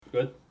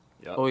Good?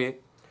 Yep. Oh, yeah.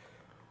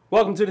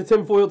 Welcome to the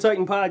Tinfoil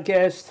Titan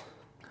Podcast.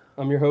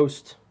 I'm your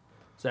host,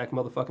 Zach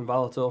Motherfucking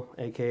Volatile,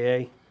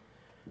 a.k.a.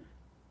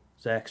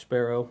 Zach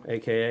Sparrow,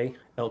 a.k.a.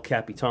 El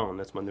Capitan.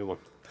 That's my new one.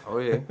 Oh,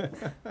 yeah.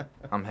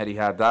 I'm Hetty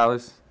Hot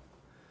Dollars.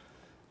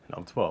 And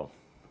I'm 12.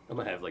 I'm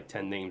going to have like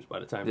 10 names by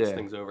the time this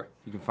thing's over.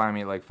 You can find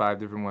me at like 5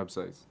 different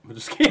websites. We'll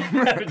just keep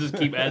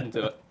adding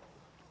to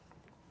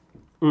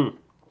it.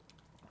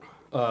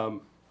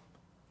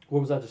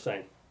 What was I just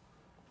saying?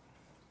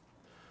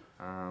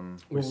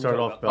 We started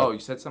off about... Oh, you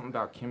said something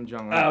about Kim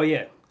Jong-un. Oh,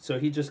 yeah. So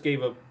he just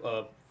gave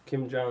a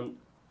Kim Jong-un.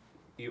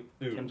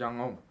 Kim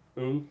Jong-un.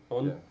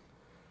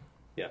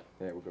 Yeah.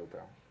 Yeah, we'll go with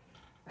that.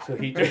 So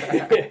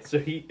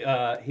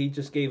he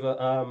just gave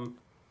a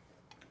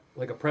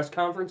like a press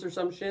conference or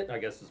some shit. I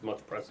guess as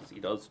much press as he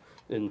does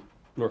in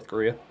North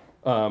Korea.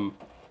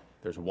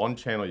 There's one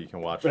channel you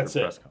can watch That's for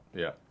it. press con.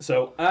 Yeah.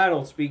 So I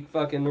don't speak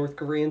fucking North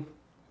Korean.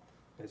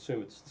 I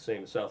assume it's the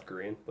same as South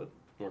Korean, but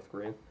North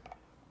Korean.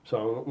 So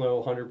I don't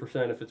know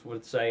 100% if it's what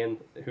it's saying.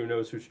 Who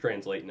knows who's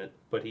translating it?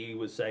 But he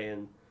was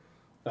saying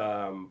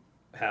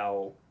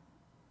how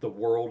the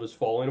world is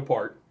falling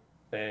apart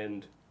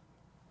and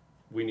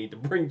we need to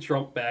bring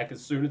Trump back as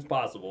soon as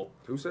possible.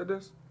 Who said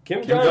this?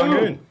 Kim Kim Jong-un.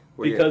 Jong-un.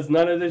 Well, yeah. Because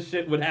none of this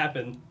shit would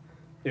happen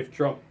if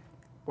Trump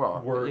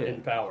Well, were yeah,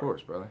 in power. Of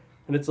course, brother.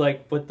 And it's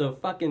like, but the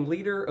fucking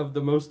leader of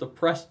the most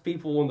oppressed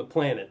people on the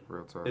planet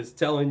Real talk. is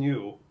telling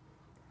you,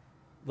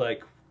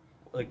 like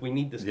we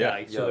need this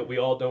guy so that we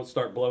all don't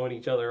start blowing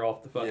each other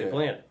off the fucking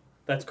planet.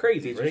 That's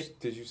crazy, right?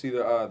 Did you see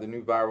the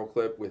new viral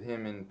clip with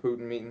him and Putin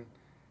meeting?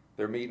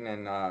 They're meeting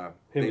and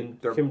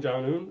and Kim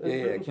Jong-un?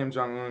 Yeah, Kim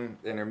Jong-un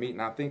and they're meeting.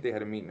 I think they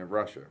had a meeting in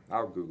Russia.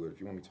 I'll Google it if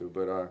you want me to,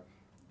 but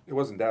it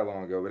wasn't that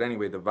long ago. But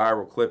anyway, the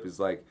viral clip is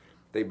like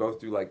they both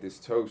do like this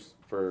toast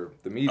for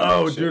the meeting.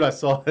 Oh, dude, I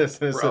saw this.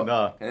 And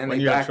Bro. and then when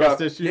they you have back trust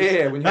up. issues.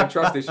 Yeah, when you have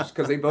trust issues,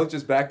 because they both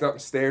just backed up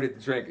and stared at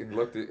the drink and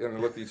looked at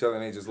each other,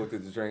 and they just looked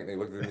at the drink, and they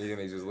looked at the meeting,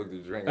 and they just looked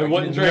at the drink. And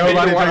wouldn't drink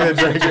Nobody either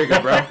drank the drink.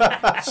 Chicken,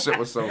 bro. Shit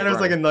was so. And it was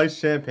like a nice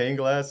champagne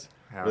glass.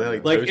 Hell where they,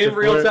 yeah. Like toasted in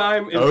real for it.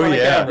 time, in Oh, front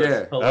yeah. of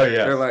cameras. Yeah. Oh,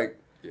 yeah. They're like,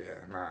 yeah,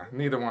 nah,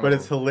 neither one. But of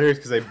it's them. hilarious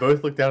because they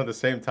both look down at the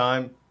same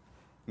time,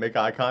 make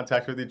eye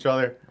contact with each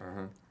other,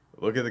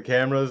 look at the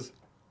cameras,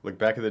 look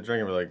back at the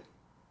drink, and we're like,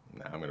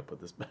 nah, I'm going to put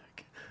this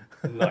back.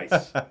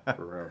 Nice. For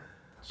real.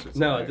 Shit's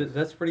No, hilarious.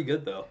 that's pretty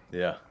good, though.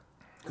 Yeah.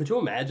 Could you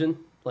imagine,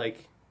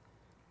 like,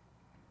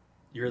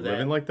 you're that...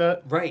 Living like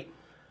that? Right.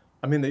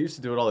 I mean, they used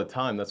to do it all the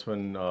time. That's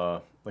when,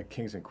 like,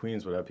 kings and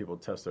queens would have people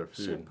test their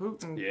food. Shit,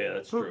 Putin. Yeah,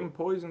 that's Putin true.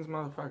 poisons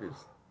motherfuckers.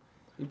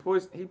 He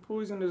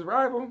poisoned his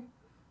rival.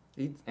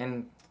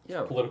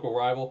 Political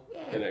rival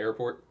in the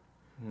airport.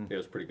 Yeah, it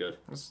was pretty good.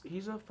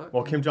 He's a fucking.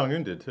 Well, Kim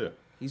Jong-un did, too.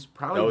 He's That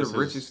probably was the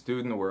his- richest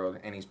dude in the world,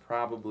 and he's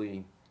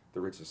probably the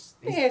richest.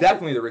 He's Yeah,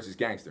 definitely the richest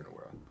gangster in the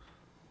world.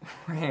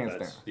 Hands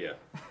down. Yeah,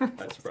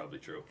 that's probably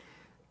true.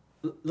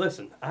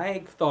 Listen, I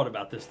thought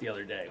about this the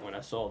other day when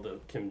I saw the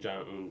Kim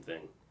Jong-un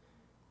thing.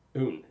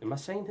 Am I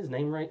saying his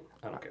name right?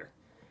 I don't care.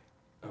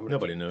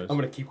 Nobody knows. Oh, I'm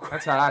going to keep quiet.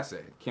 That's how I say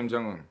it. Kim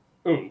Jong-un.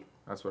 Un.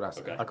 That's what I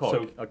say. Okay. I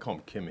call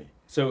him Kimmy.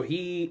 So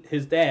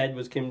his dad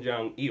was Kim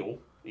Jong-il.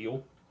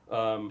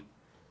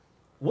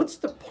 What's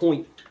the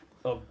point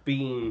of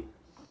being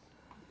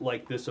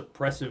like this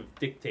oppressive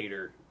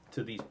dictator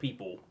to these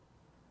people?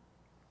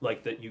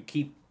 Like that you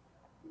keep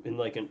in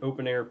like an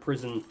open air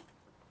prison.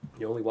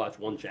 You only watch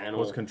one channel.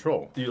 What's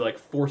control? Do you like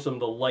force them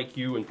to like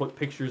you and put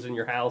pictures in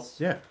your house?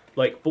 Yeah.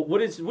 Like, but what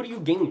do you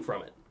gain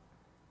from it?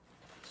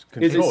 It's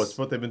control. this- It's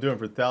what they've been doing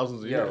for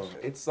thousands of years.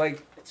 It's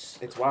like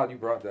it's wild you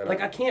brought that Like,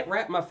 up. I can't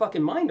wrap my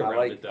fucking mind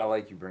around it, though. I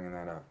like you bringing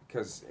that up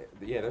because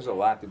there's a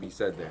lot to be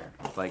said there.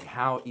 Like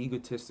how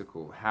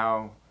egotistical,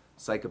 how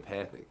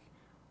psychopathic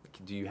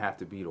do you have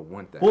to be to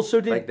want that? Well, so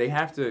like they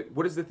have to.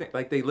 What is the thing?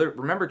 Like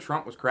remember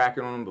Trump was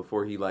cracking on him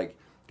before he like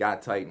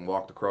got tight and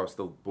walked across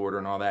the border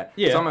and all that.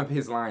 Yeah. Some of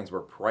his lines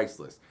were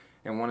priceless.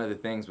 And one of the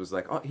things was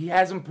like, oh, he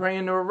has him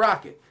praying to a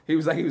rocket. He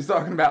was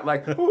talking about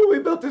like, oh, we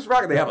built this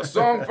rocket. They have a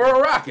song for a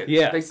rocket.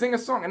 Yeah. They sing a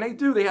song, and they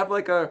do. They have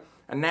like a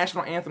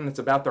national anthem that's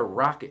about their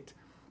rocket.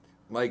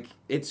 Like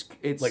it's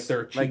Like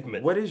their achievement.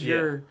 Like, what is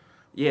the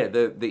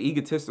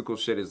egotistical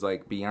shit is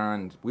like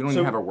beyond. We don't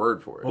even have a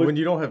word for it. Well, when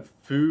you don't have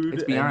food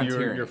It's beyond and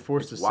tyranny. you're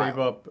forced It's to save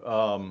wild.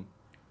 up,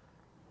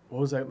 what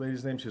was that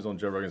lady's name? She was on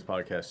Joe Rogan's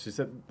podcast. She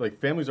said like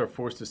families are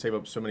forced to save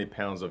up so many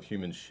pounds of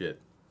human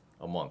shit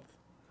a month.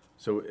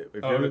 So if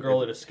the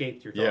girl that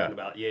escaped you're talking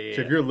about. Yeah.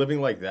 So if you're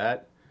living like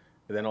that,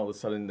 and then all of a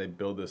sudden they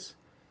build this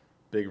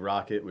big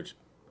rocket, which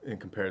in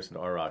comparison to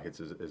our rockets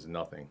is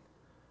nothing,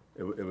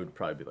 it would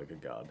probably be like a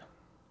god.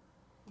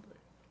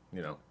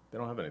 You know, they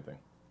don't have anything.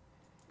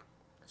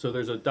 So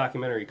there's a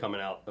documentary coming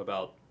out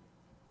about,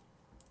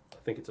 I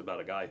think it's about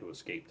a guy who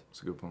escaped.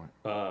 That's a good point.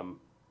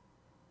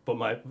 But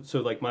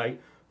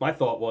my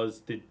thought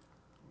was, did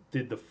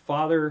the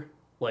father,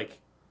 like,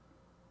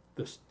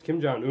 this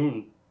Kim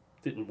Jong-un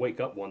didn't wake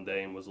up one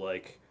day and was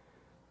like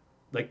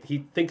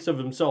he thinks of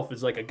himself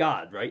as like a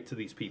god, right, to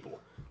these people.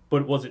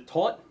 But was it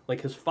taught?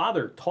 Like his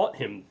father taught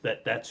him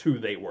that that's who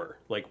they were.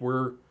 Like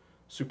we're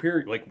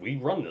superior. Like, we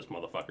run this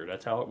motherfucker.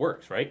 That's how it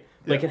works, right?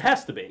 Like, it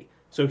has to be.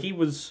 So he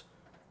was,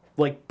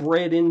 like,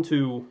 bred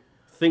into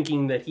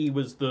thinking that he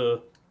was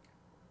the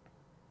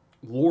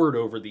lord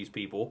over these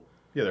people.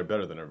 Yeah, they're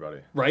better than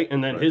everybody. Right?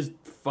 And then his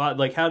father,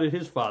 like, how did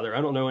his father, I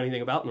don't know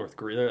anything about North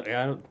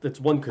Korea. That's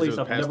one place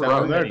I've never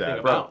heard anything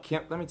about.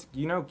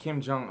 You know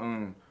Kim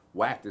Jong-un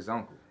whacked his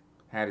uncle,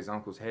 had his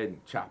uncle's head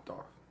chopped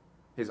off.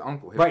 His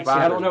uncle, his right, see,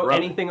 I don't know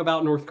brother. anything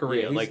about North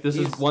Korea. Like, this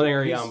is one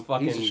area I'm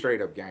fucking... He's a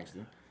straight-up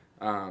gangster.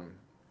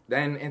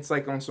 Then it's,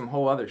 like, on some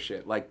whole other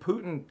shit. Like,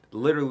 Putin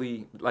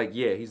literally, like,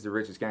 yeah, he's the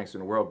richest gangster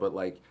in the world, but,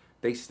 like,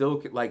 they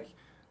still, like,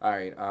 all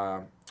right,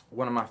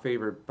 one of my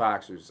favorite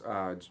boxers,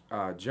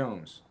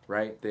 Jones,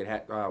 right? They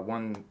had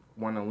won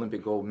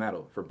Olympic gold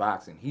medal for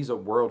boxing. He's a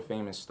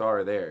world-famous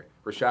star there.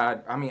 Who is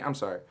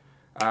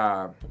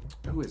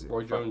it?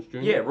 Roy Jones Jr.?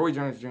 Yeah, Roy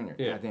Jones Jr.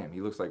 Yeah. God damn,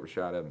 he looks like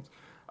Rashad Evans.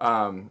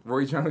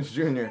 Roy Jones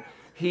Jr.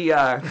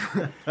 Yeah,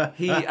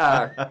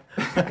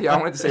 I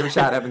wanted to say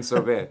Rashad Evans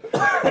so bad.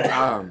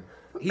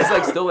 He's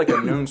like still like a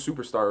known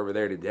superstar over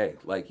there today.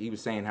 Like he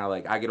was saying how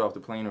like I get off the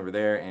plane over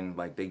there and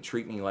like they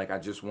treat me like I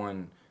just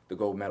won the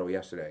gold medal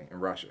yesterday in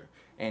Russia.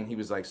 And he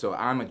was like, so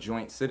I'm a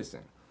joint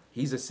citizen.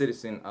 He's a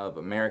citizen of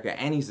America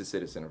and he's a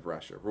citizen of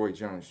Russia, Roy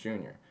Jones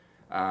Jr.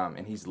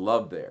 And he's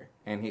loved there.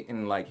 And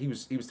he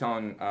was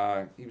talking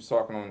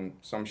on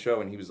some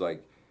show and he was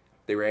like,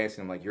 they were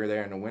asking him, like, you're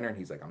there in the winter? And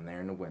he's like, I'm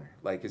there in the winter.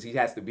 Like, because he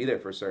has to be there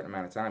for a certain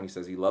amount of time. He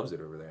says he loves it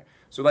over there.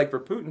 So, like, for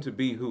Putin to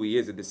be who he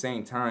is at the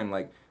same time,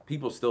 like,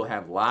 people still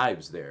have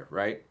lives there,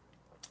 right?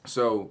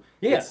 So,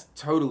 it's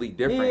totally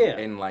different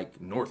in,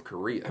 like, North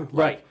Korea. Like,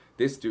 right.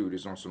 This dude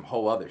is on some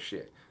whole other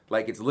shit.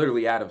 Like, it's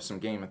literally out of some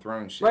Game of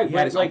Thrones shit. Right, he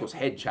had his like, uncle's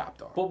head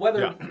chopped off. But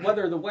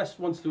whether the West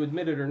wants to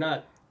admit it or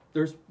not,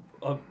 there's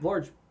a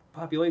large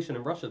population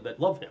in Russia that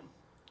love him.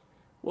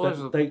 Well, there's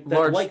a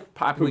large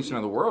population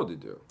of the world to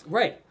do.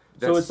 Right.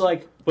 So it's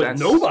like, but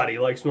nobody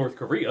likes North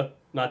Korea.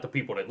 Not the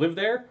people that live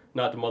there,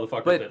 not the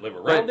motherfuckers that live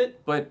around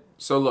it. But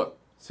so look,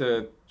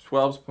 to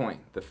 12's point,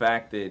 the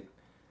fact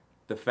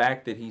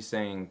that he's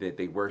saying that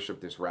they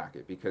worship this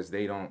rocket because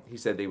they don't. He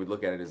said they would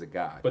look at it as a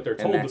god. But they're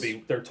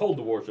told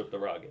to worship the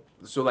rocket.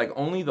 So like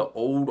only the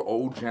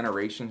old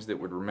generations that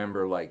would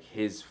remember like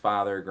his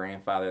father,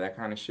 grandfather, that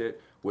kind of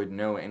shit would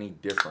know any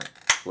different.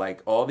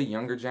 Like all the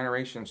younger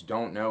generations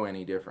don't know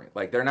any different.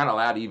 Like they're not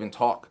allowed to even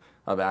talk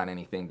about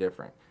anything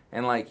different.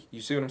 And, like,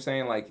 you see what I'm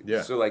saying? Like,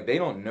 so, like, they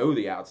don't know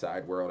the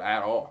outside world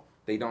at all.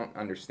 They don't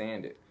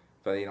understand it.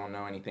 So they don't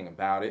know anything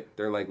about it.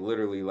 They're, like,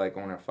 literally, like,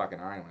 on a fucking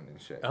island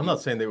and shit. I'm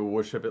not saying they would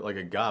worship it like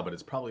a god, but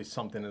it's probably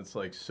something that's,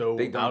 like, so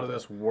out of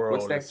this world.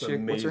 What's that chick?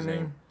 Amazing. What's her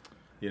name?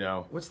 You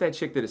know? What's that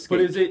chick that escaped?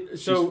 But is it,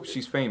 so...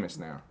 She's famous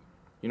now.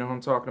 You know what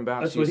I'm talking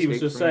about? That's what he was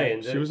just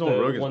saying. She was on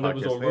Rogan's podcast.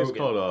 I think it's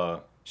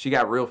called, she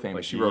got real famous.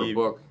 Like she wrote a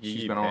book.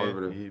 She's been all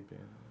over the...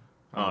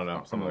 I don't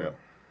know. Something like that.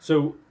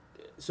 So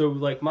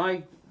like,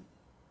 my...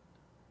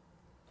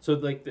 So,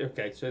 like,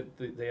 okay, so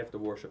they have to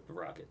worship the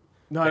rocket.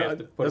 No,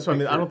 that's what I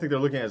mean. I don't think they're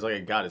looking at it as like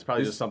a god. It's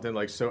probably just something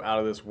like so out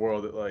of this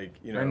world that, like,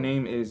 you know. Her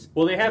name is.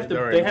 Well, they have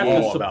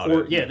to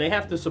support. Yeah, they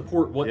have to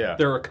support what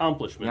their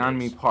accomplishment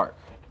is.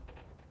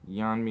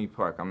 Yeonmi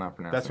Park. I'm not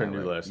pronouncing. That's her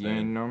new last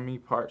name.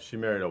 Yeonmi Park. She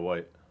married a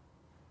white.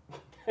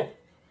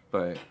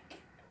 But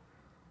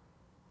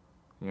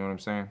you know what I'm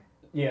saying?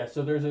 Yeah.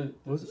 So there's a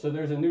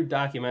new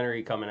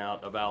documentary coming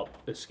out about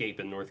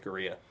escaping North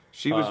Korea.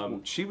 She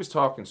was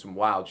talking some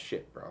wild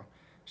shit, bro.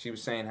 She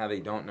was saying how they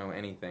don't know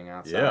anything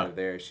outside of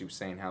there. She was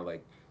saying how,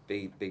 like,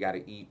 they got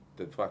to eat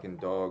the fucking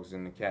dogs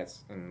and the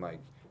cats and, like,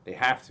 they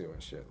have to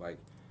and shit. Like,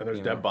 and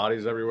there's dead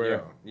bodies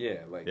everywhere.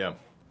 Yeah.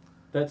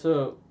 That's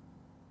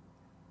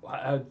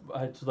I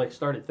like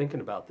started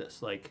thinking about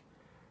this. Like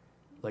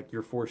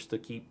you're forced to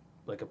keep,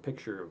 like, a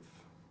picture of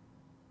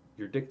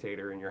your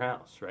dictator in your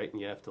house, right?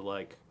 And you have to,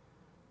 like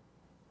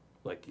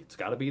it's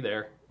got to be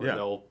there. Or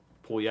they'll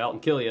pull you out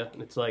and kill you.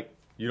 And it's like...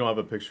 You don't have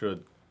a picture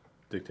of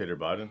Dictator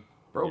Biden?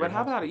 Bro, but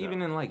how about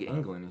even in, like,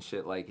 England and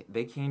shit? Like,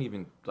 they can't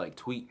even, like,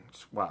 tweet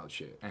wild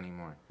shit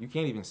anymore. You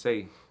can't even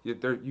say... You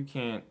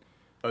can't...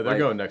 Oh, they're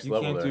going next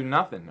level there. You can't do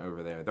nothing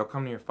over there. They'll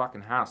come to your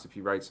fucking house if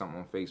you write something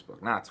on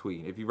Facebook. Not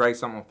tweet. If you write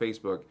something on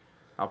Facebook,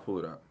 I'll pull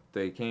it up.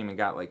 They came and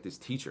got, like, this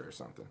teacher or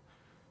something.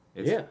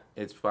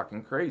 It's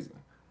fucking crazy.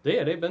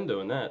 Yeah, they've been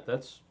doing that.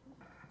 That's...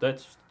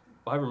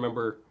 I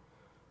remember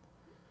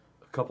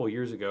a couple of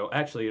years ago...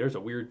 Actually, there's a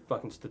weird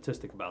fucking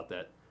statistic about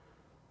that.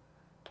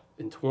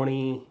 In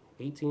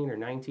 2018 or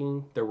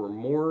 19, there were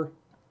more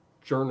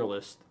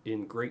journalists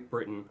in Great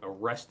Britain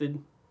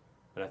arrested,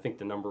 and I think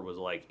the number was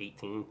like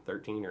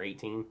 13 or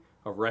 18,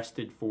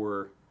 arrested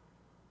for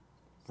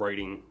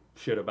writing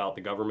shit about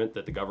the government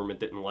that the government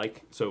didn't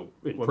like, so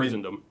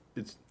imprisoned them.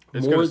 It's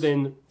more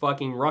than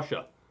fucking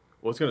Russia.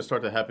 Well, it's going to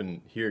start to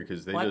happen here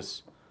because they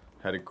just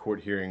had a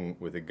court hearing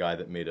with a guy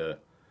that made a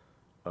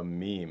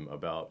meme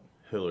about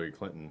Hillary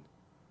Clinton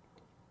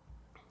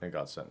and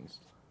got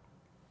sentenced.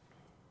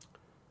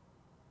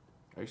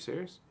 Are you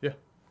serious? Yeah.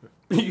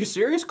 Are you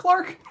serious,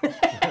 Clark?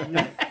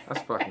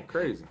 That's fucking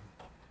crazy.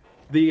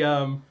 Look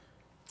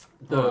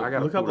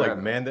up like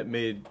man that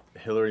made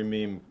Hillary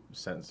meme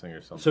sentencing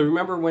or something. So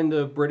remember when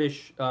the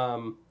British,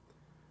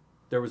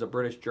 there was a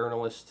British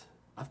journalist.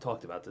 I've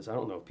talked about this. I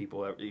don't know if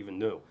people ever even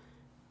knew.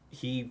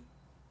 He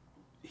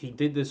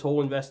did this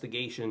whole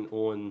investigation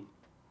on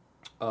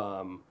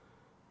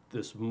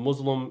this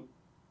Muslim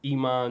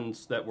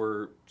imams that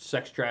were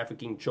sex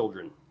trafficking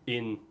children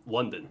in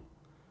London.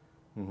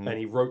 Mm-hmm. And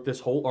he wrote this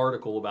whole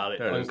article about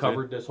it,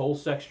 uncovered this whole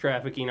sex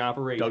trafficking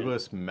operation.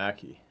 Douglas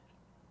Mackey.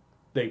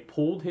 They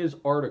pulled his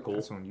article.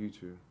 That's on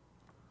YouTube.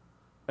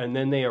 And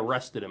then they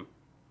arrested him.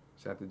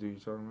 Is that the dude you're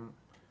talking about?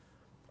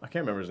 I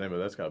can't remember his name, but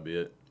that's got to be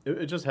it.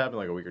 It just happened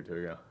like a week or two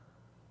ago.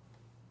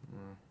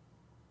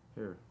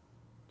 Here.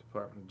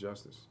 Department of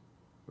Justice.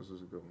 This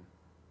is a good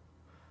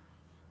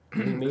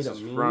one. This is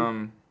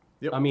from...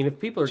 Yep. I mean, if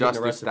people are getting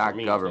arrested for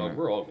memes,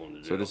 we're all going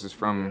to jail. So this is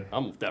from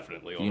I'm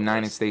definitely the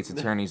United States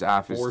Attorney's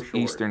Office, sure.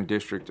 Eastern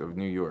District of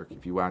New York.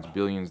 If you watch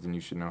Billions, then you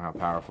should know how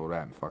powerful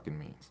that fucking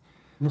means.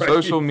 Right.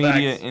 Social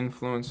media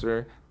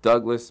influencer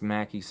Douglas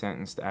Mackey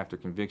sentenced after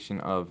conviction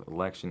of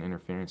election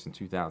interference in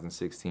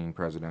 2016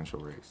 presidential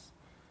race.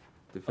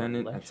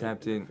 Defendant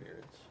attempted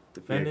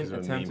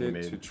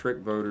to trick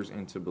voters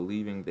into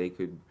believing they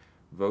could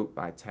vote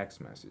by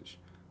text message.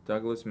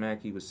 Douglas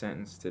Mackey was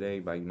sentenced today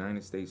by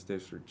United States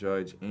District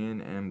Judge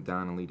Ann M.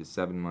 Donnelly to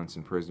 7 months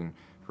in prison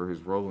for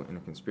his role in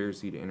a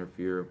conspiracy to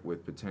interfere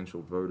with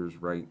potential voters'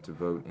 right to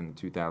vote in the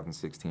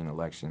 2016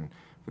 election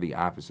for the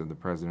office of the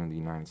President of the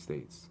United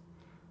States.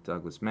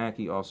 Douglas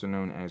Mackey, also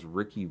known as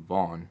Ricky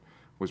Vaughn,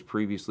 was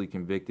previously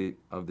convicted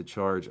of the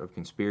charge of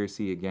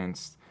conspiracy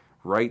against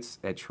rights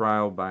at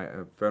trial by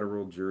a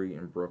federal jury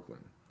in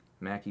Brooklyn.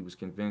 Mackey was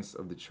convinced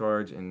of the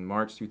charge in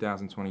March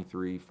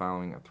 2023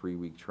 following a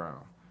 3-week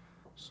trial.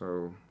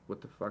 So, what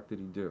the fuck did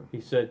he do?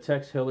 He said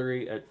text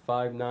Hillary at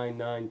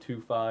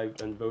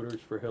 59925 and voters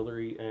for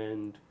Hillary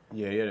and...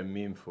 Yeah, he had a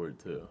meme for it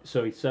too.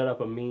 So he set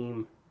up a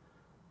meme.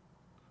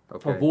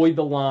 Okay. Avoid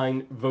the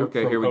line, vote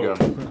from home. Okay, here we go.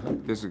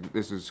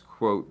 This is,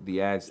 quote,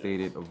 the ad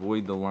stated,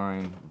 avoid the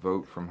line,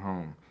 vote from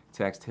home.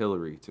 Text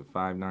Hillary to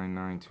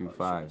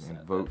 59925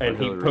 and vote for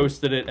Hillary. And he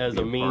posted it as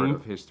a meme. Part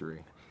of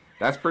history.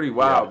 That's pretty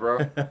wild, bro.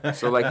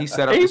 So, like, he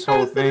set up this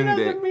whole thing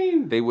that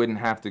they wouldn't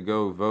have to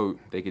go vote.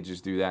 They could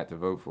just do that to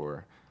vote for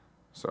her.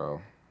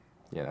 So,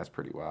 yeah, that's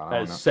pretty wild.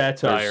 As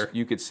satire.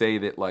 You could say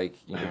that, like,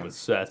 you know,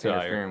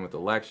 interfering with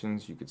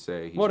elections. You could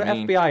say he's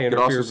mean. The FBI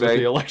interferes with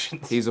the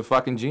elections. He's a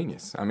fucking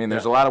genius. I mean,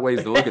 there's a lot of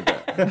ways to look at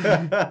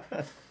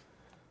that.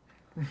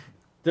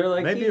 They're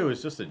like, maybe it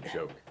was just a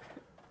joke.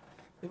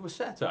 It was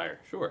satire,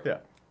 sure. Yeah.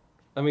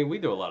 I mean, we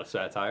do a lot of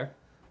satire.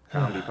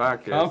 Comedy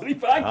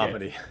podcast.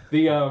 Comedy.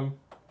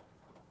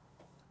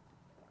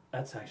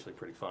 That's actually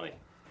pretty funny.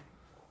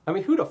 I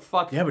mean, who the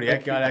fuck... Yeah, but he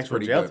got actual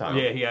jail time.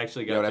 Yeah, he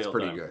actually got jail time. That's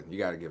pretty good. You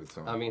got to give it to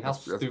him. I mean, how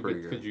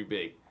stupid could you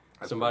be?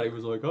 Somebody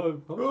was like,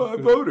 oh, I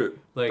voted.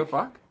 Like, the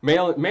fuck?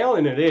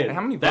 Mailing it in. And how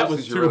many votes that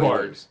was did you too really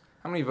hard. Lose?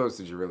 How many votes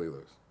did you really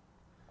lose?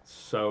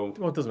 So,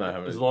 well, it doesn't matter how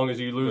many. As long as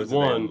you lose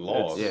one,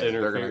 it's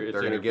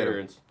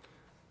interference.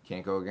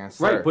 Can't go against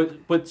right,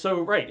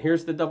 but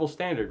here's the double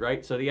standard,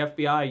 right? So the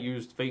FBI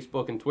used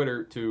Facebook and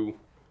Twitter to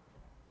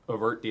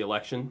avert the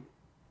election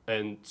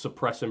and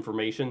suppress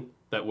information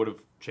that would have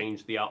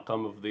changed the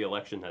outcome of the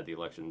election had the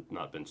election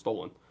not been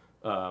stolen.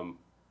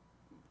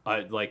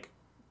 Like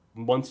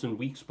months and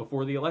weeks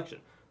before the election.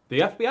 The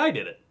FBI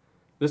did it.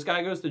 This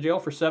guy goes to jail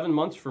for 7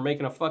 months for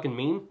making a fucking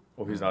meme.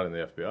 Well, he's not in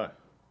the FBI.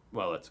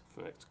 Well, that's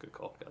a good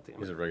call. Goddamn.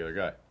 He's a regular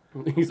guy.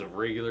 He's a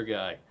regular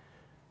guy.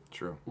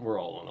 True. We're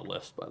all on a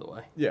list, by the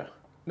way. Yeah.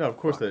 No, of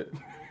course that.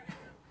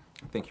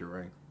 I think you're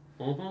right.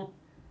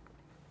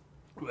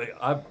 Mm-hmm.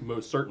 I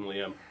most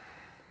certainly am.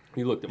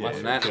 You looked at my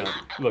search.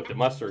 You looked at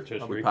my search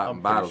history.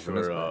 I'm pretty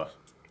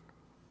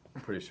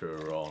sure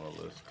we're all on a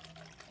list.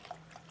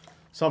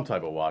 Some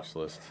type of watch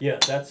list. Yeah,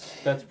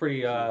 that's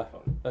pretty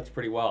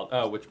wild.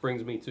 Oh, which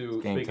brings me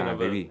to speaking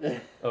of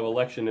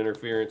election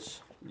interference.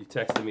 You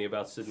texted me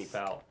about Sidney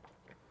Powell.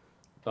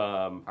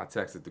 I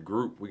texted the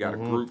group. We got a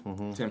group,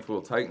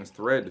 Tinfoil Titans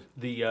thread.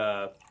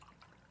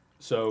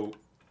 So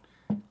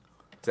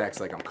Zach's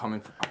like, I'm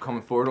coming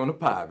forward on the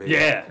pod, baby.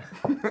 Yeah,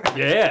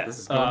 yeah. This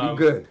is gonna be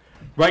good.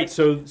 Right.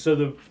 So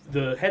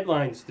the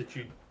headlines that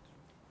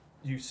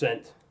you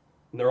sent,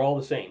 they're all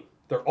the same.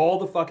 They're all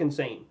the fucking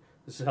same.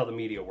 This is how the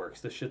media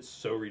works. This shit's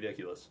so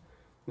ridiculous.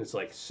 It's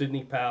like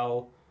Sidney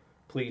Powell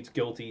pleads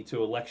guilty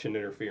to election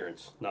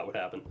interference. Not what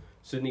happened.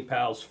 Sidney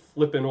Powell's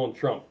flipping on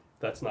Trump.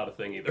 That's not a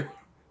thing either.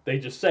 They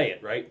just say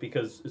it, right?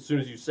 Because as soon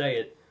as you say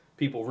it,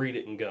 people read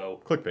it and go,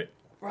 clickbait.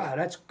 Right,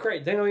 that's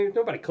great.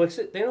 Nobody clicks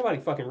it. Nobody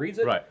fucking reads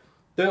it. Right.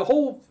 Her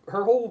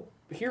whole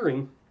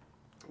hearing,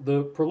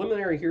 the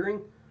preliminary hearing,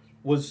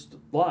 was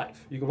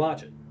live. You can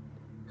watch it.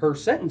 Her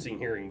sentencing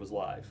hearing was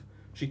live.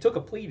 She took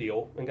a plea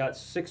deal and got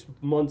 6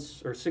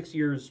 months or 6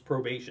 years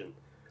probation.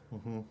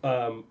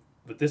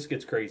 But this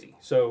gets crazy.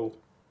 So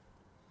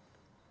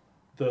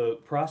the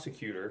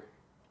prosecutor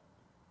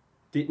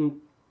didn't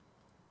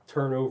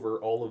turn over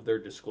all of their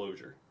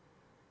disclosure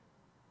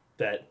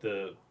that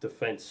the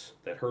defense,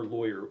 that her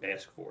lawyer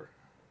asked for.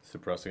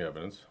 Suppressing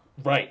evidence.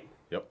 Right.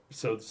 Yep.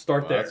 So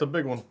start there. That's a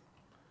big one.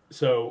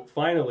 So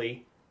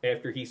finally,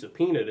 after he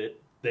subpoenaed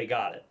it, they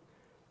got it.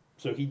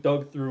 So he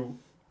dug through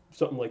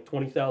something like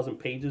 20,000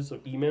 pages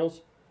of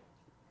emails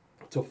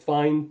to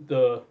find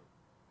the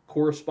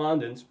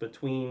correspondence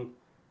between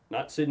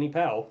not Sidney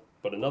Powell,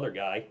 but another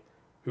guy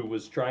who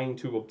was trying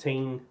to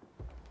obtain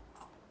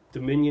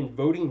Dominion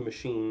voting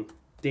machine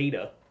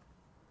data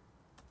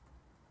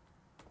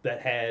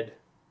that had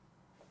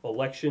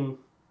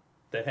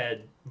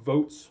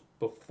votes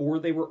before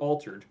they were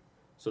altered.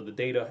 So the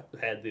data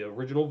had the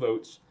original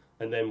votes,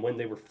 and then when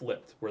they were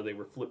flipped, where they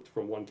were flipped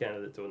from one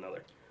candidate to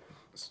another.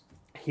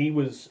 He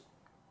was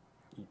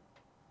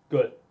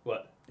good.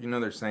 What? You know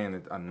they're saying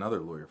that another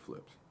lawyer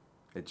flipped.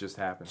 It just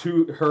happened.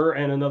 Her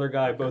and another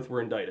guy both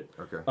were indicted.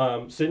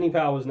 Okay. Sidney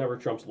Powell was never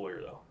Trump's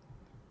lawyer, though.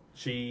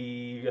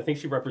 I think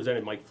she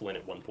represented Mike Flynn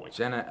at one point.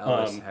 Jenna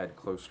Ellis had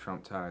close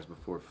Trump ties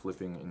before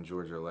flipping in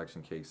Georgia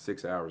election case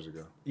 6 hours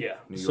ago. Yeah.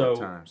 New York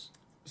Times.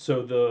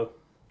 So the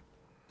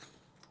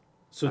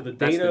data.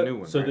 That's the new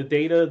one, so right? the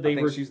data I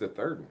think she's the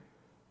third one.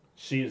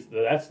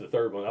 That's the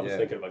third one. I was Yeah.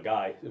 thinking of a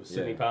guy. It was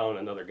Sidney Yeah. Powell and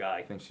another guy.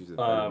 I think she's the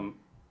third one.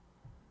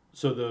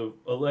 So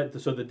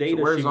the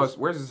data.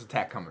 Where's this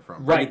attack coming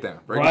from? Right.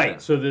 Break it down.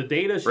 So the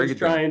data Break she's it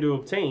down. trying to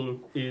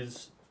obtain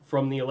is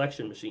from the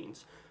election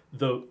machines.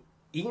 The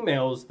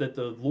emails that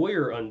the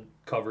lawyer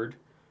uncovered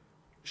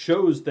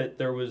shows that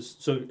there was,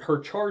 so her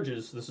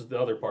charges, this is the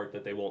other part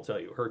that they won't tell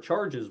you, her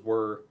charges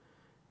were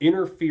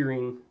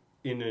interfering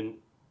in an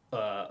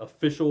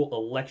official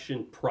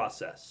election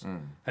process.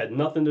 Had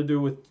nothing to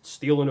do with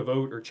stealing a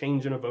vote or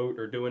changing a vote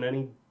or doing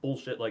any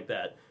bullshit like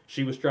that.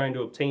 She was trying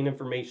to obtain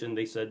information.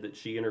 They said that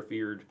she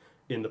interfered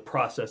in the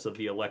process of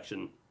the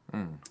election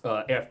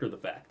after the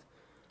fact.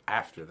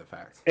 After the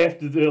fact.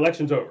 After the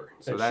election's over.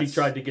 So and she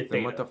tried to get then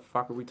data. what the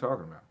fuck are we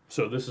talking about?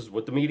 So this is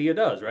what the media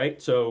does,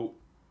 right? So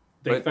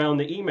they found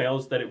the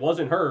emails that it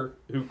wasn't her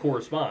who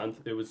correspond.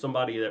 It was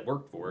somebody that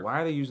worked for her.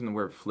 Why are they using the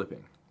word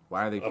flipping?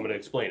 Why are they? I'm going to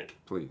explain it.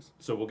 Please.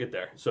 So we'll get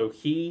there. So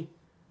he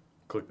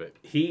Clickbait.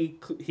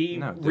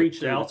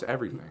 reached dude, out. It's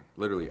everything.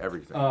 Literally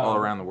everything. All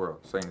around the world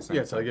saying the same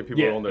Yeah, thing. so I get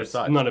people on their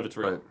side. None of it's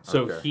real. But,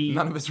 So okay.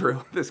 None of it's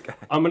real. This guy.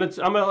 I'm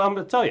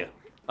gonna tell you.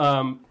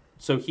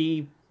 So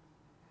he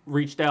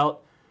reached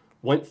out,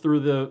 went through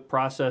the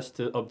process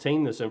to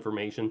obtain this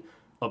information,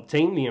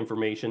 obtained the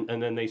information,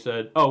 and then they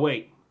said, "Oh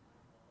wait,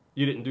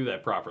 you didn't do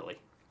that properly,"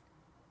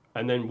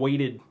 and then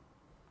waited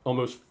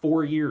almost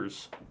 4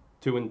 years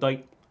to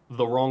indict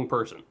the wrong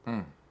person.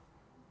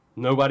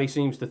 Nobody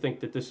seems to think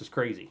that this is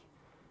crazy.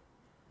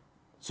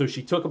 So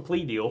she took a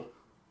plea deal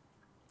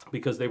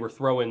because they were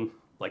throwing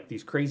like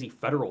these crazy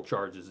federal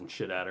charges and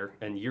shit at her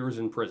and years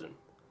in prison.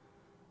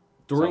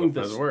 During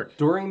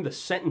the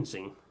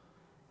sentencing,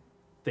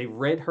 they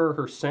read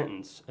her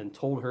sentence and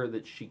told her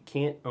that she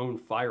can't own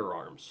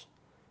firearms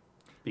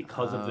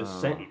because of this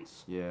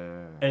sentence.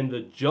 Yeah. And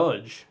the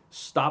judge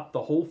stopped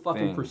the whole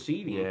fucking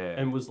proceeding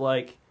and was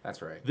like,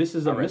 "That's right. This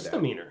is a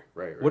misdemeanor.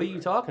 Right, what are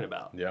you talking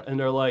about?" Yeah. And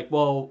they're like,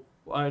 "Well,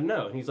 I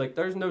know." And he's like,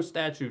 "There's no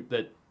statute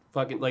that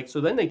fucking like." So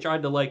then they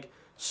tried to like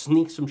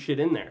sneak some shit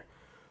in there.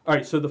 All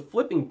right. So the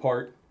flipping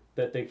part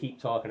that they keep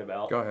talking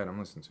about Go ahead. I'm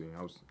listening to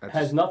you.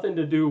 has nothing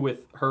to do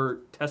with her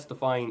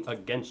testifying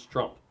against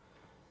Trump.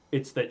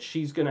 It's that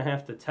she's going to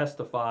have to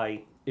testify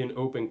in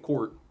open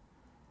court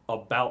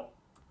about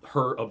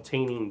her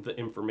obtaining the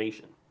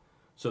information.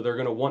 So they're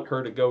going to want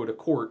her to go to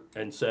court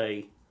and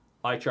say,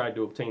 "I tried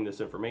to obtain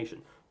this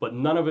information." But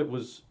none of it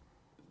was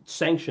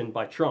sanctioned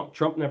by Trump.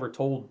 Trump never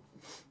told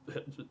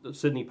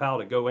Sidney Powell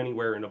to go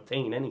anywhere and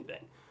obtain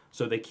anything.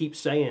 So they keep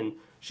saying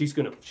she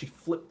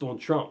flipped on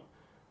Trump.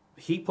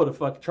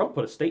 Trump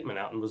put a statement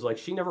out and was like,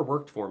 "She never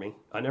worked for me.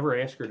 I never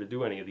asked her to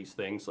do any of these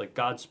things. Like,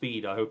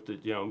 Godspeed. I hope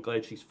that, I'm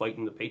glad she's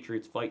fighting the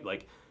Patriots fight."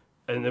 Like,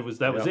 and that was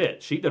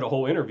it. She did a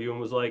whole interview and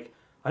was like,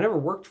 "I never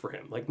worked for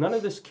him. Like, none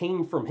of this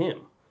came from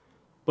him."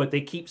 But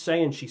they keep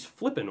saying she's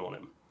flipping on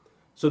him.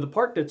 So the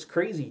part that's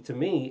crazy to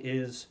me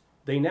is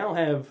they now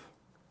have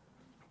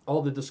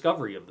all the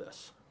discovery of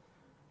this.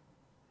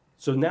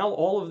 So now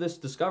all of this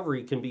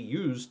discovery can be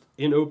used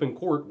in open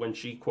court when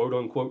she quote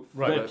unquote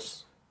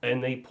flips.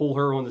 And they pull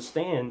her on the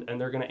stand and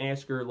they're going to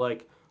ask her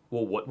like,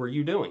 "Well, what were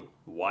you doing?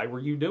 Why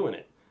were you doing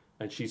it?"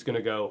 And she's going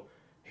to go,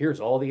 "Here's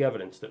all the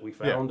evidence that we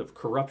found of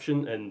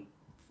corruption and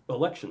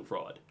election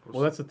fraud."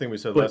 Well, that's the thing we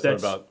said But last time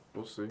that's- about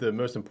We'll see. the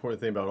most important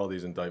thing about all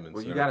these indictments.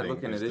 Well, you and gotta everything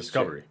look into is this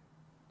discovery.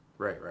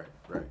 Right.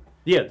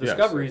 Yeah,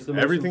 discovery is the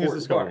most everything is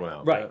important discoverable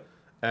part. now. Right.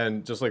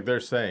 And just like they're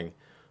saying,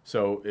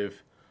 so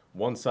if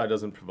one side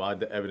doesn't provide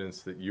the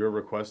evidence that you're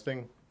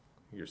requesting,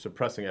 you're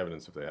suppressing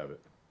evidence if they have it.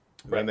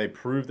 Right. When they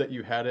prove that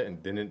you had it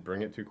and didn't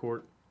bring it to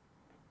court,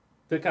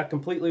 That got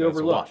completely that's a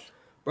overlooked. wash.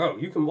 Bro,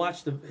 you can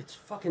watch it's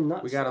fucking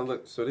nuts. We gotta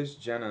look. So this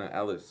Jenna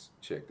Ellis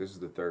chick, this is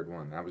the third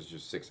one. That was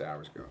just 6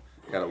 hours ago.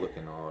 Gotta look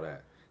into all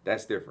that.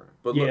 That's different.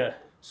 But look, Yeah.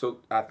 so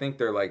I think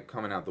they're like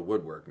coming out the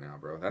woodwork now,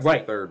 bro. That's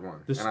Right. the third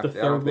one. This is and the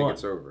I don't third think one.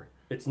 it's over.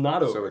 It's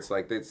not over. So it's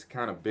like it's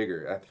kind of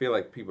bigger. I feel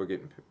like people are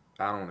getting.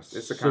 I don't want to.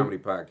 It's a So- comedy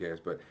podcast,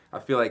 but I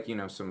feel like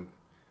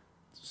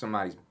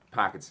somebody's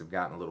pockets have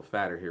gotten a little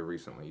fatter here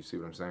recently. You see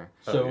what I'm saying?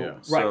 So, yeah.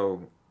 right.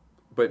 So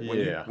But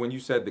Yeah. when you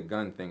said the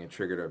gun thing, it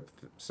triggered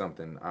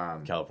something.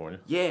 California.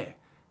 Yeah.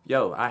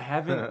 Yo, I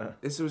haven't.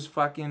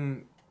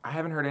 I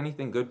haven't heard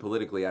anything good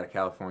politically out of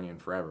California in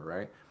forever,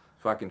 right?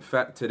 Fucking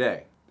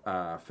today,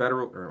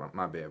 federal, or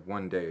my bad,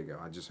 1 day ago.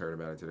 I just heard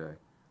about it today,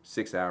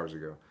 6 hours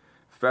ago.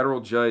 Federal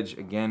judge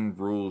again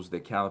rules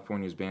that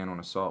California's ban on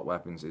assault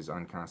weapons is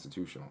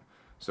unconstitutional.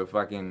 So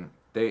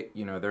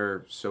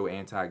they're so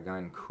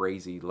anti-gun,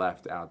 crazy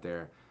left out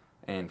there,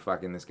 and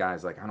fucking this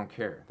guy's like, I don't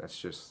care. That's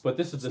just. But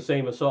this is the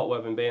same assault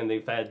weapon ban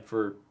they've had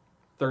for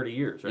 30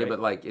 years, right? Yeah, but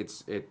like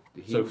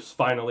So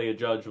finally, a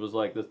judge was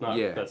like, "That's not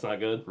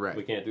good. Right.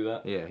 We can't do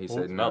that." Yeah, he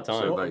said it's no. about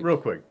time. So, Real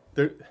quick,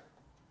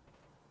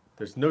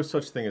 there's no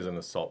such thing as an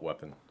assault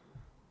weapon.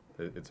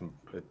 It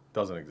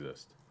doesn't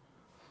exist.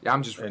 Yeah, I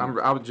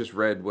just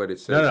read what it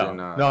says in.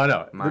 No, I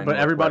know. But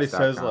everybody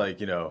says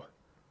MyNorthwest.com.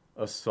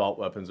 Assault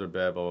weapons are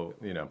bad.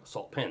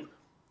 Assault pen.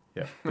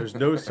 Yeah. There's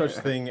no such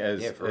thing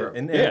as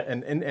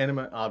an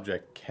inanimate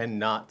object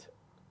cannot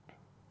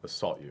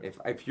assault you.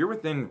 If you're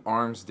within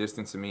arm's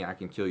distance of me, I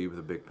can kill you with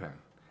a big pen.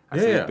 I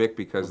say big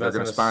because they're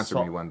going to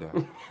sponsor me one day.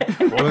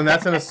 Well, then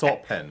that's an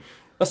assault pen.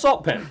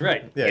 Assault pen,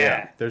 right?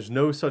 Yeah. There's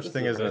no such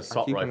thing as an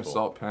assault I keep rifle. an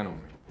assault pen on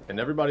me. And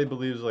everybody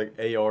believes like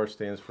AR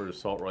stands for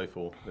assault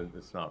rifle.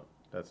 It's not.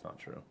 That's not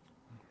true.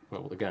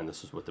 Well, again,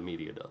 this is what the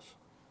media does.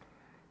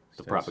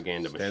 The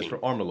propaganda stands machine. for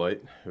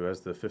Armalite, who has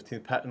the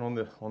 15th patent on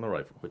the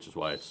rifle, which is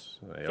why it's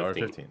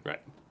AR-15.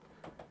 Right.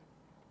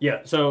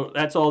 Yeah. So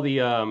that's all the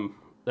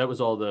that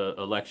was all the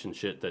election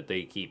shit that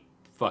they keep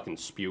fucking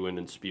spewing.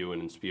 And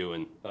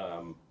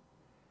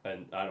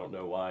I don't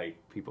know why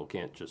people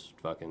can't just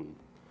fucking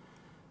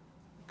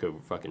go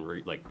fucking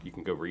read. Like, you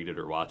can go read it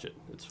or watch it.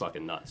 It's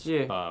fucking nuts.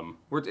 Yeah.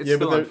 It's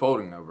still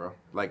unfolding though, bro.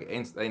 Like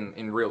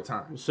in real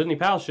time. Sidney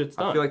Powell shit's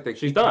done. I feel like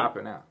she's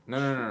popping out.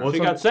 No. Well, she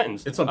got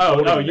sentenced. It's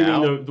unfolding you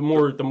now. mean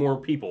the more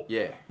people?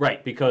 Yeah.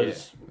 Right,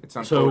 because it's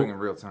unfolding in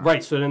real time.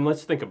 Right. So then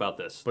let's think about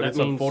this. But that it's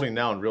means, unfolding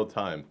now in real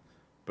time.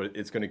 But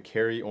it's going to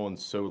carry on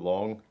so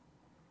long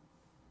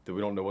that we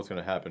don't know what's going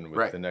to happen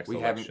with the next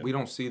election. We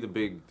don't see the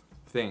big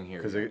thing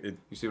here. Because you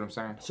see what I'm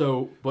saying?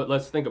 So, but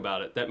let's think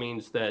about it. That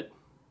means that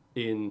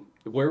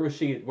where was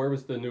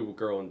the new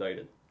girl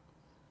indicted?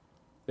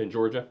 In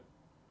Georgia?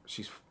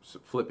 She's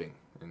flipping.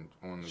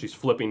 She's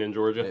flipping in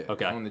Georgia? Yeah,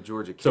 okay. On the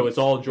Georgia case. So it's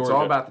all Georgia. It's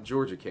all about the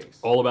Georgia case.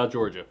 All about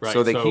Georgia, right.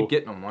 So they keep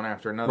getting them one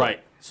after another.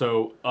 Right.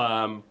 So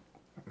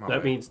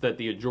that means that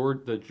the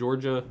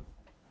Georgia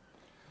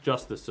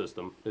justice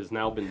system has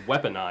now been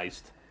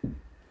weaponized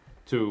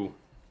to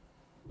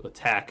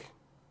attack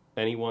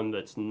anyone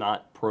that's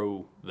not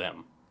pro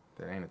them.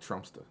 That ain't a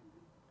Trumpster.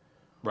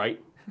 Right?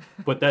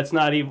 But that's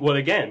not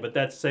even, but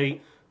that's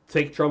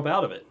take Trump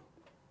out of it.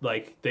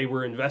 Like, they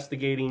were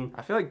investigating.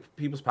 I feel like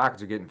people's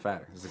pockets are getting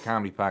fatter. It's a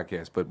comedy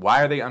podcast. But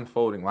why are they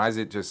unfolding? Why is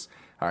it just,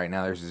 all right,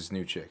 now there's this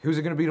new chick. Who's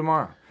it going to be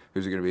tomorrow?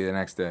 Who's it going to be the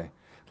next day?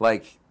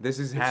 Like, this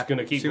is happening. It's going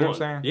to keep See going.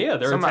 What I'm saying? Yeah,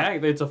 they're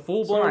attacking. It's a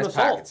full-blown assault.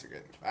 Pockets are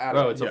getting fatter.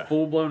 Bro, it's a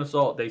full-blown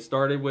assault. They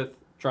started with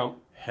Trump.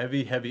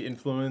 Heavy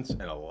influence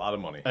and a lot of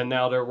money. And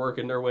now they're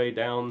working their way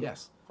down.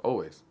 Yes,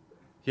 always.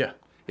 Yeah.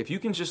 If you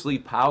can just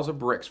leave piles of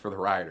bricks for the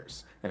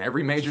rioters in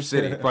every major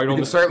city, right on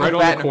the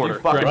corner.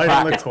 Right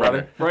on the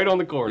corner. Right on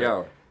the corner.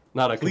 Yo.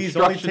 Not a Please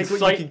construction only take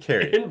site what you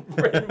can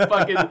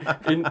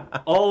carry. in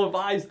all of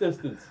eyes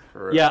distance.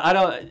 Yeah, I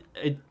don't.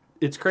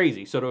 It's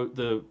crazy. So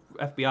the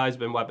FBI's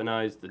been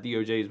weaponized. The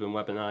DOJ's been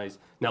weaponized.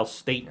 Now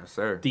state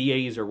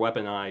DAs are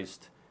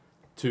weaponized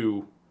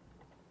to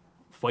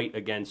fight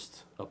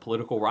against a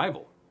political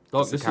rival.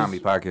 Dog, this is a comedy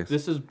podcast.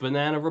 This is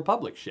Banana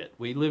Republic shit.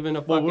 We live in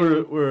a fucking.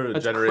 Well, we're a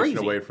generation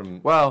crazy. away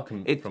from. Well,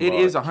 it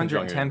is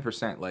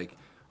 110%. Like,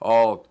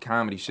 all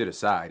comedy shit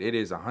aside, it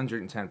is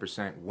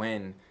 110%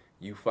 when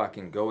you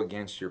fucking go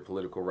against your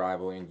political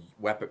rival and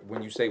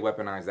when you say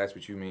weaponize, that's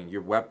what you mean.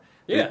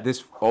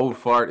 This old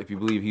fart, if you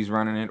believe he's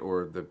running it,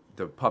 or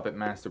the puppet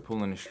master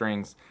pulling the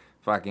strings,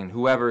 fucking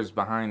whoever's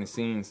behind the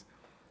scenes,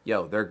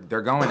 yo, they're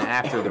going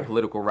after the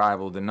political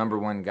rival, the number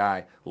one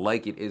guy,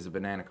 like it is a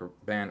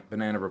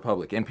banana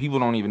republic. And people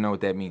don't even know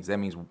what that means. That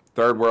means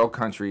third world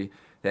country.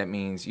 That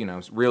means,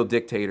 real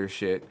dictator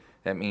shit.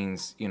 That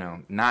means,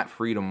 not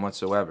freedom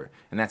whatsoever.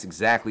 And that's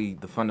exactly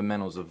the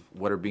fundamentals of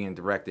what are being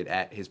directed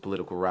at his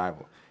political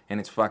rival. And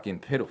it's fucking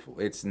pitiful.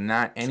 It's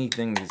not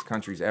anything this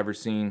country's ever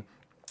seen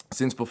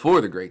since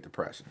before the Great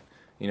Depression.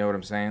 You know what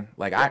I'm saying?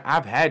 Like,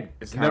 I've had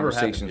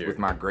conversations with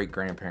my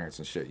great-grandparents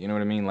and shit. You know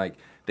what I mean? Like,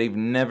 they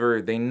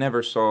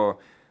never saw...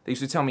 They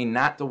used to tell me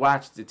not to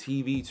watch the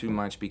TV too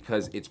much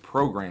because it's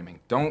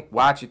programming. Don't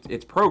watch it.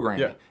 It's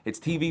programming. Yeah. It's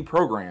TV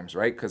programs,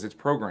 right? Because it's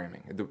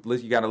programming.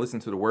 You got to listen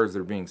to the words that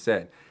are being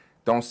said.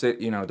 Don't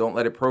don't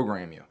let it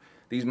program you.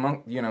 These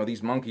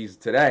monkeys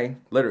today,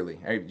 literally,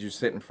 you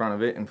sit in front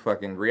of it and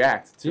fucking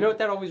react to You know what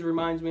that always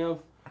reminds me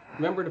of?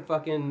 Remember the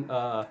fucking,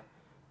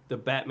 the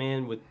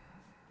Batman with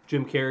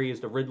Jim Carrey as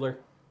the Riddler?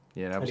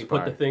 Yeah, that and was he fire.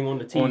 put the thing on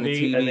the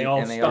TV and they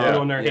all stuck it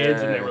on their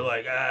heads and they were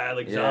like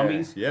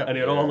zombies. Yeah. And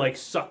it all like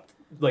sucked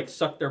like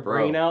suck their Bro,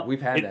 brain out.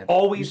 we've had it that. You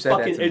always said that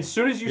fucking to me. as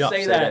soon as you Yeah.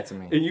 say Said that, that to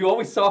me. and you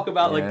always talk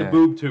about like the Yeah.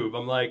 boob tube.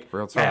 I'm like,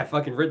 Real talk. yeah,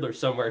 fucking Riddler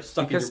somewhere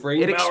sucking Because your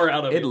brain power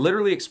out of it it.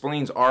 literally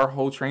explains our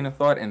whole train of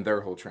thought and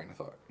their whole train of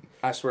thought.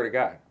 I swear to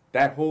God.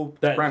 That whole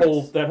That premise,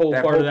 whole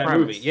part of that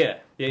premise movie. Yeah.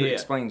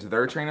 explains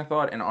their train of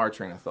thought and our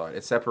train of thought.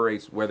 It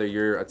separates whether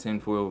you're a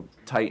tinfoil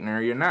tightener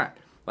or you're not.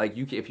 Like,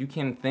 if you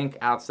can think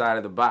outside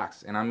of the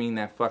box, and I mean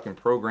that fucking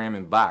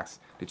programming box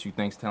that you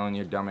think's telling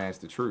your dumb ass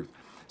the truth.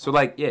 So,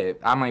 like, yeah,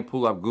 I might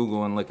pull up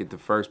Google and look at the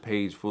first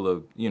page full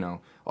of,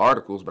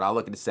 articles, but I'll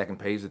look at the second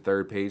page, the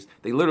third page.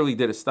 They literally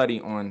did a study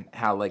on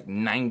how, like,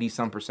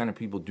 90-some% of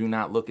people do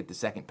not look at the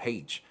second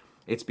page.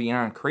 It's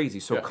beyond crazy.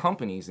 So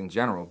companies in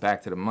general,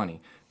 back to the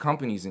money,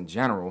 companies in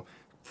general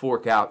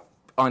fork out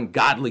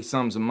ungodly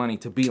sums of money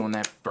to be on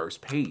that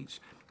first page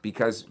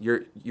because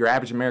your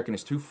average American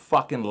is too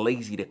fucking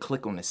lazy to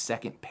click on the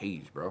second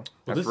page, bro.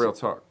 That's real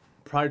talk.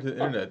 Prior to the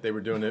internet, they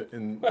were doing it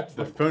in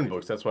the phone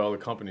books. That's why all the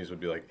companies would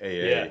be like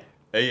AA,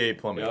 AA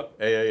plumbing,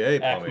 AAA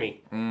plumbing.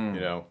 Acme. You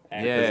know,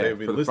 Yeah, they would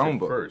be for the listed phone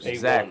book. first.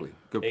 Exactly.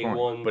 Good point.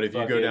 A1 But if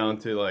you go fucking- down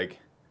to like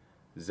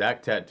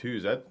Zach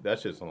tattoos, that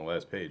shit's on the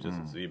last page. This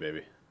is Z,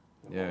 baby.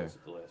 Yeah. It's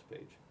the last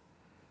page.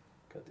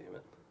 God damn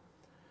it.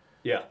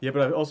 Yeah. Yeah,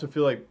 but I also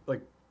feel like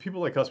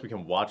people like us, we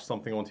can watch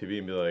something on TV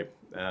and be like,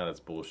 that's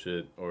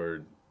bullshit,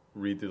 or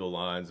read through the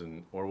lines,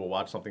 or we'll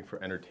watch something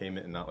for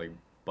entertainment and not like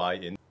buy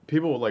in.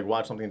 People will like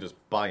watch something and just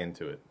buy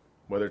into it,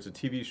 whether it's a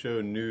TV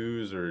show,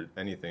 news, or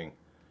anything.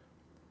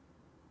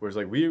 Whereas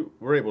like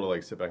we're able to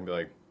like sit back and be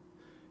like,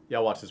 yeah,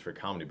 I'll watch this for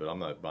comedy, but I'm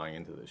not buying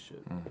into this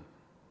shit.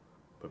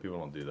 But people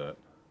don't do that.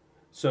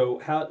 So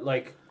how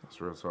like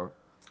That's real talk.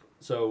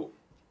 so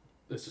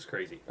this is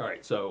crazy. All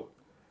right, so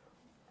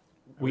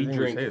we Everything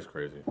drink say is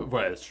crazy.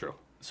 Right, that's true.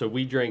 So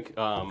we drink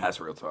That's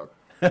real talk.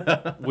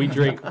 we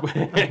drink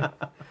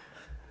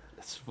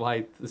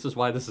this is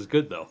why this is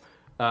good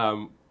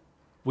though.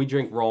 We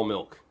drink raw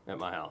milk at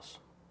my house.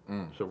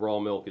 So raw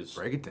milk is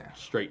Break it down.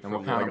 straight And from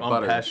what kind the, of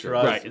butter and shit?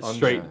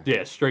 unpasteurized. right.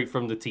 It's straight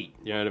from the teat.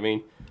 You know what I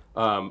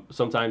mean?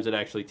 Sometimes it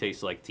actually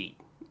tastes like teat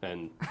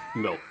and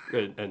milk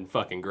and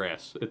fucking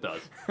grass. It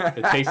does.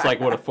 It tastes like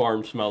what a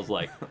farm smells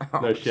like.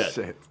 No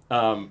shit.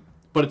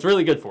 But it's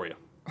really good for you.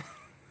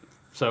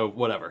 So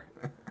whatever.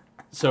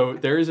 So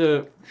there's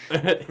a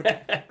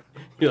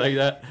you like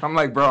that? I'm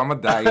like, bro, I'm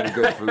gonna die eating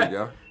good food,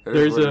 yo.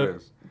 There's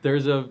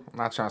I'm a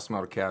not trying to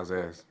smell the cow's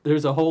ass.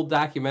 there's a whole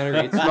documentary.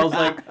 It smells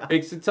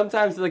like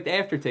sometimes like the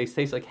aftertaste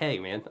tastes like hay,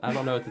 man. I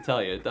don't know what to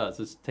tell you. It does.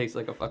 It tastes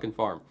like a fucking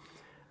farm.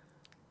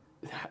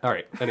 All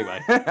right. Anyway,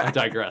 I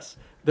digress.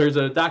 There's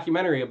a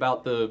documentary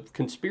about the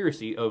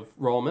conspiracy of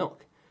raw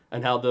milk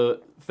and how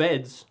the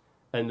feds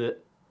and the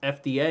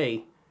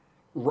FDA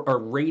are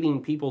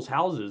raiding people's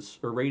houses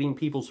or raiding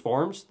people's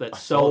farms that saw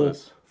sell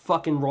this.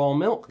 fucking raw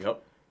milk.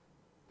 Yep.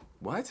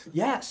 What?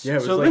 Yes. Yeah, it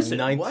was so like listen,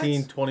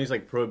 1920s,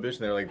 like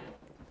prohibition. They're like,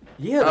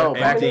 Yeah. Oh,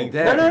 they're back in emptying-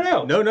 the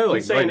day. No. like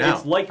He's saying right now.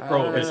 it's like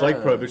prohibition. it's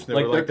like prohibition. They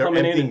like were they're like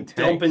coming in emptying and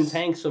dumping tanks.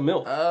 tanks of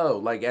milk. Oh,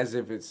 like as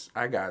if it's.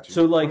 I got you.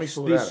 So like Let me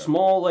pull these that up.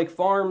 small like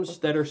farms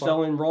that are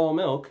selling raw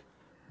milk,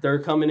 they're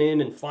coming in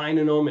and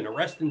finding them and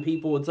arresting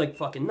people. It's like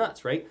fucking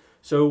nuts, right?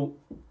 So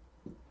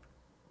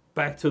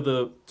back to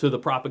the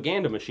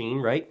propaganda machine,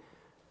 right?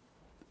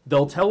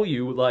 They'll tell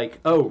you like,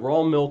 oh,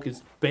 raw milk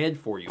is bad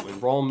for you,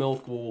 and raw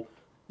milk will,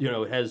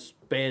 it has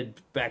bad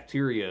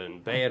bacteria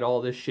and bad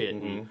all this shit,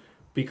 and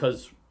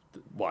because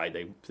why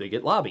they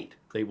get lobbied.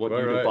 They want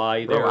you to Right.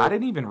 buy Bro, their. I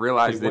didn't even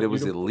realize They that it want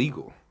was you to-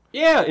 illegal.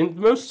 Yeah, in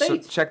most So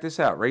states. check this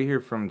out right here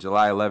from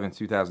July 11th,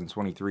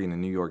 2023 in the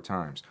New York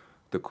Times.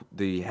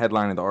 The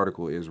headline of the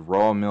article is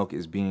 "Raw milk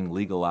is being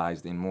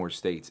legalized in more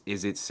states.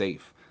 Is it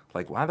safe?"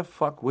 Like, why the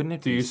fuck wouldn't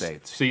it Do be you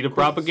safe? see the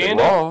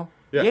propaganda? Raw.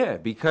 Yeah. Yeah,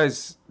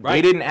 because they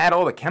Right. didn't add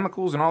all the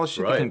chemicals and all the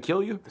shit that Right. can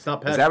kill you. It's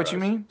not Is that what you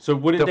pasteurized. mean? So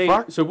what did The they?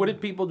 fuck? So what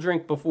did people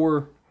drink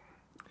before?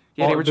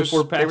 Yeah, they were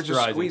before just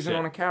pasteurizing squeezing shit?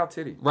 on a cow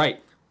titty.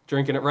 Right,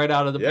 drinking it right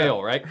out of the Yeah.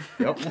 pail, right?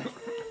 Yep.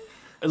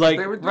 Like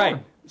they were doing.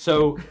 right.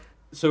 So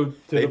to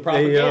They- the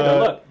propaganda, they,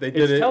 look, they it's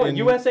did it telling in-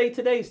 USA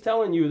Today is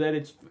telling you that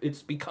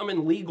it's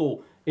becoming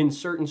legal in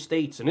certain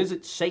states, and is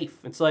it safe?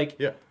 It's like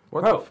Yeah.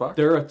 What bro, the fuck?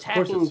 they're course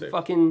attacking it's safe.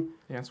 fucking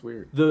Yeah, that's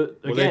weird. the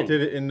Well, again. they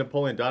did it in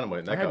Napoleon Dynamite.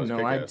 And that I guy have was no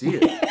kick-ass.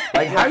 idea.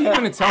 Like, how you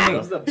gonna tell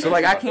me? So,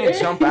 like, I can't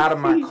jump out of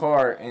my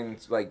car and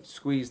like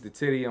squeeze the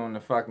titty on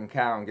the fucking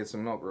cow and get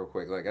some milk real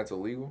quick. Like, that's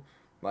illegal.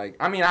 Like,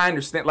 I mean, I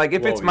understand. Like,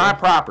 if Well, it's my yeah.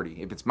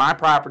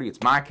 property,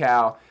 it's my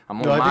cow. I'm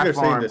on No, I think my they're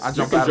saying farm. this- I you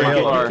jump can out of my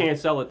sell- car. You can't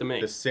sell it to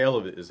me. The sale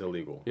of it is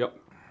illegal. Yep.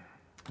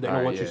 They don't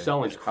Alright, want you yeah.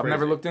 selling it. I've never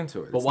crazy. looked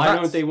into it. But It's why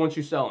nuts. don't they want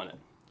you selling it?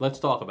 Let's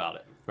talk about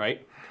it,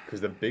 right? Because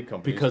the big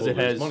companies Because will it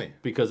lose has money.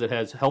 because it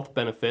has health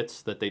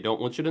benefits that they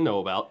don't want you to know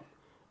about,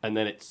 and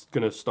then it's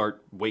gonna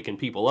start waking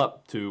people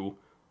up to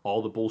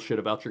all the bullshit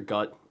about your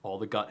gut, all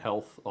the gut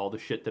health, all the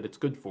shit that it's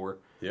good for.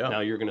 Yeah. Now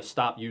you're gonna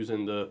stop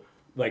using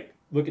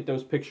look at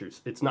those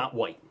pictures. It's not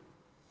white.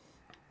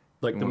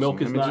 Like the want milk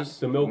some is not images?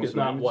 the You milk want is some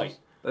not images? white.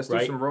 Let's right?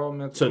 do some raw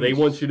milk. So they images.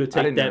 want you to I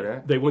take didn't know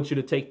that. They want you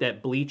to take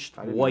that bleached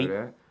I didn't white,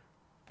 know that.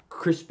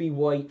 crispy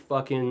white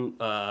fucking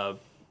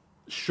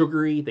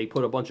sugary. They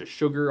put a bunch of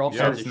sugar, all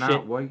Yeah, kinds it's of not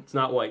shit. white? It's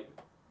not white.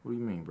 What do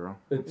you mean, bro?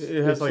 It has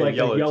it's like a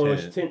yellow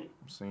yellowish tint. tint.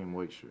 I'm saying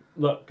white shit.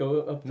 Look,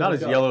 go up. To Not the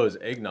as top. yellow as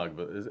eggnog,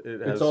 but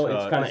it has.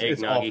 It's kind of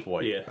it's eggnoggy.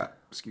 off-white. Yeah.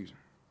 Excuse me.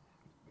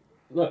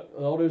 Look,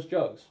 all those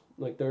jugs.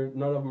 Like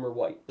none of them are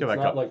white. Give It's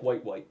back not up.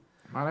 like white.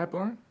 Am I that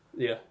blind?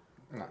 Yeah.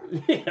 Nah.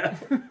 Yeah.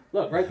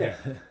 Look right there.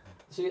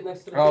 See it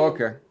next to the Oh,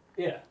 thing? okay.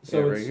 Yeah. So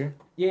Yeah, right it's here?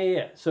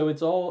 yeah. So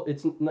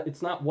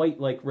it's not white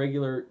like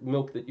regular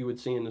milk that you would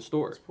see in the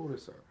store. Let's pull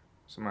this up.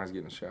 Somebody's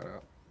getting a shout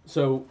out.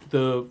 So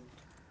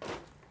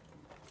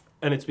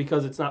and it's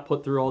because it's not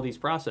put through all these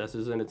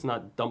processes and it's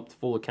not dumped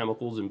full of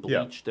chemicals and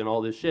Yeah. bleached and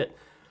all this shit.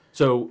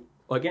 So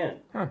again,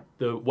 Huh.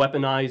 the Look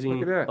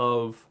weaponizing at that.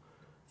 of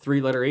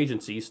three-letter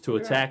agencies to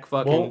Look at attack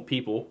fucking Well,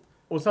 people.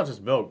 Well, it's not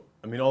just milk.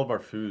 I mean, all of our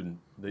food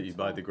that you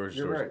buy at the grocery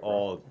You're store is right, bro.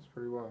 all That's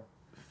pretty wild.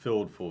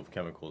 filled full of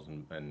chemicals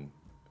and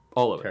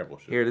All of it. terrible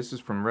shit. Here, this is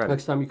from Reddit.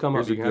 Next time you come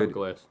Here's up, you a can have a good-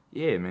 glass.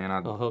 Yeah, man.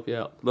 I'll help you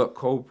out. Look,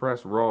 cold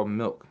pressed raw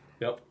milk.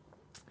 Yep.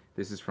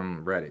 This is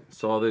from Reddit.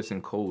 Saw this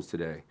in Kohl's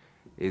today.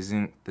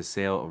 Isn't the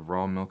sale of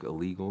raw milk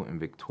illegal in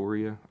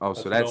Victoria? Oh,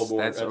 so that's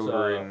Melbourne.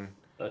 over in.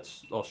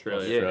 That's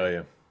Australia. Yeah.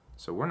 Australia.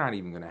 So we're not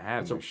even gonna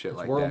have no shit it's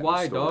like worldwide,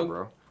 that in the store, dog.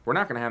 bro. We're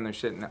not gonna have no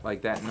shit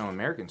like that in no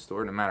American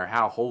store, no matter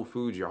how Whole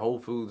Foods your Whole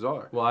Foods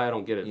are. Well, I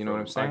don't get it. You know what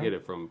I'm saying? I get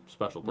it from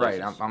special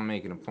Right, places. I'm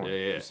making a point. Yeah,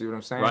 yeah. You see what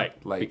I'm saying?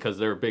 Right, Like, because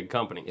they're big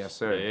companies. Yes,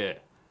 sir. Yeah.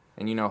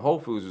 and you know, Whole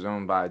Foods is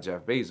owned by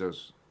Jeff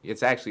Bezos.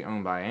 It's actually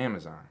owned by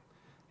Amazon.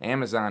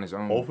 Amazon is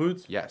owned. Whole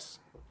Foods? Yes.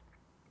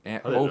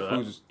 And didn't Whole know that.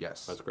 Foods.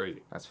 Yes. That's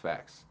crazy. That's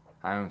facts.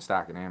 I own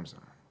stock in Amazon.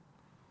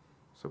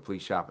 So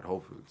please shop at Whole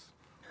Foods.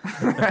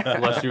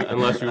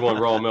 unless you want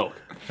raw milk.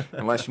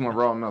 Unless you want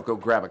raw milk, go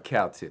grab a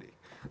cow titty.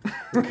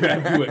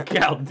 Grab you a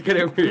cow. Get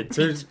over here.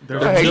 There's Go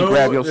ahead and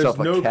grab yourself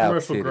there's a no cow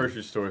commercial titty.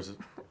 grocery stores.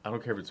 I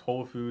don't care if it's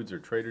Whole Foods or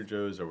Trader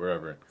Joe's or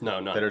wherever.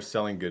 No. That are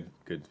selling good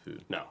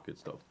food. No. Good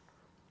stuff.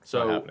 It's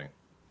So not happening.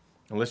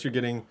 Unless you're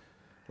getting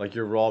like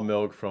your raw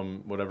milk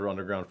from whatever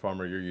underground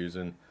farmer you're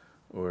using,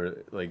 or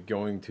like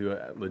going to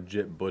a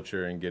legit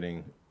butcher and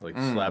getting like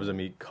slabs of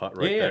meat cut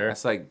right Yeah, there.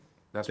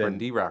 That's where Then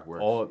D-Rock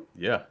works.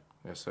 Yeah.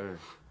 Yes, sir.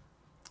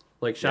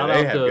 like Yeah, shout they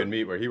out have to good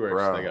meat where he works.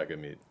 Bro. They got good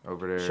meat.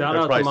 Over there. shout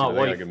They're out to pricey, my but they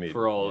got wife good meat.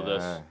 for all of Yeah.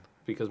 this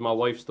because my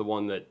wife's the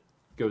one that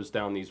goes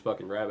down these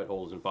fucking rabbit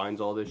holes and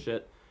finds all this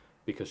shit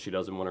because she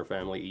doesn't want her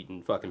family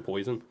eating fucking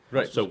poison.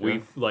 Right. So Yeah.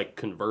 we've like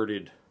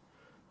converted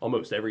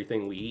almost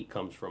everything we eat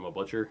comes from a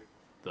butcher.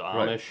 The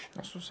Right. Amish,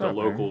 That's what's the up,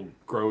 man. local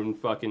grown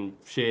fucking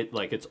shit.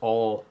 Like it's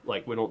all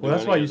like we don't. Well, do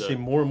that's any why of you the- see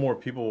more and more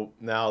people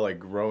now like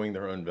growing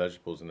their own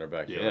vegetables in their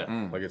backyard.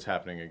 Yeah. Like it's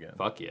happening again.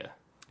 Fuck yeah.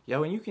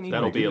 Yo, and you can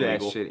That'll even be do that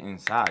illegal. shit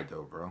inside,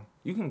 though, bro.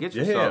 You can get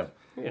Yeah. yourself.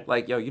 Yeah.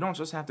 Like, yo, you don't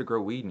just have to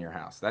grow weed in your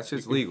house. That's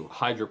just legal.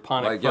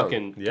 Hydroponic Like, yo,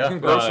 fucking Yeah. You can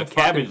grow some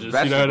cabbages.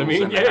 fucking You know what I vegetables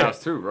mean? in the Yeah.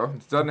 house, too, bro.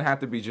 It doesn't have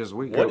to be just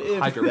weed. What if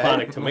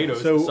Hydroponic that-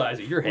 tomatoes so the size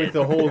of your head. with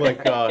the whole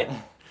like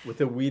with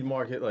the weed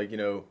market, like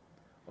a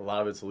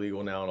lot of it's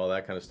illegal now and all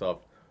that kind of stuff.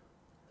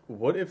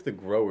 What if the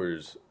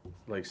growers,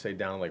 like say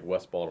down in, like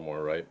West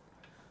Baltimore, right?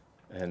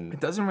 And It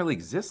doesn't really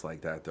exist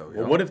like that, though.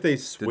 well, what if they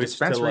the switched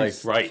to like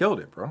dispensaries Right.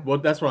 killed it, bro? well,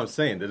 that's what I'm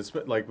saying. That it's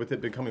like with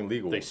it becoming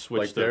legal, They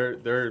switched like to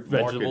their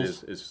market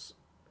vegetables. is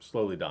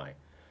slowly dying.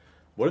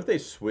 What if they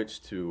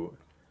switched to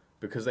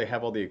because they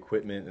have all the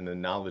equipment and the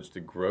knowledge to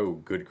grow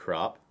good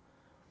crop?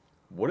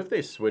 What if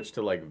they switched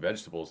to like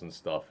vegetables and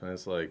stuff? And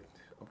it's like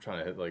I'm trying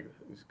to hit like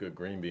these good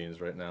green beans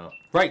right now.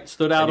 Right,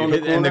 stood out And, on you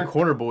the hit, corner. and the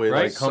corner boy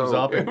right? like comes So,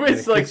 up and, it's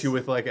and like- hits you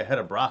with like a head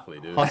of broccoli,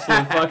 dude.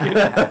 hustling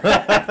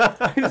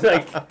fucking. he's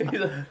like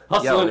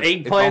hustling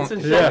eggplants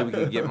and shit. Yeah. we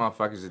can get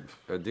motherfuckers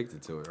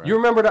addicted to it, right? You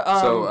remember the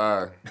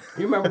so,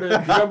 you remember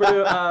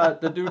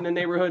the dude in the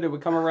neighborhood that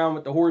would come around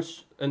with the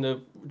horse and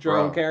the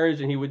drum Bro.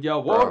 carriage and he would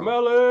yell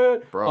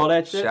watermelon, bro, all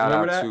that shit. shout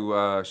remember out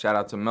that? to shout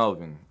out to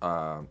Melvin,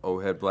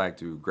 old head black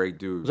dude, great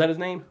dude. Was that his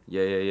name?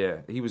 Yeah.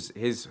 He was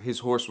his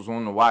horse was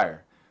on the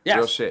wire. Yes.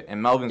 Real shit.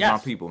 And Melvin's Yes.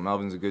 my people.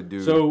 Melvin's a good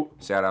dude. So-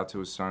 shout out to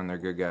his son. They're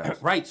good guys.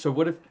 Right. So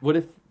what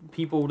if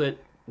people that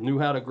knew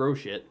how to grow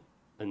shit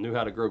and knew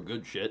how to grow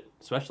good shit,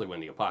 especially when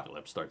the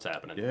apocalypse starts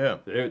happening. Yeah.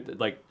 They're,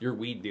 like your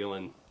weed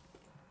dealing.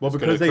 Well, is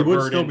because gonna they would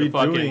convert still into be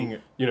fucking,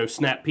 doing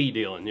snap pea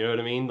dealing. You know what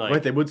I mean? Like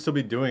right. They would still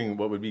be doing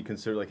what would be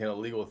considered like an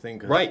illegal thing.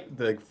 'Cause Right.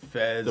 The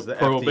feds, The the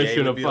prohibition FDA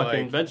would of be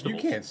fucking like,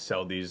 vegetables. You can't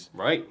sell these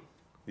right.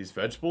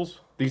 vegetables.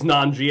 These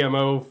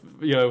non-GMO,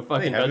 They fucking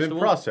haven't been vegetables.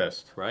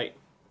 processed. Right.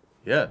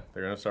 Yeah,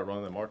 they're gonna start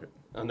running the market.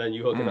 And then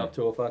you hook it up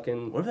to a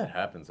fucking. What if that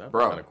happens? That'd be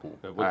Bro. kind of cool.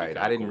 That would All be right,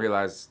 kinda I didn't cool.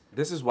 realize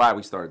this is why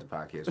we started the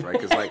podcast, right?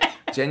 Because like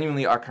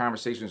genuinely, our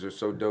conversations are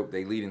so dope.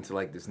 They lead into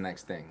like this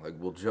next thing. Like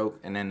we'll joke,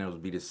 and then it'll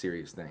be the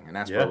serious thing, and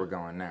that's Yeah. where we're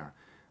going now.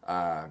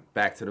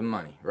 Back to the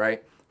money,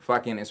 right?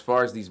 Fucking as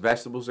far as these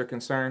vegetables are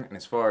concerned, and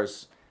as far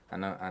as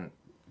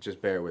just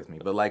bear with me.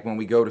 But like when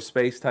we go to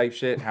space type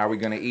shit, how are we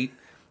gonna eat?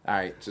 All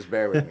right, just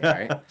bear with me, all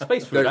right?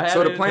 Space food. I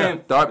So had the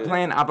it-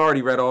 plan. I've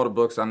already read all the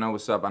books. I know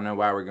what's up. I know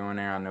why we're going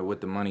there. I know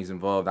what the money's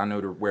involved. I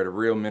know where the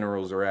real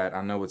minerals are at.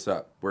 I know what's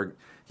up.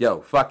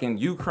 Fucking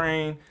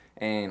Ukraine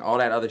and all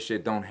that other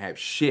shit don't have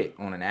shit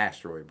on an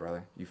asteroid,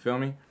 brother. You feel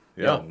me?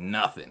 Yeah. Yo,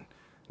 nothing.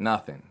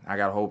 Nothing. I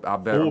got a whole.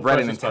 I've Full of read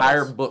an precious entire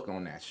metals. book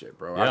on that shit,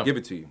 bro. Yeah. I'll give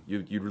it to you.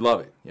 You'd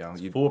love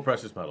it. Full of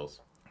precious metals.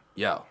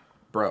 Yo,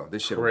 bro,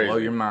 this shit will Crazy. blow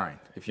your mind.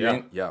 If you Yeah.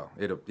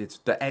 ain't, it's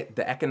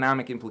the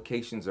economic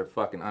implications are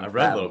fucking unfathomable.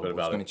 read a little bit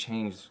about It's it. gonna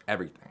change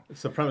everything.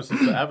 It's the premise of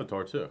the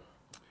Avatar too.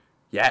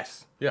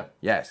 Yes. Yeah.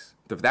 Yes.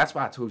 That's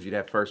why I told you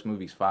that first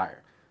movie's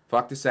fire.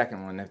 Fuck the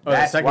second one. the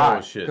That's second why. one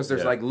was shit, Because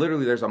there's yeah. like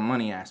literally there's a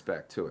money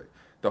aspect to it.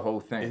 The whole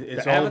thing.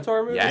 It's The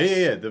Avatar movie? Yes.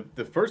 Yeah.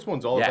 The first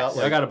one's all Yes. about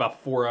I like got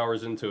about 4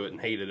 hours into it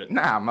and hated it.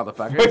 Nah,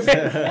 motherfucker.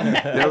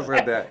 They'll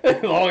read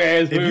that. Long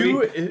ass If movie.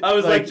 you- I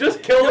was like, like,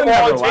 just kill them you'll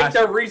all never and take watch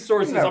their it.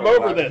 resources. You'll I'm never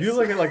over watch it. this. if you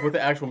look at like what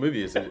the actual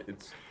movie is,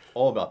 it's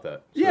all about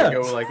that. So Yeah. they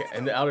go like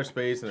in the outer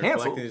space and they're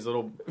Cancel. collecting these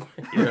little,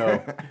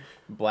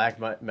 black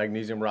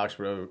magnesium rocks,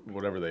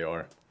 whatever they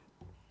are,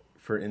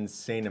 for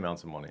insane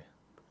amounts of money.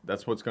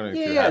 That's what's going to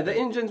Yeah, happen. the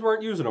engines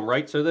weren't using them,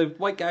 right? So the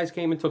white guys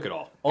came and took it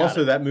all. Got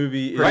Also, it. that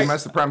movie is Pretty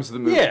much the premise of the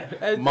movie. Yeah.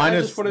 I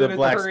minus just wanted it the to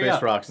black hurry space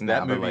up. rocks. Nah, That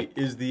but, movie like-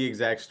 is the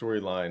exact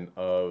storyline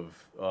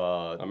of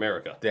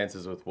America.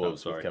 Dances with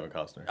Wolves sorry. with Kevin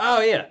Costner.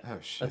 Oh, yeah. Oh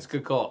shit. That's a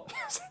good call.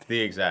 The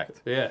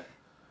exact. Yeah.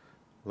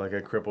 Like a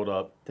crippled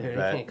up They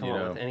vet, can't come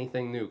up with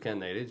anything new, can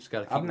they? They just got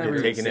to keep I've never Get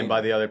even taken seen in by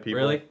it. the other people.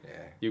 Really? Yeah.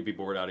 You'd be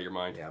bored out of your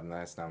mind. Yeah,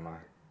 that's not mine.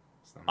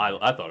 It's not mine.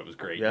 I thought it was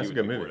great. Yeah, it's You a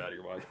good would be movie. bored out of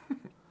your mind.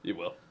 You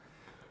will.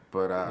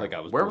 But Like I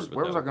was where bored was with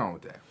where was that I going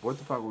with that? What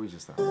the fuck were we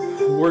just talking?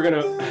 We're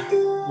gonna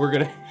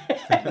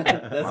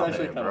That's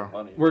actually bad, kind bro. of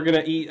funny. we're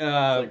gonna eat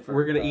like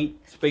we're gonna for-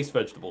 eat space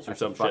vegetables or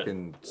That's a some shit.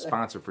 fucking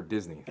sponsor for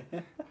Disney.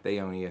 They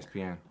own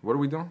ESPN. What are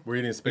we doing? We're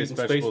eating space Eating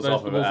vegetables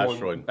off of an on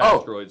asteroid.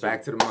 asteroids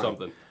back or to the money.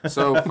 something.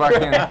 So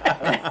fucking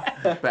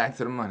back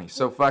to the money.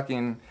 So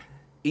fucking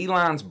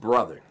Elon's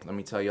brother. Let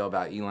me tell y'all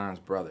about Elon's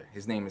brother.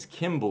 His name is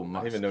Kimball I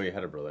Musk. didn't even know you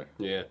had a brother.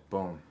 Yeah,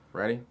 Boom.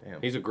 Ready? Damn.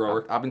 he's a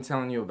grower. I've been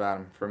telling you about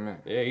him for a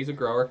minute. Yeah, he's a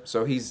grower.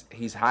 So he's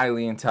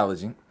highly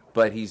intelligent,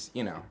 but he's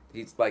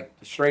he's like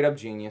straight up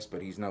genius,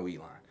 but he's no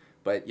Elon.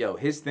 But yo,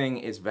 his thing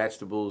is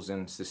vegetables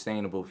and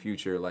sustainable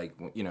future. Like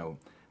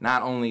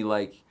not only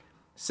like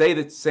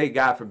say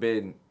God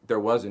forbid there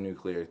was a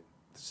nuclear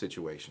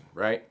situation,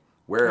 right?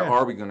 Where Yeah.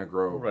 are we gonna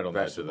grow Right on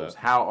the edge of vegetables?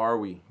 that. How are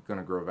we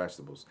gonna grow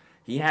vegetables?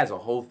 He has a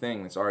whole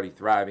thing that's already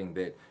thriving.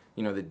 That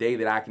the day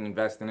that I can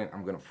invest in it,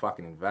 I'm gonna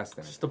fucking invest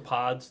in it. Just the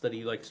pods that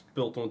he like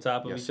built on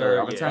top of Yes, each sir.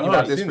 other. I've been Yeah. telling you Oh,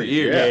 about I've this seen for these.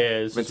 years. Yeah,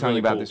 I've this been is telling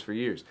you really about cool. this for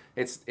years.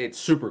 It's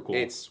Super cool.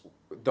 It's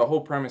the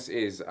whole premise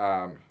is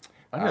I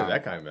know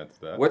that guy invented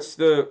that. what's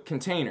the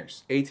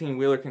containers?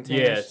 18-wheeler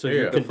containers. Yeah, so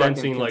you're Yeah. The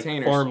condensing fucking like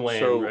containers. farmland,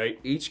 So right?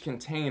 each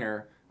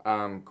container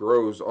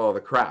grows all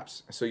the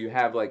crops. So you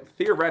have like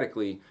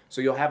theoretically, so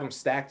you'll have them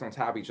stacked on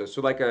top of each other.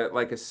 So like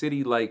a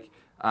city like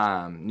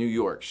New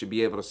York should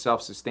be able to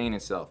self-sustain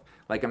itself.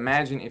 Like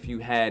imagine if you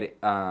had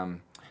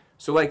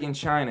so like in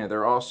China,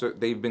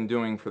 they've been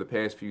doing for the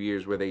past few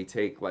years where they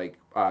take like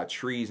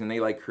trees and they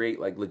like create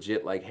like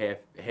legit like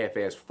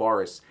half-ass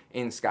forests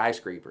in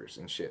skyscrapers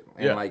and shit.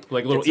 And Yeah. Like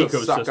little it's to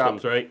suck up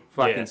ecosystems, right?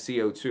 Fucking Yeah.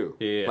 CO2.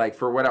 Yeah. Like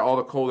for all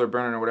the coal they're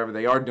burning or whatever,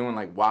 they are doing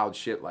like wild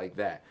shit like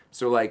that.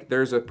 So like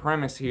there's a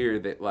premise here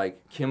that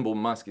like Kimball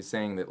Musk is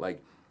saying that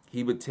like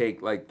he would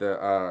take like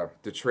the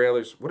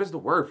trailers. What is the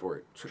word for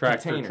it?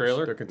 Tractor Containers.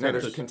 trailer? They're No,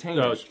 containers. there's No,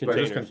 containers. it's but-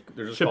 containers.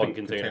 They're just Shipping called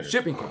containers.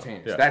 Shipping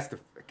containers. Yeah. That's the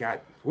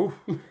God. Woo.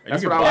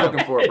 That's can what I buy was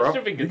looking for, bro.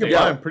 Shipping You can containers.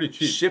 buy them pretty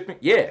cheap. Shipping.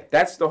 Yeah,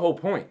 that's the whole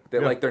point.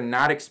 That Yeah. like they're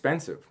not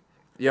expensive.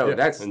 Yo, Yeah.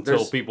 that's Until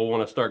there's- people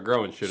want to start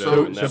growing shit.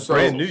 So- and So that's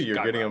brand new, prices you're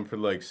getting them skyrocket. for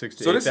like 6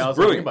 to So this is 8,000.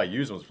 You brilliant. can buy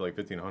used ones for like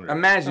 1,500.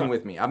 Imagine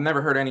with me. I've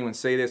never heard anyone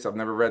say this. I've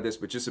never read this,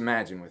 but just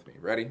imagine with me.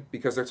 Ready?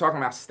 Because they're talking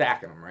about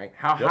stacking them, right?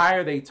 How Yep. high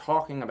are they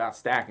talking about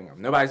stacking them?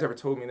 Nobody's ever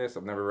told me this.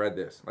 I've never read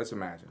this. Let's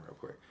imagine real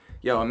quick.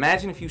 Yo,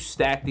 imagine if you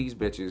stack these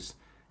bitches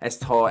as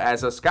tall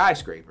as a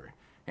skyscraper,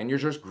 and you're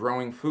just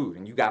growing food,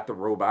 and you got the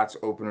robots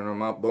opening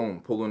them up,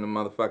 boom, pulling the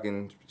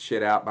motherfucking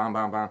shit out, bam,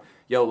 bam, bam.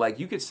 Yo, like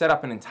you could set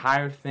up an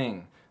entire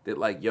thing that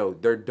like, yo,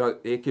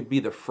 it could be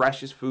the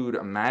freshest food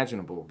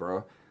imaginable,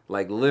 bro.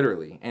 Like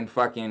literally, and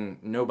fucking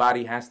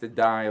nobody has to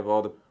die of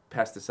all the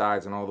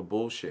pesticides and all the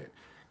bullshit.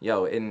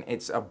 Yo, and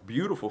it's a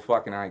beautiful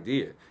fucking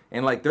idea.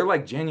 And like they're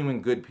like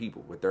genuine good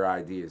people with their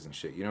ideas and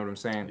shit. You know what I'm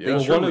saying? Yeah. They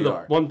Well, truly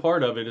are. one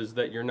part of it is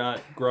that you're not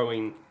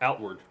growing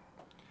outward,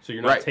 so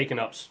you're not Right. taking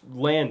up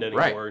land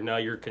Right. anymore. Now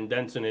you're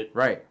condensing it,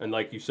 Right. And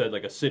like you said,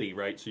 like a city,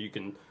 right? So you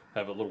can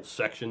have a little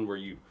section where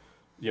we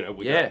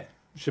Yeah. got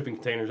shipping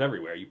containers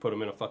everywhere. You put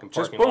them in a fucking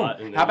Just parking boom.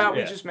 lot. And How then, about we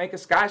yeah. just make a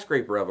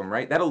skyscraper of them,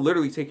 right? That'll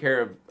literally take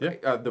care of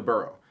Yeah. the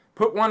borough.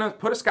 Put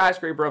a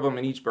skyscraper of them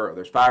in each borough.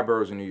 There's 5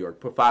 boroughs in New York.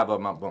 Put 5 of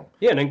them up, boom.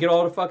 Yeah, and then get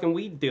all the fucking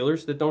weed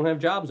dealers that don't have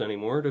jobs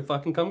anymore to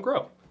fucking come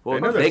grow. Well,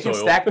 They know they their can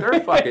soil. stack their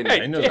fucking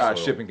They know their soil.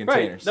 shipping Right.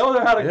 containers. They'll know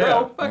how to Yeah. grow. You know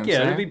Fuck what I'm yeah,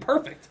 it'd saying? be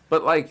perfect.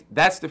 But like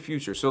that's the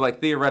future. So like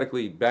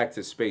theoretically, back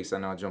to space. I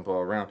know I jump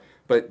all around,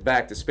 but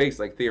back to space.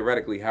 Like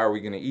theoretically, how are we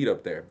going to eat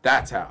up there?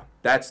 That's how.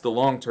 That's the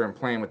long-term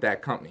plan with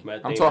that company. Matt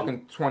I'm Damon.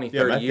 talking 20,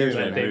 Yeah, 30 Matt years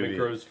Damon from Matt now. movie.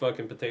 Damon grows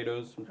fucking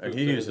potatoes. And poops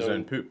he in uses his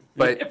own poop.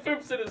 But He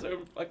poops in his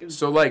own fucking.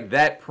 so like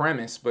that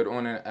premise, but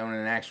on an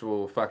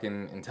actual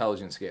fucking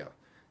intelligence scale.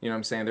 You know what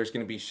I'm saying? There's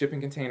going to be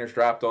shipping containers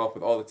dropped off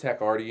with all the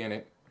tech already in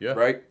it. Yeah.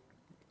 Right?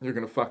 You're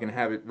going to fucking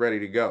have it ready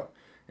to go.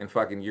 and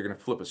fucking you're gonna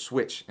flip a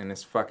switch, and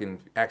this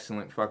fucking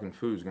excellent fucking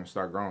food is gonna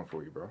start growing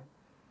for you, bro.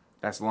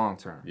 That's long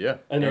term. Yeah.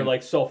 And they're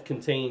like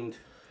self-contained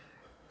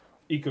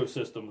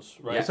ecosystems,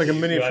 right? It's like a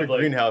miniature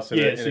greenhouse in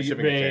a shipping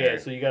container. Yeah,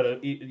 so you gotta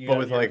eat, But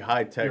with like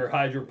high tech. your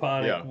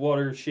hydroponic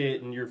water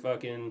shit and your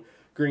fucking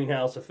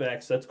greenhouse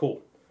effects. That's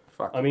cool.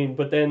 Fuck. I mean,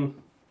 but then,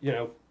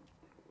 you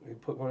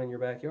put one in your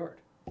backyard.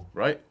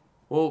 Right.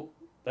 Well,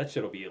 That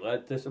shit'll be,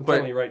 I'm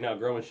telling you right now,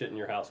 growing shit in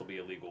your house will be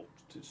illegal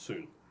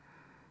soon.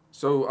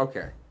 so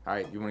okay, all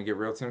right. You want to get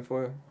real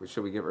tinfoil? Or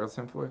should we get real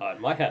tinfoil?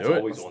 My hat's Do it.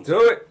 always on. Let's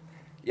do it.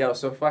 Yo,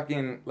 so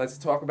fucking, let's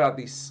talk about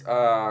these.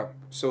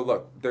 So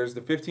look, there's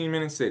the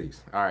 15-minute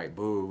cities. All right,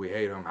 boo, we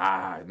hate them.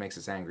 It makes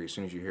us angry as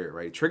soon as you hear it,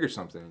 right? It triggers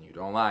something in you.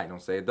 Don't lie.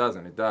 Don't say it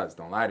doesn't. It does.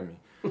 Don't lie to me.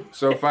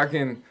 So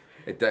fucking,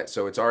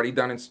 so it's already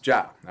done its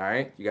job. All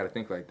right, you got to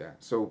think like that.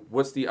 So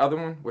what's the other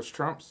one? What's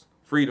Trump's?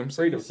 Freedom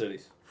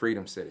cities.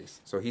 Freedom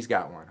cities. So he's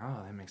got one.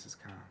 Oh, that makes us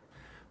calm.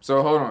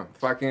 So hold on,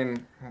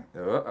 fucking.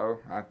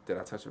 Did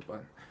I touch a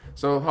button?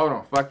 So hold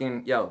on,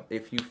 fucking yo.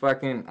 If you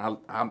fucking,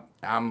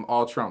 I'm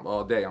all Trump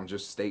all day. I'm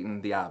just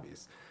stating the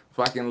obvious.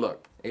 Fucking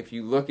look. If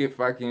you look at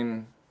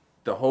fucking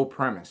the whole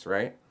premise,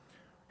 right?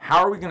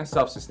 How are we gonna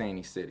self-sustain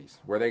these cities?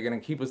 Were they gonna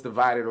keep us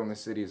divided on the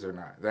cities or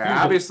not? They're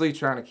obviously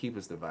trying to keep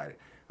us divided.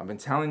 I've been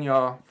telling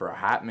y'all for a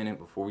hot minute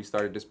before we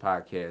started this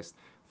podcast.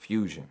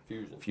 Fusion.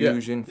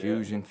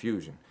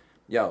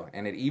 Yo,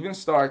 and it even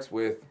starts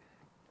with.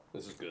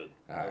 This is good.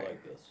 All I right.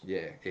 like this.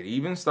 Yeah, it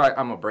even starts.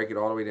 I'm gonna break it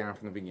all the way down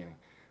from the beginning.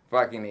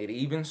 Fucking, it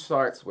even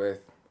starts with.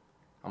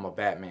 I'm a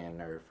Batman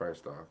nerd.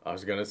 First off, I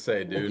was gonna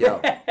say, dude.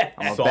 yo,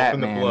 I'm a Soften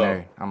the Batman blow.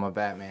 nerd. I'm a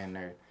Batman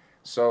nerd.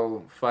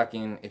 So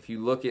fucking, if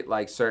you look at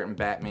like certain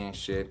Batman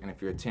shit, and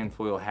if you're a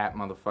tinfoil hat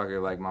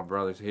motherfucker like my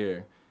brothers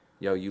here,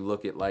 yo, you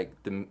look at like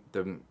the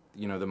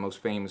the most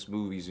famous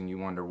movies, and you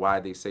wonder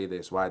why they say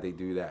this, why they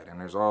do that, and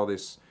there's all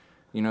this,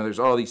 there's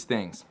all these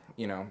things.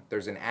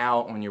 There's an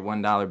owl on your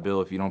 $1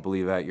 bill. If you don't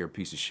believe that, you're a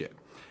piece of shit.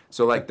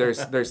 So like,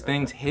 there's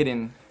things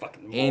hidden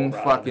in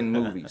fucking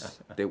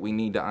movies that we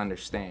need to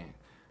understand.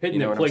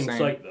 Hidden in plain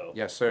sight, though.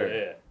 Yes, sir.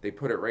 Yeah. They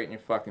put it right in your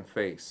fucking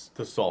face.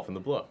 To soften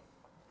the blow.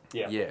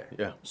 Yeah.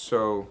 Yeah.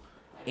 So,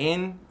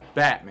 in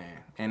Batman,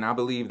 and I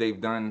believe they've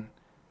done.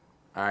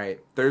 All right.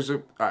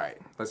 All right.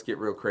 Let's get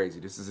real crazy.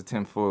 This is a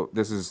tinfoil.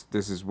 This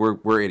is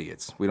we're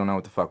idiots. We don't know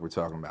what the fuck we're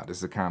talking about. This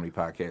is a comedy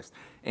podcast.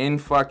 In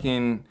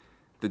fucking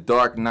The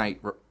Dark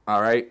Knight. All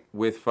right,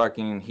 with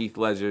fucking Heath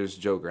Ledger's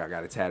Joker. I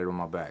got it tatted on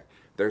my back.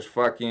 There's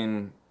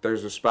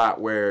a spot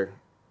where,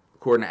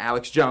 according to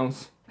Alex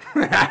Jones,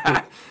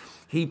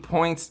 he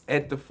points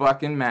at the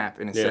fucking map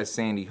and it says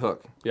Sandy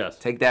Hook. Yes.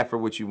 Take that for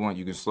what you want.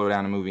 You can slow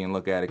down the movie and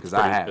look at it because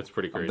I have. It's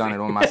pretty crazy. I've done it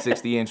on my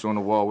 60-inch on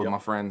the wall with my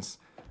friends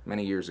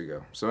many years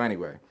ago. So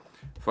anyway,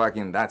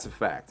 fucking that's a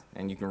fact.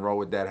 And you can roll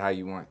with that how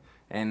you want.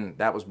 And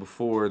that was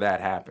before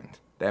that happened.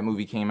 That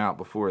movie came out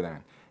before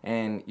then.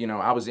 And,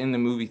 I was in the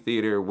movie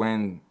theater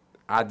when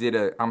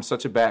I'm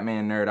such a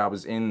Batman nerd. I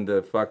was in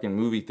the fucking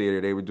movie theater.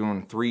 They were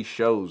doing 3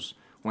 shows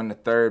when the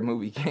 3rd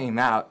movie came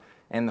out,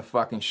 and the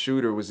fucking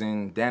shooter was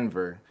in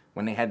Denver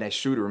when they had that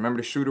shooter. Remember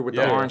the shooter with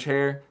the orange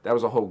hair? That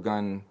was a whole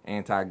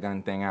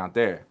anti-gun thing out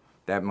there.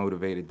 That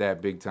motivated that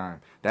big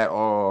time.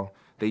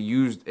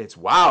 It's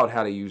wild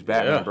how they use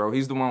Batman, bro.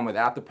 He's the one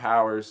without the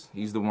powers.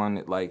 He's the one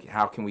that, like,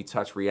 how can we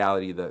touch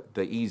reality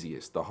the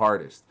easiest, the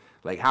hardest?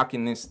 Like, how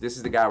can this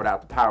is the guy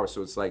without the power,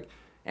 so it's like,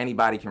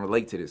 anybody can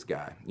relate to this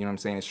guy. You know what I'm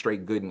saying? It's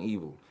straight good and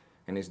evil.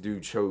 And this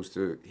dude chose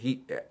to...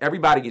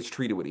 Everybody gets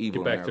treated with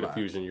evil. Get back to the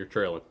fusion. You're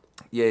trailing.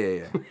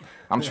 Yeah.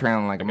 I'm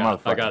trailing like a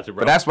motherfucker. I got you,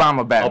 bro. But that's why I'm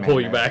a Batman. I'll pull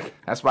you man. back.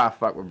 That's why I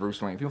fuck with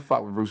Bruce Wayne. If you don't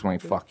fuck with Bruce Wayne,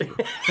 fuck you.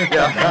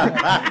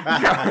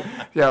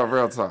 Yo,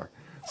 real talk.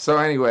 So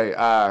anyway,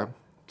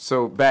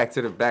 so back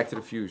to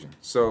the fusion.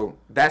 So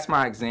that's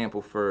my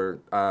example for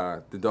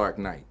The Dark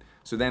Knight.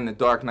 So then The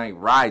Dark Knight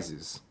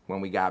Rises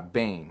when we got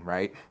Bane,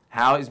 right?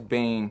 How is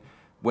Bane...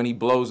 When he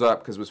blows up,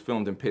 because it was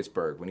filmed in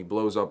Pittsburgh, when he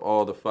blows up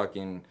all the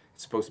fucking,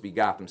 it's supposed to be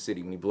Gotham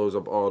City, when he blows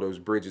up all those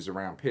bridges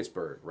around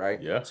Pittsburgh,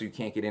 right? Yeah. So you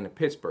can't get into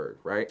Pittsburgh,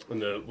 right?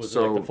 And it like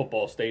the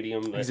football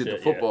stadium? He's at the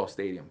football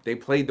stadium. They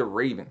played the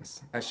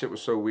Ravens. That shit was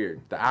so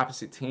weird. The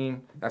opposite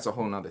team, that's a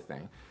whole nother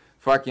thing.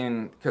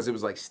 Fucking, because it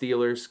was like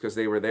Steelers, because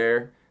they were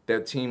there.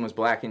 Their team was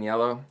black and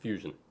yellow.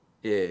 Fusion.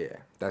 Yeah.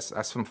 That's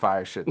some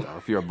fire shit, though,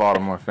 if you're a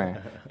Baltimore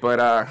fan.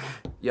 But,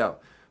 yo,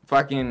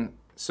 fucking,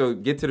 so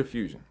get to the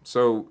fusion.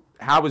 So...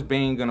 How was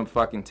Bane gonna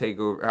fucking take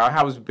over?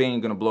 How was Bane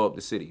gonna blow up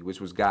the city,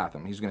 which was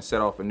Gotham? He's gonna set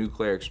off a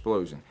nuclear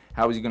explosion.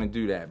 How was he gonna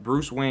do that?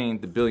 Bruce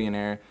Wayne, the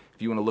billionaire,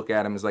 if you want to look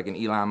at him as like an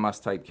Elon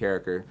Musk type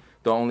character,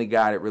 the only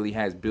guy that really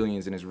has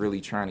billions and is really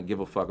trying to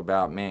give a fuck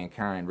about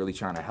mankind, really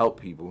trying to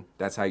help people.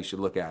 That's how you should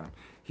look at him.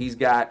 He's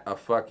got a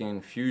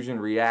fucking fusion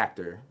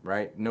reactor,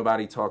 right?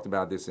 Nobody talked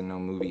about this in no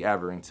movie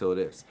ever until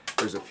this.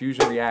 There's a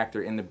fusion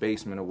reactor in the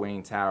basement of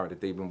Wayne Tower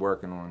that they've been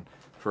working on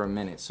for a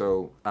minute.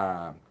 So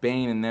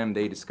Bane and them,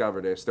 they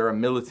discover this. They're a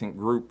militant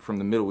group from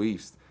the Middle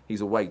East. He's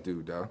a white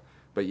dude, though.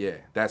 But yeah,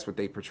 that's what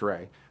they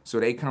portray. So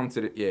they come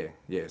to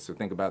the, so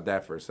think about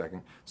that for a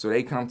second. So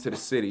they come to the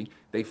city.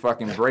 They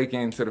fucking break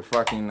into the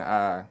fucking,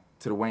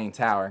 to the Wayne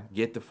Tower,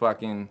 get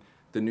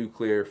the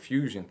nuclear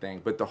fusion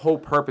thing. But the whole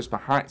purpose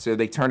behind, so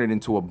they turn it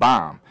into a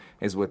bomb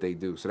is what they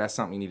do. So that's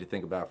something you need to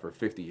think about for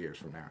 50 years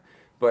from now.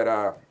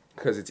 But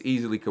because it's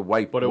easily could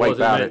wipe out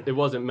it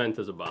wasn't meant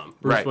as a bomb.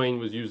 Bruce Wayne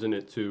was using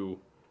it to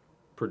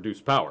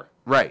produce power.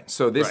 Right.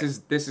 So this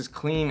is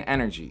clean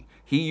energy.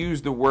 He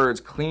used the words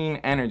clean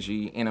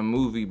energy in a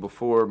movie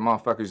before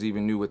motherfuckers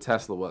even knew what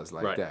Tesla was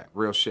like that.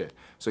 Real shit.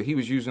 So he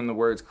was using the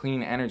words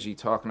clean energy,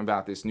 talking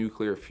about this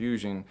nuclear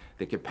fusion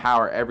that could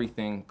power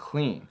everything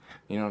clean.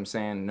 You know what I'm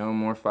saying? No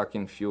more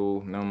fucking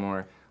fuel, no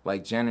more,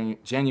 like,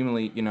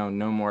 genuinely, you know,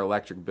 no more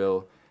electric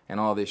bill and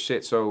all this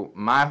shit. So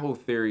my whole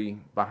theory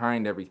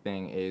behind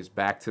everything is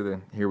back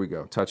to here we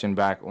go, touching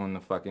back on the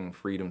fucking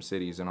freedom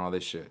cities and all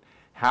this shit.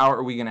 How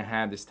are we going to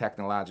have this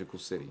technological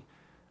city?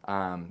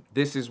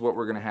 This is what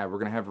we're going to have. We're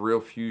going to have real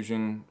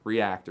fusion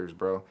reactors,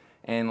 bro.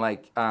 And,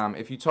 like,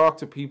 if you talk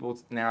to people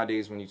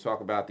nowadays, when you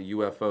talk about the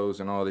UFOs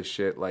and all this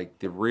shit, like,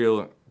 the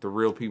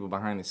real people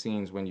behind the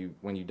scenes, when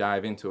you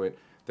dive into it,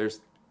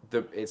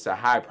 it's a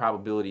high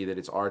probability that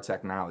it's our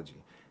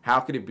technology. How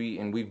could it be,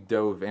 and we've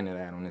dove into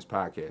that on this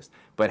podcast,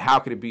 but how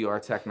could it be our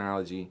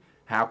technology?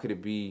 How could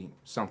it be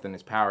something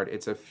that's powered?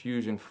 It's a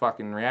fusion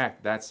fucking reactor.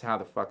 That's how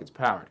the fuck it's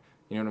powered.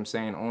 You know what I'm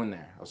saying? On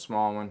there, a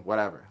small one,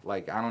 whatever.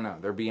 Like, I don't know.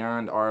 They're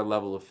beyond our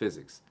level of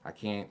physics.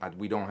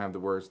 We don't have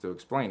the words to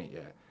explain it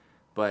yet.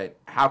 But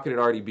how could it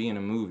already be in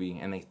a movie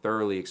and they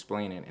thoroughly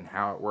explain it and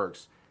how it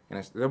works?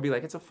 And they'll be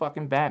like, it's a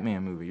fucking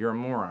Batman movie. You're a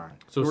moron.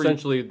 So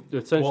essentially,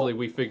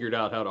 we figured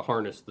out how to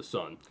harness the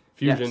sun.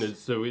 Fusion is,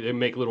 so they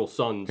make little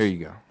suns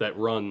that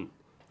run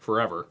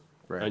forever.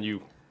 Right. And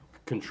you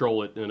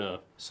control it in a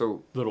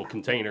little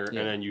container, and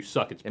then you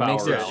suck its power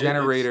out.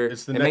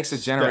 It makes a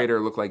generator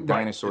look like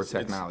dinosaur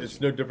technology. It's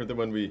no different than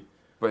when we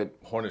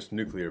harnessed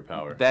nuclear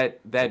power.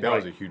 That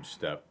was a huge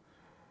step.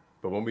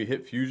 But when we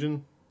hit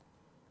fusion,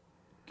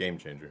 game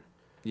changer.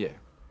 Yeah.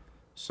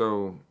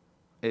 So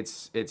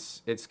it's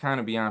kind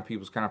of beyond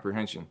people's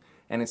comprehension.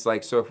 And it's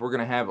like, so if we're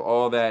gonna have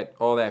all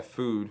that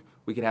food,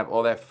 we could have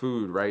all that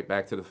food, right?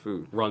 Back to the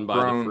food. Run by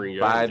the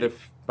free energy.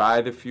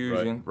 By the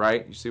fusion,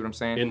 right? You see what I'm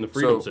saying? In the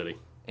Freedom City.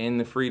 In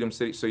the Freedom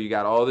City. So you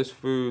got all this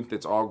food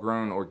that's all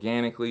grown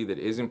organically that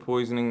isn't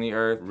poisoning the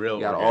earth. You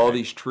got all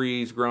these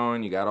trees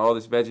growing. You got all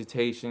this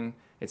vegetation.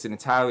 It's an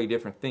entirely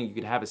different thing. You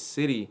could have a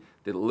city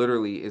that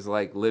literally is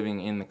like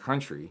living in the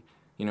country,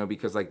 you know,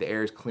 because like the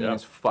air is clean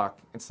as fuck.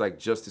 It's like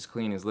just as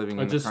clean as living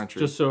in the country.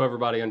 Just so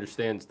everybody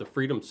understands, the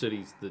Freedom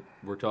Cities that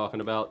we're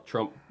talking about,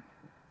 Trump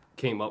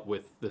came up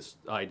with this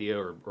idea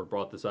or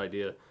brought this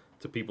idea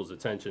to people's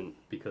attention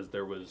because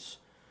there was,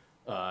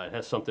 it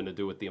has something to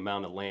do with the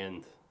amount of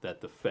land that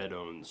the Fed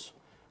owns,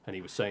 and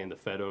he was saying the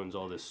Fed owns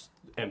all this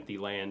empty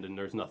land and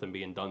there's nothing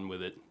being done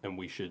with it, and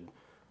we should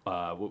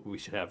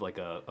have like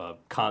a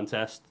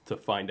contest to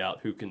find out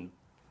who can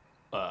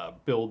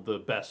build the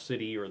best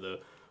city or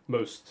the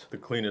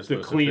cleanest,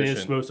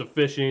 most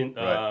efficient,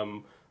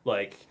 right.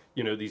 Like,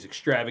 you know, these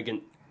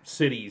extravagant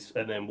cities,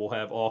 and then we'll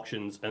have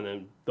auctions, and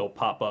then they'll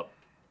pop up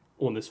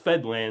on this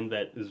Fed land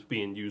that is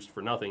being used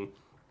for nothing,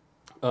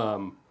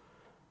 and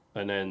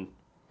then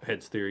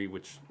Head's theory,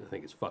 which I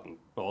think is fucking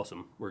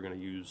awesome. We're going to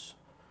use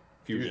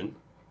fusion,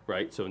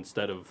 right? So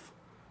instead of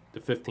the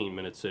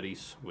 15-minute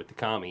cities with the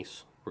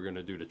commies, we're going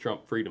to do the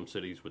Trump freedom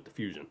cities with the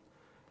fusion.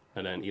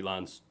 And then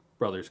Elon's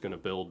brother's going to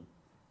build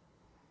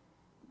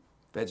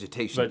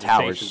Vegetation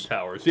towers.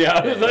 Yeah,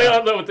 I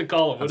don't know what to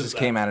call them. It just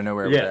came out of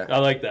nowhere with that. I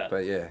like that.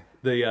 But yeah,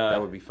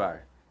 that would be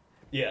fire.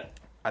 Yeah.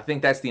 I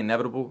think that's the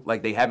inevitable.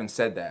 Like, they haven't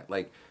said that.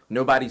 Like,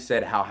 nobody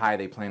said how high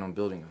they plan on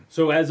building them.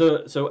 So as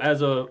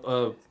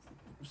a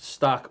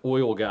stock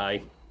oil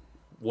guy,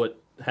 what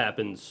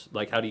happens?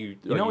 Like, how do you?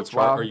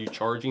 Are you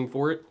charging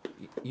for it?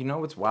 You know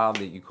what's wild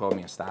that you called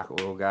me a stock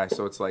oil guy?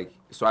 So it's like,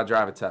 so I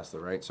drive a Tesla,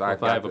 right? So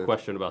if I have a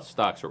question about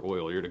stocks or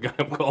oil, you're the guy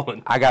I'm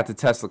calling. I got the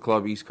Tesla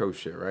Club East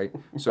Coast shit, right?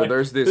 So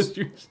there's this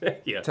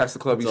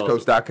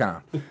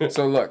TeslaClubEastCoast.com.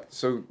 So look,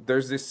 so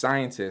there's this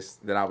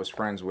scientist that I was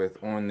friends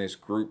with on this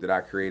group that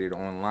I created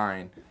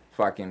online,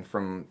 fucking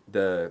from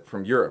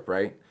Europe,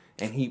 right?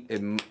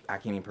 And I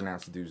can't even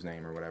pronounce the dude's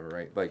name or whatever,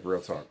 right? Like,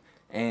 real talk.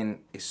 And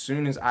as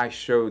soon as I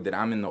showed that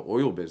I'm in the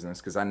oil business,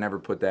 because I never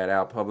put that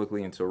out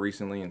publicly until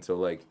recently, until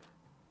like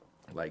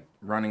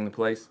running the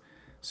place.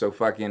 So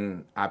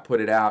fucking, I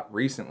put it out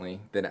recently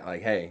that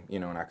like, hey, you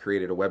know, and I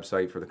created a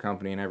website for the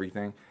company and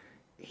everything.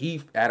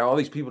 He had all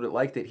these people that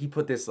liked it. He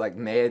put this like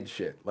mad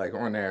shit like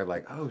on there,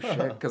 like, oh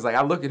shit, because like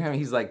I look at him,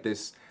 he's like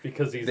this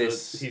because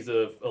he's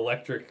a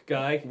electric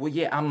guy. Well,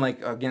 yeah, I'm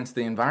like against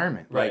the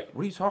environment. Right. Like,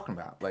 what are you talking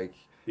about? Like.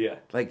 Yeah.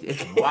 Like,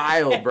 it's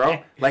wild,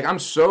 bro. Like, I'm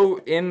so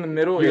in the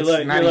middle. You're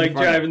like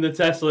driving the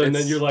Tesla, and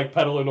then you're like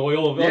peddling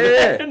oil.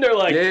 Yeah. And they're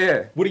like,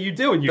 what are you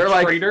doing, you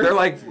traitor? They're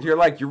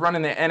like, you're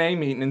running the NA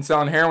meeting and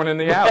selling heroin in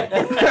the alley.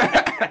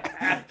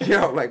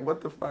 Yo, like,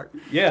 what the fuck?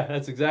 Yeah,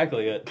 that's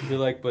exactly it. You're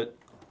like, but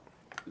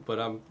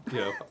I'm,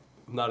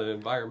 I'm not an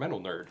environmental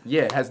nerd.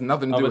 Yeah, it has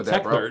nothing to do with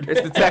that, bro. Nerd. It's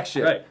the tech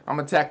shit. Right. I'm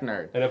a tech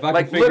nerd. And if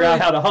I can figure out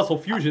how to hustle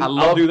fusion,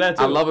 I'll do that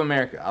too. I love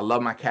America. I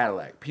love my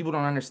Cadillac. People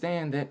don't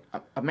understand that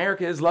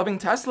America is loving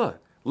Tesla.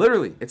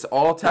 Literally, it's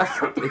all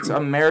Tesla. It's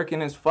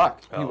American as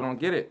fuck. People don't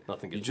get it.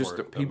 Nothing You gets just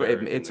more people.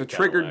 American It's a than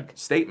triggered Cadillac.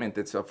 statement.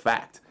 That's a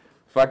fact.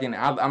 Fucking,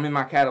 I'm in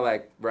my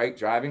Cadillac, right,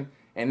 driving,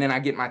 and then I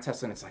get my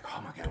Tesla, and it's like,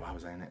 oh my god, why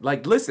was I in it?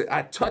 Like, listen,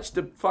 I touched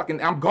the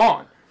fucking. I'm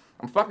gone.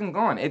 I'm fucking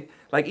gone. It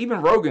like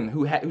even Rogan,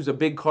 who's a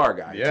big car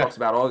guy, he talks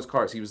about all his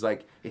cars. He was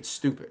like, it's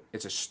stupid.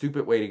 It's a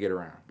stupid way to get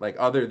around. Like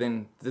other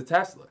than the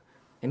Tesla.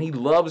 And he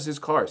loves his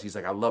cars. He's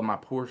like, I love my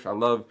Porsche.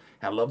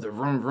 I love the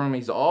vroom vroom.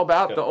 He's all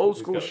about the old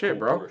school shit, cool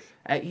bro. Porsche.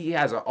 And he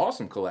has an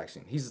awesome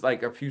collection. He's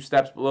like a few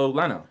steps below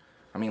Leno.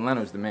 I mean,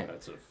 Leno's the man.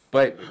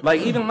 But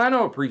like even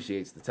Leno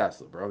appreciates the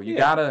Tesla, bro. You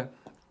gotta.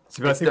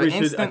 See, but It's I think the we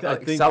should. instant I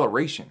think,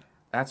 acceleration.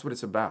 That's what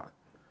it's about.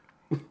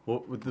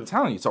 well, with the, I'm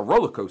telling you, it's a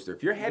roller coaster.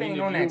 If your head ain't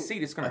on that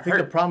seat, it's gonna I think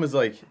the hurt. problem is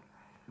like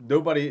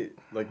nobody,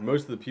 like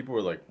most of the people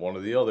were like one or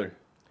the other.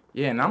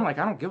 Yeah, and I'm like,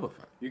 I don't give a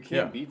fuck. You can't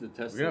Yeah. beat the We're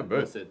Tesla. gonna have both.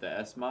 What's it? The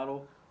S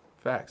model.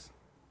 Facts.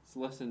 It's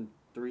less than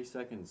 3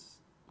 seconds.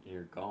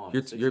 You're gone.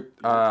 You're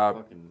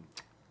fucking.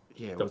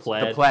 Yeah, The what's-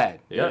 Plaid. The Plaid.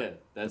 Yeah,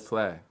 Yep. that's The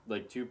Plaid.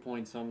 like 2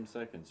 point some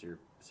seconds. You're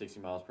 60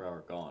 miles per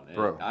hour gone. And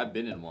Bro. I've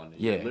been in one.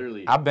 Yeah,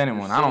 Literally. I've been in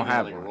you're one. I don't sitting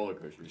have like one. a roller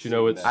coaster. You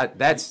know, it's-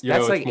 That's You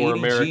know, like it's more 80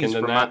 American G's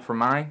than for that. for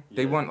mine.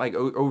 They Yeah. want like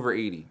over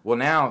 80. Well,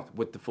 now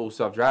with the full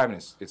self driving,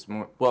 it's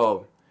more.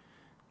 Well,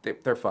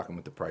 they're fucking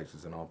with the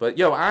prices and all. But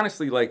yo,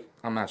 honestly, like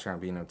I'm not trying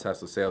to be no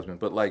Tesla salesman,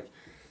 but like,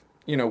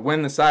 you know,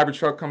 when the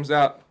Cybertruck comes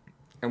out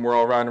and we're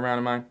all riding around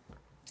in mine,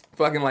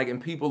 fucking like,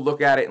 and people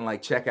look at it and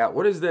like check out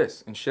what is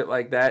this and shit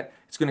like that.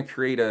 It's gonna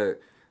create a.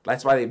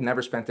 That's why they've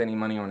never spent any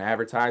money on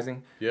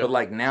advertising. Yeah. But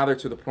like now they're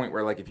to the point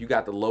where like if you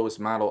got the lowest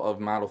model of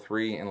Model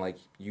 3 and like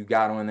you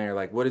got on there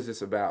like what is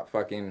this about?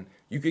 Fucking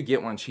you could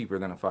get one cheaper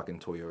than a fucking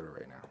Toyota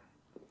right now.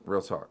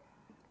 Real talk.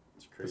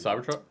 It's The crazy.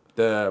 Cybertruck.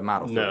 The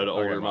Model 3. No, the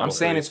older Model I'm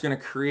saying 3s. it's gonna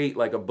create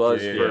like a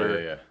buzz Yeah,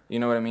 for yeah. you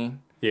know what I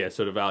mean? Yeah,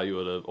 so the value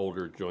of the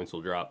older joints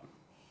will drop.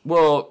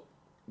 Well,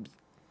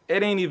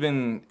 it ain't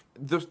even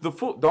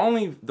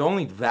the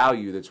only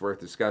value that's worth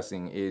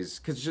discussing is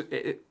because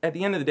at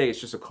the end of the day it's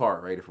just a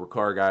car, right? If we're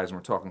car guys and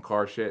we're talking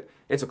car shit,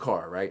 it's a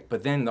car, right?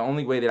 But then the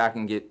only way that I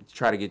can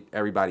try to get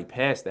everybody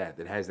past that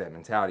has that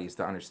mentality is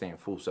to understand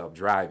full self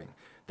driving.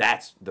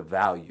 That's the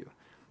value.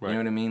 You Right. know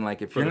what I mean?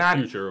 Like if For you're the not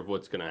future of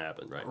what's going to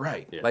happen, right?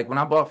 right, Yeah. like when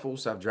I bought full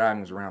self driving,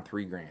 it was around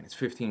 $3,000. It's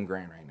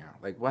 $15,000 right now.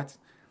 Like what?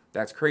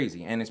 That's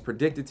crazy. And it's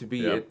predicted to be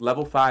Yep. at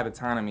level 5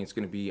 autonomy. It's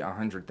going to be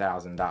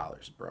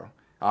 $100,000, bro.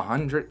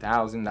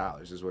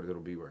 $100,000 is what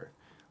it'll be worth.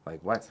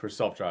 Like what? For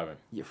self-driving.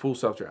 Yeah, full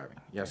self driving.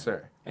 Yes,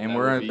 sir. And that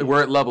we're would be-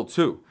 we're at level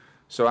 2.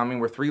 So I mean,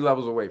 we're 3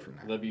 levels away from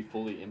that. Will that be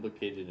fully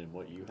implicated in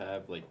what you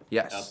have, like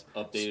Yes.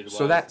 updated?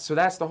 So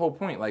that's the whole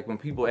point. Like when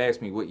people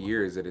ask me what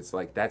year is it, it's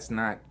like that's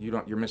not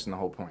you're missing the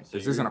whole point. So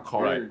This isn't a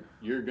car.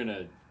 You're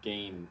gonna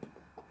gain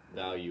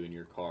value in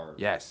your car.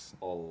 Yes.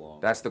 All along.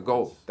 That's the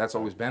goal. That's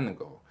always been the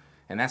goal.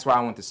 And that's why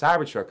I went to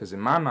Cybertruck, because in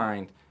my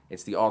mind,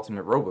 it's the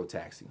ultimate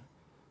robo-taxi.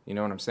 You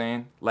know what I'm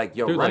saying? Like,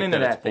 yo, Dude, run like into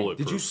that that it's thing. Did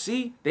you bulletproof.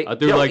 see? I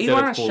do like that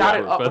Elon it's shot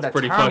it bulletproof. up with That's a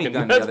pretty Tommy fucking-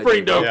 gun. that's the other pretty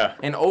day, dope. bro. Yeah.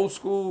 An old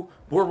school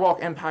Boardwalk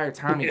Empire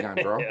Tommy gun,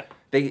 bro. Yeah.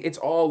 It's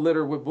all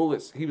littered with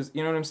bullets. He was,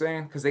 you know what I'm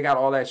saying? Because they got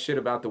all that shit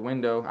about the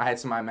window. I had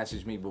somebody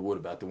message me, but what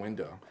about the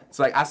window? It's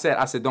like I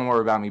said, don't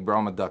worry about me, bro.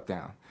 I'm gonna duck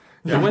down.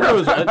 The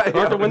windows,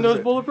 aren't the windows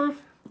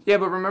bulletproof? Yeah,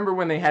 but remember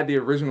when they had the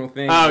original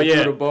thing? Oh, they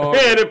yeah. threw the ball,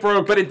 Yeah, and it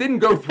broke. but it didn't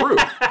go through.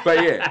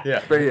 But yeah,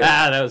 Yeah. but yeah,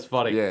 Ah, that was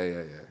funny.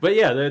 yeah. But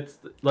yeah, that's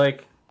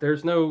like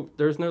there's no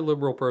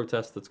liberal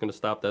protest that's gonna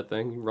stop that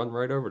thing. You run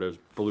right over those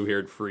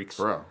blue-haired freaks.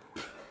 Bro,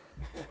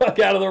 Fuck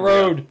out of the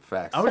road.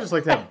 facts. I would just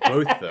like to have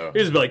both though.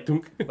 You just be like,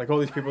 dunk. Like all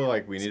these people are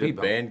like, we need Speed to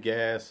bump. ban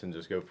gas and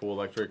just go full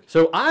electric.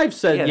 So I've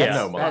said Yeah, yes.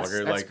 No, that's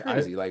motherfucker. Like,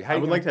 crazy. Like, how I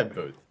you would gonna- like to have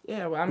both.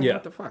 Yeah, well, I mean, Yeah.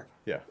 what the fuck?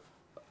 Yeah.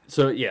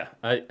 So yeah,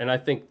 I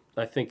think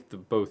the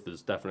both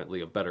is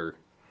definitely a better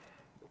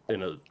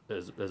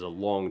as a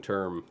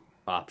long-term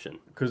option.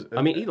 Because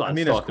I mean, Elon's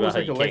as talked cool about as how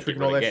like you can't electric get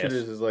and all rid that of shit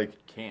gas. is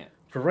like Can't.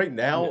 for right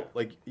now, Yeah.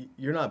 like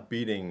you're not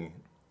beating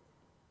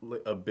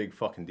a big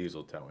fucking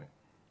diesel towing,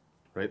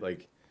 right?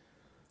 Like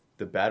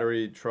the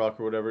battery truck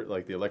or whatever,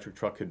 like the electric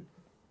truck could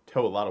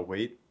tow a lot of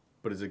weight,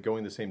 but is it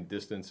going the same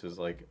distance as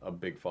like a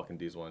big fucking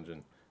diesel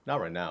engine? Not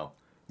right now.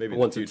 Maybe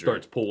Once in it the future.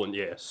 starts pulling,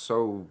 yeah.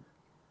 So,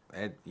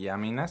 yeah, I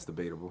mean, that's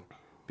debatable.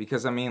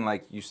 Because, I mean,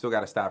 like, you still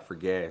got to stop for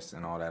gas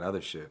and all that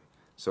other shit.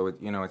 So,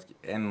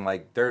 and,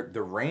 like,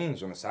 the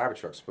range on the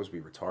Cybertruck is supposed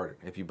to be retarded.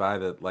 If you buy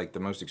the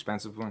most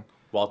expensive one.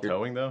 While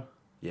towing though.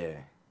 Yeah.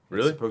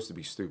 Really? It's supposed to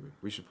be stupid.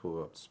 We should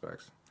pull up the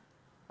specs.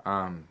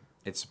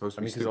 It's supposed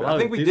to be 'cause a stupid. lot I of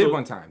think we diesel- did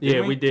one time. Yeah,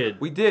 didn't we did.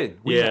 We did.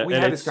 We Yeah, we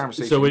and had this it's-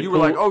 conversation. so it you were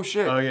like, pull- oh,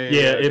 shit. Oh yeah.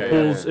 Yeah,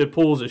 okay, it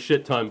pulls a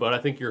shit ton, but I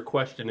think your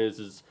question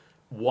is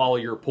while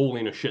you're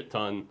pulling a shit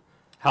ton,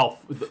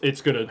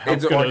 it's gonna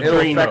It'll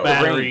drain the affect the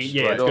battery. range,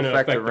 Yeah, right. it's It'll gonna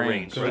affect affect the the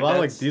range. range. So right? a lot of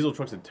like That's- diesel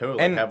trucks that tow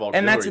like And, have auxiliary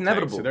and that's tanks,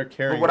 inevitable. so they're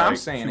carrying but what I'm like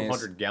saying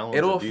 200 is, gallons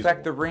it'll of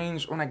affect the diesel.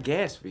 range on a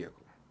gas vehicle.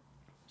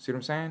 See what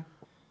I'm saying?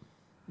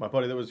 My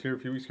buddy that was here a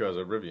few weeks ago has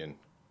a Rivian.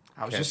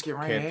 I was just getting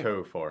ready. Can't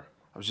tow far.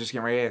 I was just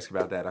getting ready to ask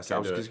about that. I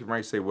Can't do just it. getting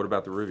ready to say, what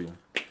about the Rivian?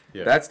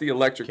 Yeah. That's the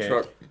electric Can't.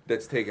 truck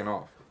that's taken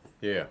off.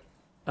 Yeah.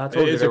 I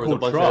told you It's there a was cool a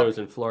bunch truck. of those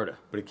in Florida.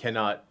 But it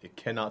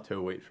cannot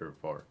tow weight very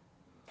far.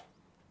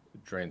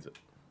 It drains it.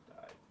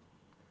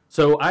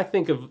 So I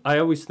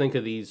always think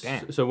of these.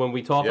 Damn. So when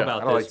we talk Yeah,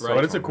 about I like this, so right?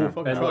 But it's a cool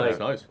fucking And truck. like- It's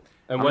nice.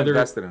 And I'm whether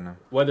invested in them.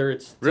 whether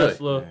it's Really?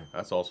 Tesla Yeah.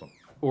 That's awesome.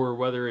 or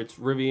whether it's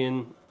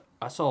Rivian,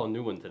 I saw a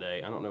new one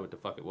today. I don't know what the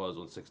fuck it was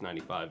on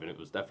 695, and it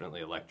was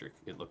definitely electric.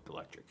 It looked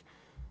electric.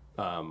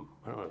 I don't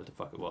know what the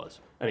fuck it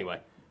was. Anyway,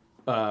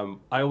 I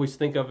always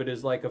think of it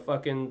as like a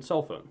fucking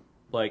cell phone.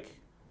 Like,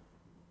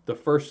 the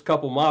first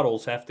couple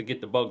models have to get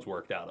the bugs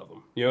worked out of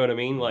them. You know what I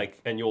mean? Like,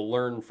 and you'll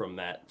learn from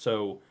that.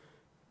 So,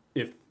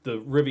 if the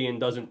Rivian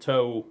doesn't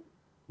tow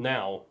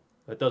now,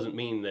 that doesn't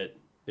mean that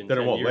in That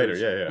it 10 won't later,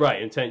 years, yeah.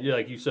 right? In 10,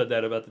 like you said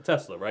that about the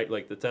Tesla, right?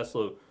 Like the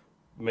Tesla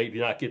maybe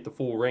not get the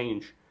full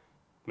range.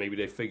 Maybe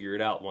they figure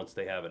it out once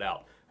they have it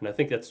out. And I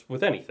think that's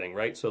with anything,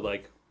 right? So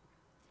like,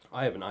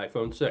 I have an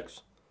iPhone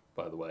 6,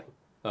 by the way.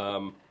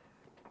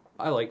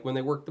 I like when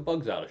they work the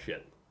bugs out of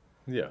shit.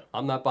 Yeah.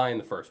 I'm not buying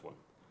the first one.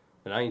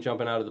 And I ain't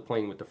jumping out of the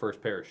plane with the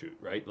first parachute,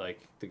 right? Like,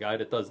 the guy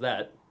that does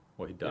that,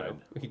 Well, he you know,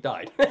 died. he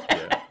died.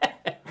 Yeah.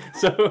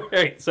 So,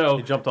 right, so...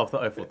 He jumped off the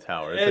Eiffel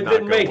Tower. It and did not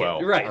didn't go make well.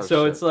 it, right? Oh,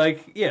 So shit. it's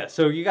like, yeah.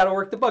 So you got to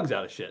work the bugs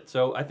out of shit.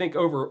 So I think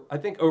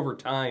over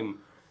time,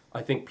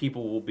 I think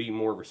people will be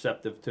more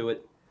receptive to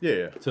it,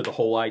 Yeah. to the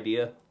whole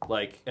idea.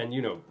 Like, and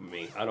you know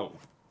me, I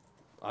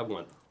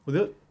want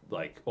Well,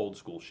 like old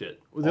school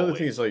shit. the other always.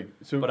 thing is like,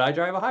 so But I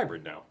drive a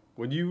hybrid now.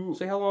 when you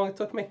See how long it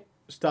took me?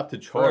 stop to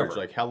charge, Forever.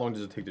 like how long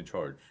does it take to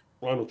charge?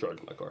 Well, I don't charge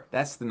my car.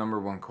 That's the number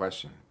one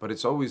question. But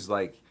it's always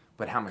like,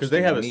 but how much? Because do they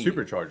you have a need?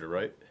 supercharger,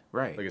 right?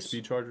 Right. Like a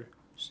speed charger.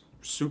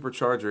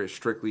 Supercharger is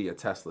strictly a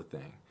Tesla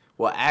thing.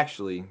 Well,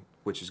 actually,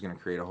 which is going to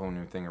create a whole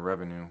new thing of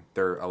revenue.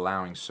 They're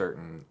allowing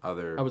certain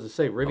other. I was to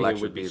say Rivian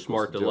electric would be vehicles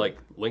smart to to do like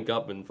it. link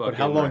up and fucking. But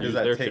how long use does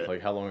that their take? shit.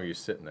 Like how long are you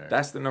sitting there?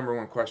 That's the number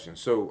one question.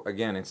 So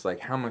again, it's like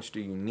how much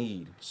do you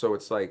need? So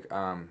it's like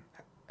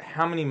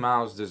how many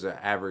miles does an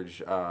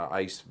average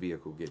ICE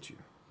vehicle get you?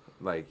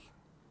 Like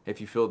if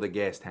you fill the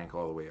gas tank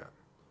all the way up,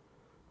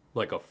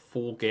 Like a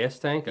full gas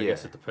tank? I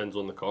guess Yeah. it depends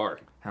on the car.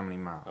 how many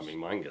miles? I mean,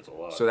 mine gets a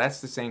lot. So that's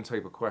the same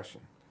type of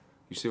question.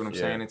 You see what I'm Yeah.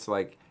 saying? It's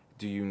like,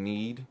 do you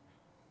need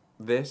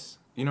this?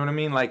 You know what I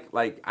mean? Like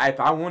if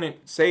I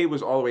wanted, say it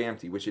was all the way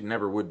empty, which it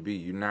never would be.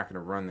 You're not going to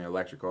run the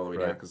electric all the way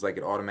down Right. because like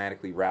it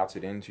automatically routes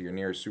it into your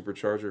nearest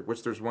supercharger.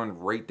 Which there's one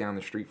right down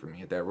the street from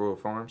me at that Royal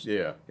Farms.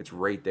 Yeah. It's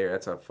right there.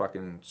 That's a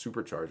fucking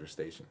supercharger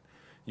station.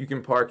 You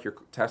can park your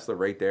Tesla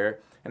right there,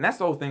 and that's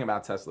the whole thing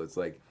about Tesla. It's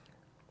like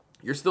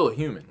you're still a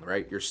human,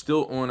 right? You're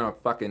still on a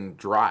fucking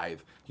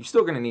drive. You're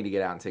still gonna need to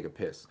get out and take a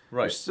piss.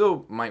 Right. You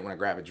still might want to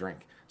grab a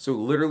drink. So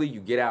literally,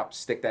 you get out,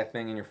 stick that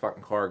thing in your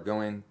fucking car,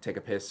 go in, take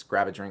a piss,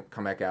 grab a drink,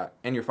 come back out,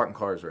 and your fucking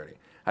car is ready.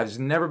 There's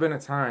never been a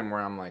time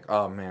where I'm like,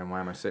 oh man, why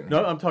am I sitting No,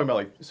 here? I'm talking about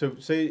like so.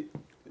 Say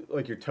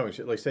like you're towing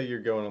shit. Like say you're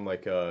going on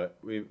like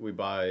we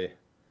buy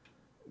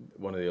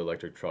one of the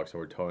electric trucks and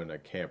we're towing a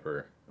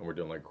camper and we're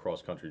doing like a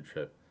cross country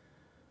trip.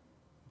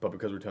 But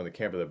because we're towing the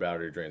camper, the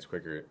battery drains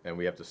quicker, and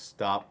we have to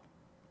stop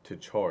to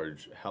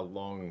charge. How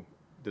long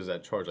does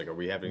that charge? Like, are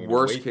we having to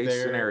Worst wait case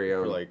there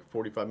scenario. for like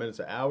 45 minutes,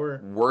 an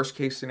hour? Worst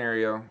case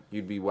scenario,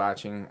 you'd be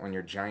watching on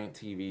your giant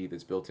TV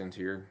that's built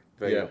into your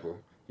vehicle.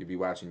 You'd be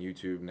watching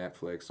YouTube,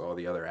 Netflix, all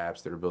the other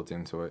apps that are built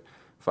into it,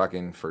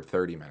 fucking for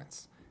 30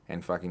 minutes.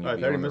 And fucking you'd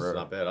be 30 on the minutes is road.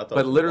 not bad. I thought it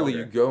But was literally, you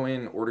longer. go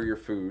in, order your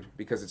food,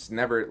 because it's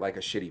never like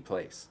a shitty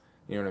place.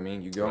 You know what I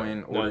mean? You go Right.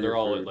 in, order No, they're your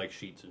all food. at like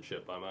sheets and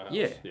shit by my house.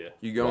 Yeah. Yeah.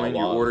 You go Well, in, a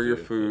you lot of order your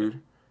food,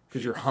 food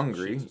because you're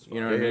hungry. sheets is You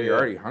know fine. what I mean? Yeah, You're yeah.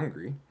 already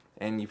hungry.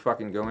 And you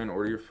fucking go in,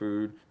 order your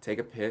food, take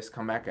a piss,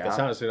 come back out. It's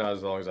honestly not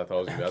as long as I thought it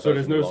was going to be. I thought So it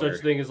was there's no gonna be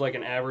such longer. thing as like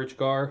an average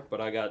car, but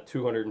I got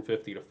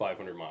 250 to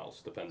 500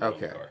 miles depending on the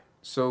Okay. car.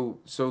 So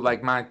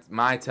like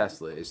my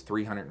Tesla is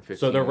 350.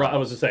 So I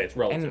was to say it's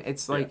relative. And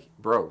it's Yeah. like,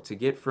 bro, to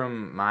get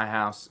from my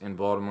house in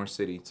Baltimore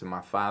City to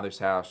my father's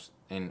house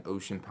in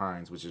Ocean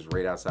Pines, which is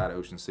right outside of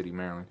Ocean City,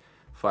 Maryland,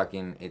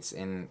 fucking, it's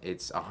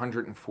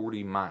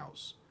 140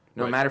 miles.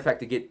 No Right. matter of fact,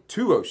 to get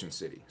to Ocean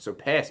City, so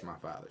past my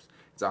father's,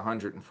 it's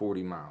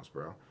 140 miles,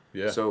 bro.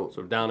 Yeah. So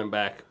So down and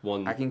back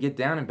one. I can get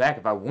down and back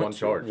if I want One to.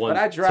 charge. One But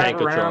I drive tank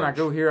of around, I charge.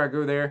 go here, I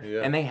go there,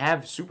 Yeah. and they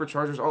have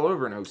superchargers all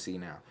over in OC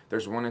now.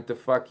 There's one at the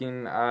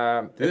fucking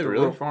at they the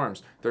really? Royal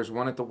Farms. There's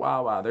one at the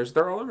Wawa.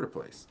 They're all over the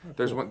place.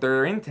 There's one.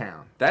 They're in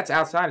town. That's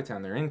outside of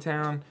town. They're in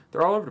town.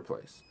 They're all over the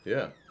place.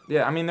 Yeah.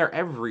 Yeah, I mean they're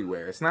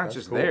everywhere. It's not That's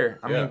just cool. there.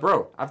 I Yeah. mean,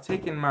 bro, I've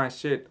taken my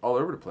shit all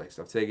over the place.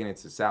 I've taken it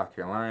to South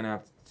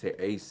Carolina,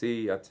 to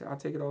AC. I'll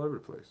take it all over the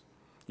place.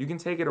 You can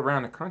take it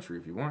around the country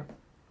if you want.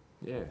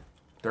 Yeah,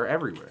 they're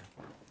everywhere.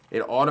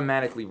 It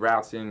automatically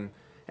routes in.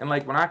 And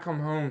like when I come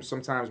home,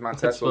 sometimes my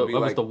That's Tesla will be that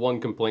was like, the one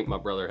complaint my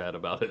brother had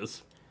about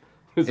his.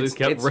 He It's-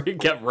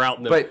 kept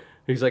routing him. but-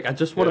 He's like, I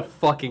just want to Yeah.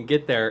 fucking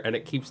get there, and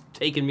it keeps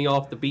taking me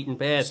off the beaten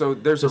path. so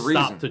there's to a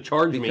reason stop to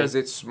charge because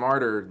me it's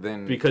smarter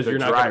than because the you're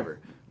not driver.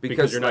 Gonna,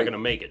 because you're not like, gonna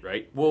make it,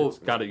 right? Well,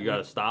 You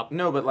gotta stop.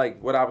 No, but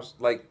like what I was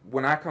like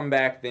when I come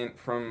back then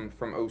from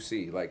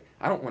OC, like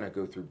I don't want to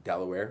go through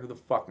Delaware. Who the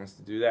fuck wants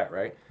to do that,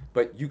 right?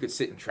 But you could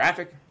sit in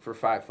traffic for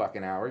 5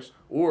 fucking hours,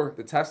 or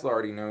the Tesla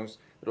already knows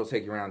it'll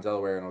take you around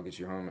Delaware and it'll get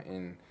you home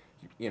in,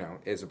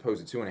 as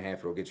opposed to 2.5,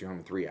 it'll get you home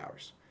in 3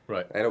 hours.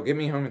 Right. It'll get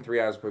me home in 3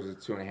 hours as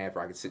opposed to 2.5,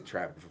 or I could sit in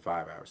traffic for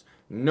 5 hours.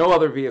 No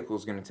other vehicle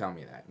is going to tell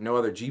me that. No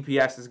other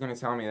GPS is going to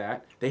tell me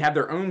that. They have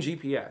their own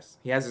GPS.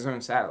 He has his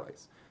own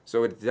satellites.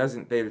 So it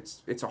doesn't.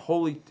 It's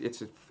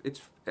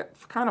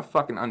kind of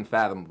fucking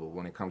unfathomable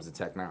when it comes to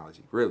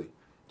technology. Really,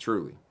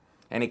 truly,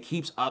 and it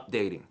keeps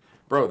updating.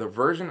 Bro, the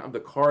version of the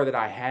car that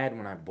I had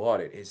when I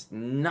bought it is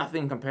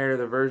nothing compared to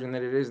the version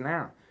that it is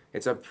now.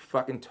 It's a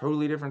fucking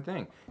totally different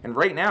thing. And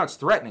right now, it's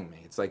threatening me.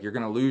 It's like you're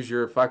gonna lose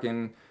your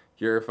fucking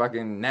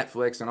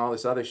Netflix and all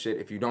this other shit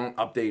if you don't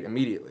update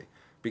immediately.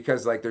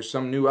 Because like there's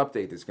some new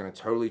update that's gonna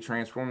totally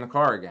transform the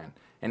car again.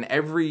 And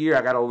every year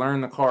I gotta learn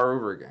the car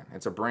over again.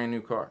 It's a brand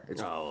new car.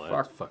 It's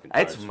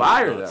it's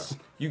fire though.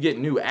 You get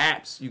new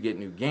apps, you get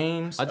new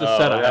games. I just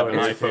said I have an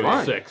it's iPhone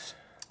fun. 6.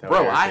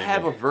 Bro, I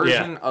have a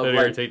version of like,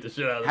 irritate the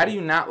shit out of how me. do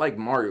you not like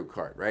Mario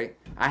Kart, right?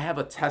 I have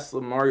a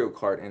Tesla Mario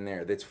Kart in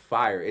there that's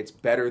fire. It's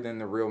better than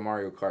the real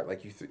Mario Kart.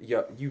 Like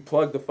you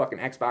plug the fucking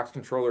Xbox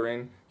controller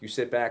in, you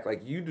sit back,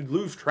 like you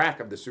lose track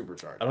of the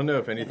supercharger. I don't know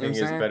if anything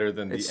is better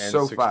than the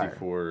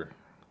N64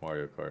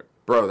 Mario Kart.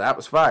 Bro, that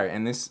was fire.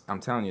 And this, I'm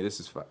telling you, this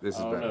is better.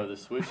 No, the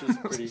Switch is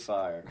pretty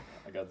fire.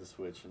 I got the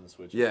Switch, and the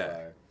Switch is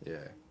fire. Yeah.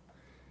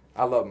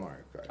 I love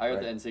Mario Kart. I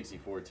got the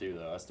N64 too,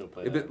 though. I still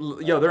play that.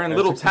 They're in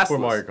little Teslas.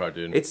 Mario Kart,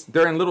 dude.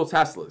 They're in little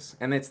Teslas,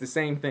 and it's the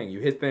same thing. You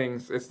hit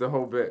things, it's the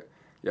whole bit.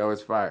 Yo,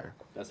 it's fire.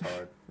 That's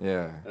hard.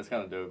 Yeah. That's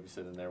kind of dope. You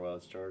sitting there while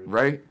it's charging.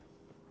 Right?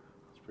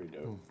 It's pretty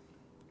dope.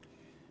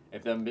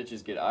 If them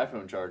bitches get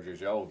iPhone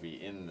chargers, y'all will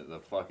be in the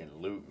fucking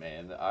loop,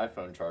 man. The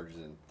iPhone charges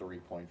in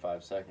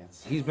 3.5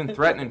 seconds. He's been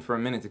threatening for a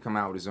minute to come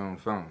out with his own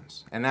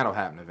phones, and that'll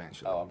happen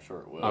eventually. Oh, I'm sure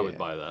it will. I would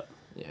buy that.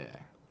 Yeah.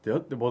 The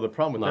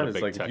problem with Not that a is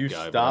big like tech if you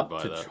guy, but stop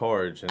I'd to buy that.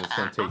 charge and it's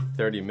going to take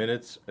 30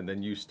 minutes and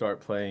then you start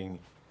playing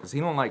Because he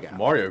don't like Apple.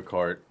 Mario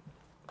Kart,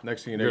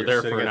 next thing you know, You're you're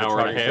there sitting for an at the hour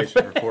and a charging half.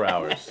 station for 4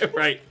 hours.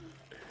 Right.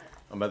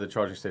 I'm at the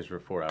charging station for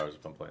 4 hours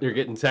if I'm playing. You're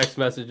getting text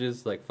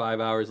messages like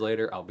 5 hours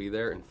later. I'll be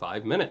there in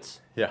 5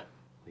 minutes. Yeah.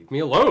 Leave me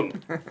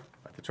alone. At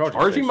the charging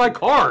Charging station. my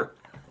car.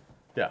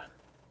 Yeah.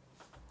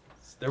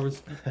 There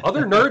was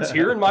other nerds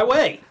here in my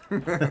way.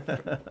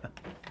 I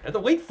had to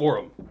wait for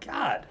them.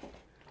 God.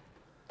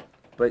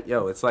 But,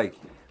 yo, it's like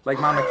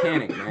my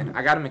mechanic, man.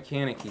 I got a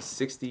mechanic. He's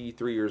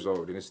 63 years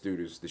old, and this dude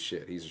is the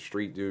shit. He's a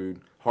street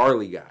dude.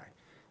 Harley guy.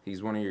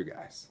 He's one of your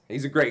guys.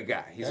 He's a great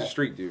guy. He's a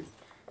street dude.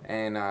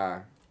 And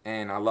I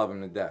love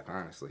him to death,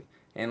 honestly.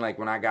 And, like,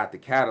 when I got the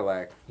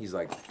Cadillac, he's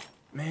like,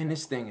 man,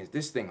 this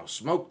thing will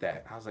smoke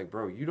that. I was like,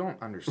 bro, you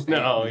don't understand.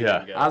 No,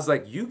 Yeah. I was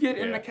like, you get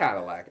in the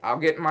Cadillac, I'll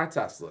get in my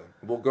Tesla.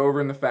 We'll go over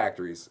in the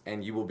factories,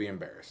 and you will be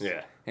embarrassed.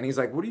 Yeah. And he's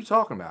like, what are you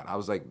talking about? I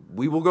was like,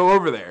 we will go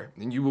over there,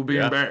 and you will be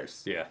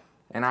embarrassed. Yeah.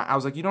 And I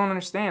was like, you don't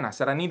understand. I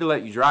said, I need to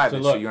let you drive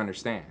it so you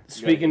understand.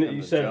 Speaking of,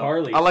 you said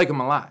Harley. I like him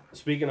a lot.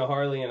 Speaking of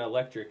Harley and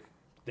electric,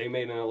 they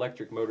made an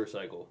electric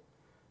motorcycle.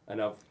 And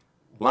I've...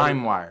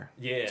 LimeWire.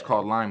 Yeah. It's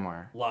called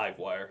LimeWire.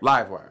 Livewire.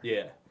 LiveWire.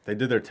 Yeah. They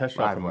did their test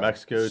drive from LimeWire.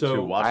 Mexico So,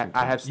 to Washington.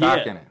 I have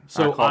stock in it.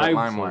 So I call it I've-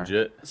 LimeWire.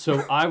 Legit.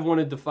 So I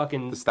wanted to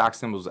fucking The stock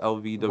symbol's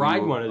LVWR.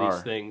 ride one of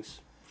these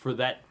things for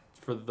that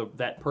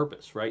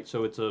purpose, right?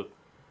 So it's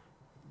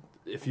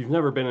if you've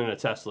never been in a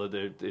Tesla,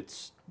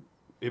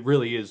 it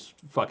really is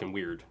fucking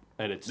weird,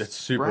 and it's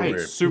super Right.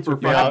 weird. super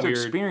You have fucking to weird.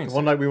 experience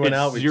One it. night we went It's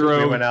out,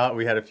 zero-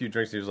 we had a few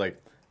drinks, he was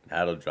like,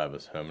 that'll drive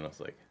us home. And I was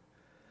like,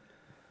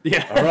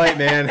 Yeah. all right,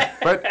 man.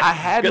 But I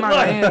had Good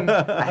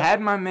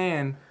my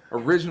man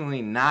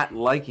originally not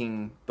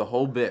liking the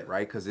whole bit,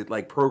 right? Because it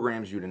like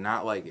programs you to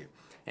not like it.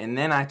 And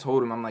then I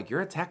told him, I'm like,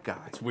 you're a tech guy.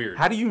 It's weird.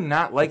 How do you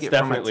not like It's it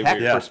from a definitely tech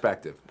weird.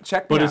 perspective?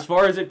 Check But me as out.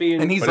 far as it being,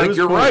 And he's But it like, was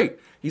you're cool. right.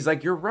 He's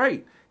like, you're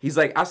right. He's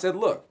like, I said,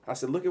 look,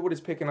 look at what it's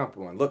picking up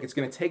on. Look, it's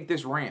gonna take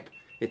this ramp.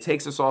 It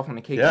takes us off on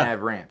the Cape Yeah.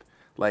 Nav ramp.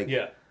 Like,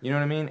 Yeah. you know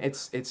what I mean?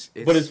 It's.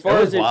 but as It far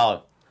was as it,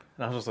 wild.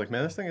 And I was just like,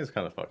 man, this thing is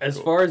kind of fucking as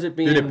cool. far as it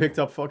being, Dude, it picked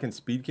up fucking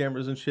speed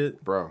cameras and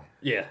shit. bro.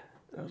 yeah,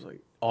 I was like,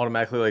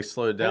 automatically like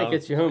slowed and down. it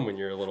gets you home when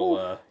you're a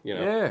little,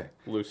 Yeah.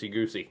 loosey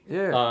goosey.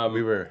 Yeah.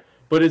 We were.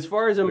 But as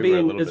far as We were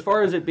a little as bit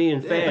far as it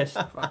being fast,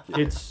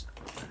 it's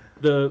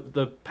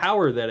the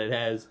power that it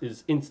has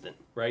is instant,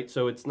 right?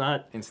 So it's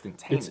not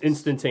Instantaneous. It's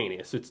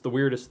instantaneous. It's the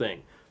weirdest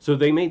thing. So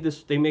they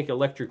make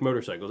electric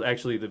motorcycles.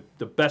 Actually,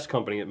 the best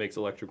company that makes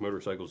electric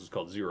motorcycles is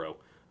called Zero,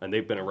 and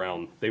they've been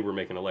around. They were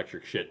making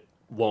electric shit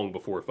long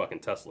before fucking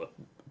Tesla,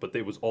 but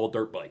they was all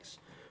dirt bikes.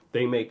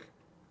 They make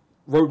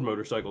road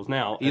motorcycles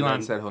now.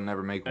 Elon said he'll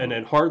never make one. And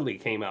then Harley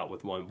came out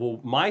with one. Well,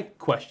 my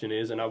question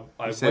is, and I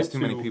he says went too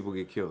many people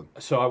get killed.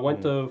 So I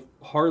went to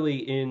Harley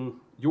in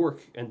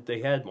York, and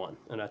they had one,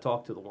 and I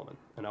talked to the woman,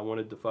 and I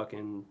wanted to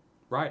fucking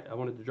ride. I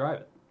wanted to drive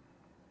it,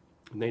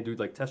 and they do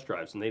like test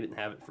drives, and they didn't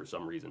have it for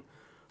some reason.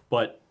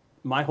 But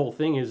my whole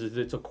thing is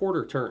it's a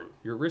quarter turn.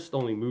 Your wrist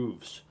only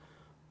moves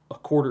a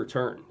quarter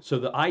turn. So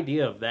the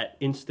idea of that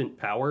instant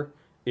power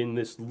in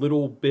this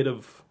little bit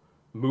of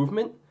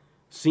movement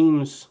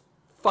seems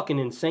fucking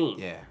insane.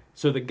 Yeah.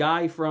 So the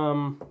guy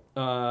from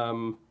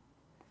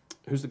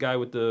who's the guy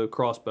with the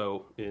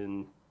crossbow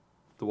in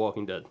The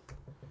Walking Dead?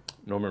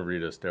 Norman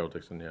Reedus, Daryl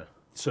Dixon, yeah.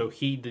 So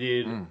he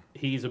did.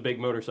 He's a big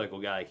motorcycle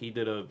guy. He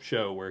did a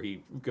show where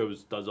he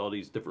does all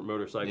these different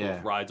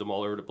motorcycles, rides them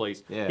all over the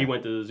place. Yeah. He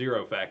went to the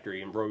Zero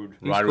Factory and rode.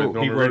 Ride cool. with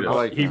Norman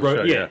Reedus. He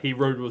rode. Show, He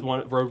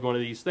rode one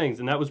of these things,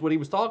 and that was what he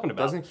was talking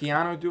about. Doesn't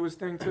Keanu do his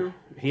thing too?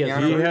 He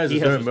has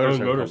His own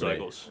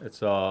motorcycles. Company. It's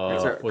It's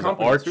a was it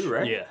company Arch? too,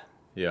 right? Yeah,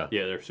 Yeah.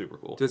 yeah, they're super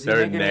cool. Does he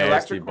They're make any nasty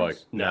electric bikes.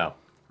 ones? No.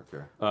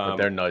 Okay. But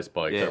they're nice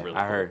bikes. Yeah, They're really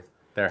I heard.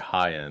 They're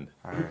high end.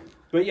 I heard.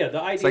 But yeah, the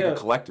idea. It's like a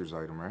collector's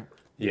item, right?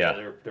 Yeah.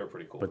 they're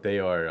pretty cool. But they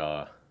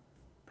are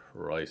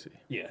pricey.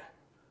 Yeah,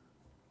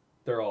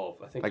 they're all.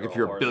 I think Like they're if all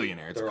you're a hard-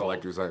 billionaire, it's a they're all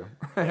collector's item.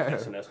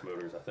 S&S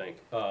motors, I think.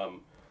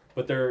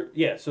 But they're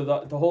So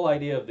the whole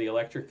idea of the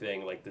electric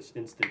thing, like this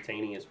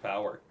instantaneous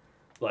power,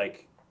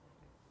 like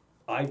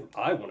I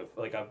want to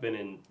like I've been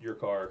in your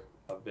car.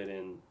 I've been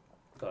in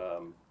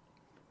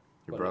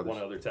Your brother's.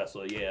 one other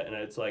Tesla. Yeah, and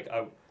it's like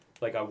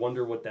I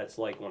wonder what that's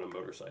like on a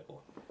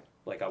motorcycle.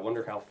 Like I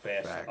wonder how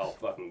fast Facts. I'll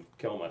fucking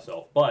kill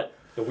myself. But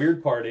the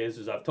weird part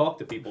is I've talked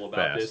to people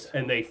about this,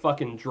 and they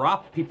fucking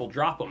drop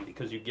them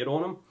because you get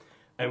on them,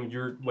 and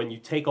when you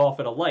take off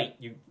at a light,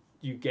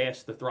 you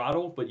gas the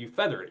throttle, but you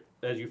feather it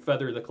as you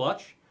feather the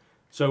clutch.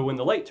 So when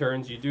the light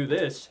turns, you do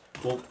this.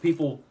 Well,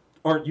 people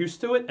aren't used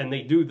to it, and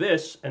they do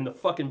this, and the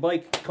fucking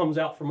bike comes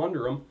out from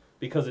under them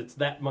because it's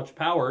that much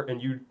power,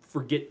 and you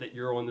forget that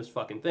you're on this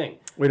fucking thing.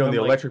 Wait, And on I'm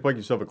the like, electric bike,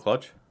 you still have a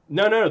clutch?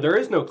 No, there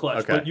is no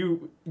clutch. Okay. But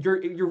you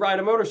ride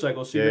a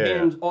motorcycle, so your Yeah.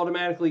 hand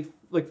automatically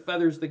like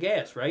feathers the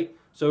gas, right?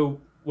 So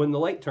when the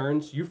light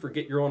turns, you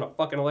forget you're on a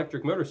fucking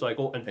electric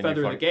motorcycle and you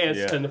feather the fuck- gas,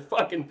 yeah. and the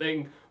fucking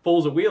thing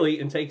pulls a wheelie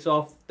and takes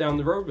off down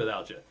the road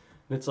without you.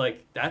 And it's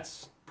like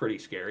that's pretty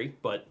scary,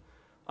 but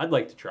I'd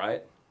like to try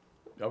it.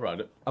 I'll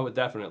ride it. I would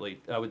definitely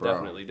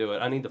do it.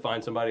 I need to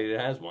find somebody that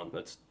has one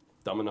that's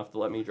dumb enough to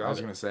let me I drive was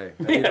it. gonna say.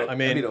 Yeah. That'd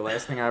be the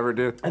last thing I ever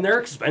do. And they're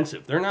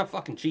expensive. They're not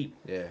fucking cheap.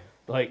 Yeah.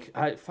 Like,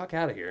 fuck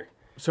out of here.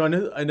 So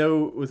I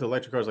know with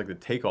electric cars, like the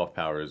takeoff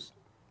power is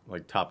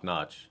like top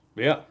notch.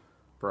 Yeah.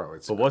 Bro,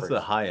 it's But what's crazy.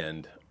 the high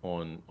end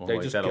on They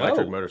like just that go.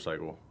 electric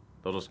motorcycle?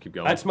 They'll just keep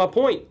going. That's my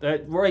point.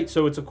 Right.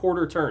 So it's a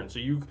quarter turn. So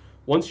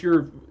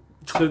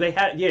they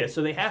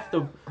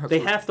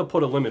have to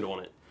put a limit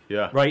on it.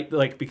 Yeah. Right.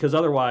 Like because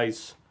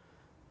otherwise,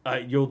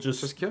 you'll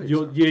just kill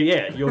you'll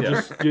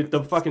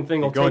the fucking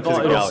thing will go take into off.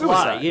 the It'll galaxy.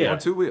 fly. Suicide, Yeah. on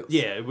two wheels.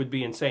 Yeah. It would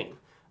be insane.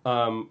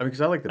 I mean,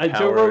 because I like the power.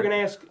 Joe Rogan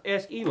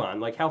asked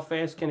Elon like, how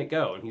fast can it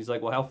go? And he's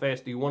like, well, how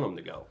fast do you want them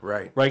to go?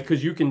 Right. Right.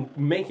 Because you can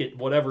make it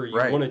whatever you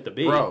want it to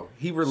be. Bro,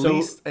 he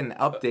released an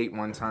update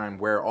one time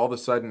where all of a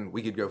sudden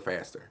we could go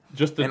faster.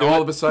 Just to and do all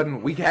it? of a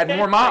sudden we had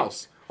more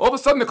miles. All of a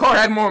sudden the car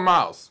had more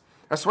miles.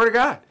 I swear to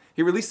God.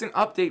 He released an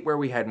update where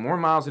we had more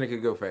miles and it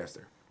could go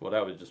faster. Well,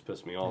 that would just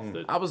piss me off.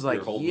 That I was like,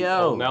 you're holding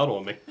yo. out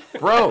on me.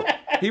 Bro,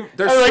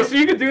 there's I was like, so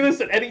you can do this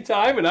at any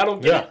time, and I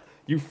don't get Yeah. it.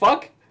 You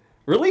fuck.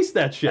 Release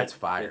that shit. that's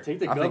fire. Take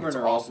the I think it's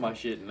governor off awesome. my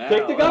shit now.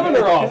 Take the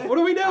governor off. What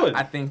are we doing?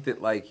 I think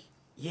that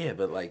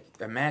but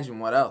imagine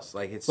what else.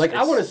 Like it's Like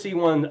I want to see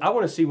one. I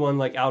want to see one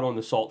like out on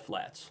the salt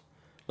flats.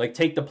 Like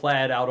take the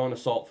plaid out on the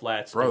salt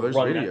flats. Bro, and there's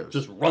run videos. That,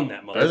 just run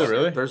that motherfucker. Is it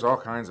really? There's all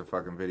kinds of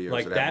fucking videos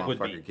Like, of that that would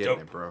be motherfucker getting dope.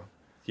 it, bro.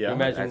 Yeah.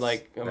 Imagine That's-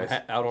 like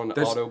that's- out on the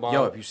There's- Autobahn.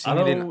 Yo, if you seen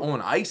I it in don't-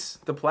 on ice,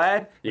 the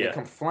plaid, Yeah. they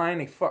come flying,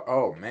 they fuck.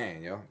 Oh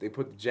man, yo, they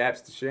put the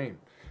Japs to shame.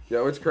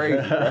 Yo, it's crazy.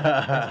 Bro.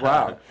 It's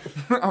wild.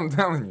 I'm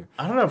telling you.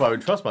 I don't know if I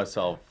would trust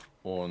myself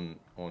on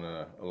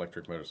an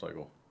electric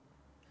motorcycle.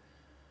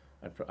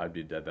 I'd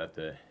be dead that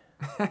day.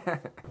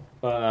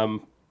 All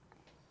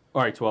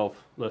right,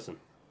 12. Listen,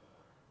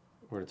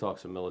 we're gonna talk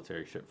some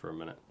military shit for a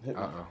minute.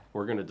 Uh-oh.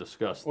 We're gonna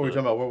discuss. What are we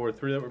talking about? World War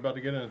III that we're about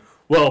to get in?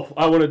 Well,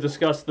 I want to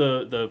discuss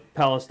the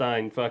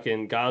Palestine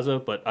fucking Gaza,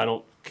 but I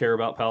don't care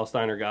about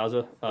Palestine or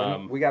Gaza.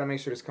 We got to make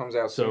sure this comes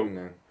out so- soon,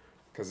 then,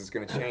 because it's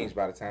gonna change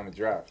by the time it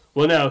drops.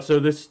 Well, no. So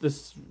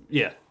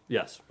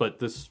yes, but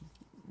this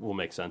will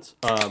make sense.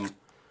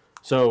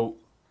 So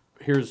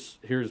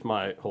here's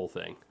my whole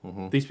thing.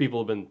 These people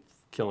have been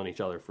killing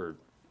each other for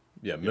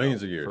Yeah,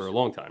 millions of years. for a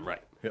long time,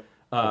 right? Yep.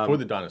 Before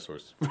the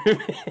dinosaurs.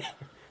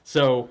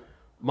 So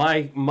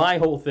my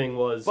whole thing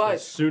was But-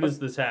 as soon as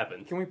this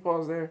happened, Can we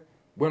pause there?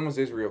 When was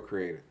Israel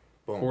created?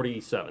 Boom.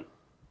 47,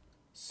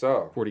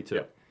 So 42.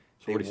 Yep.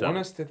 It's they 47. want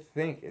us to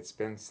think it's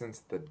been since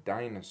the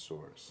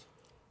dinosaurs,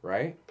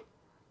 right?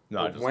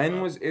 No, But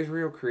when was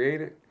Israel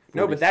created?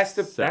 No, but that's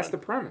the 47.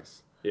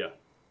 premise. Yeah.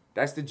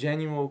 That's the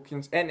genuine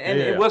and Yeah.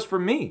 it was for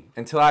me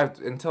until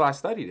I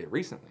studied it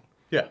recently.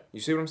 Yeah. You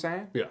see what I'm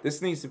saying? Yeah.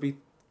 This needs to be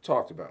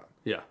talked about.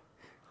 Yeah.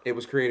 It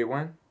was created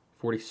when?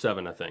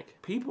 47, I think.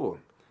 People.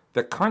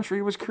 The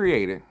country was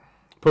created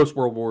Post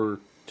World War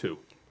II.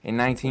 in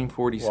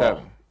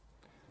 1947. Wow.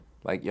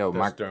 Like, yo,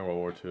 That's during World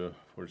War II,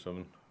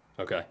 47.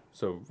 Okay.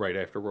 So right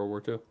after World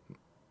War II.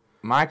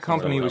 my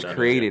company So was that-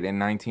 created in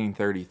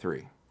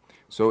 1933.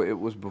 So it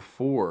was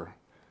before.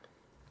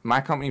 My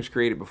company was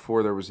created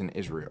before there was an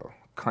Israel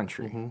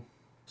country.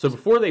 So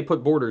before they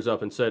put borders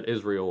up and said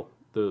Israel,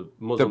 the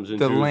Muslims and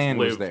the Jews land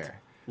was lived,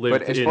 there. lived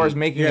But as far as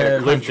making it a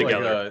lived country,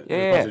 together.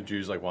 a bunch of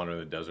Jews like wandering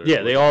in the desert.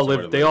 Yeah, they all Somewhere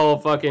to lived. They live. all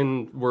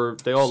fucking were.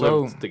 They all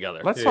So, lived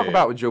together. Let's talk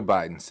about what Joe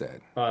Biden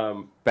said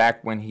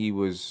back when he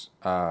was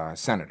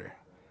senator.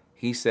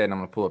 He said, I'm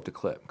going to pull up the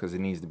clip because it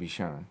needs to be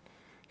shown.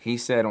 He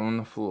said on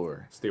the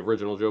floor. It's the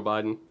original Joe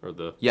Biden or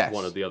the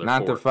one of the other.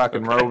 Not four? the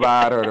fucking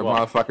robot or the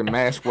motherfucking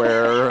mask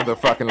wearer or the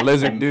fucking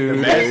lizard dude.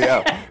 None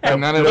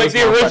of Like those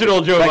the original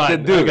Joe like Biden. the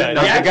dude, Okay,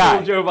 not the the actual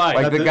guy. Joe Biden.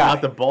 Like Not the the, guy.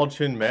 not the bald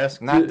chin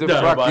mask. Not the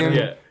No, fucking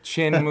yeah.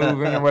 chin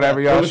moving or whatever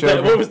y'all What was,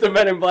 showed. what was the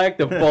Men in Black?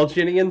 The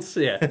Balchinians?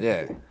 Yeah.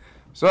 Yeah.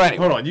 So anyway,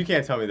 Hold on, you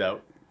can't tell me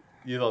that.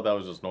 You thought that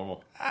was just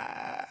normal.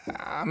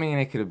 I mean,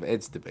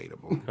 it's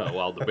debatable. Oh,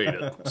 well,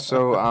 debated.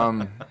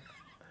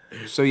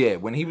 So yeah,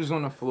 when he was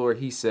on the floor,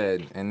 he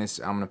said, and this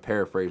I'm gonna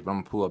paraphrase, but I'm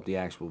gonna pull up the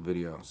actual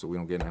video so we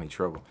don't get in any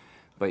trouble.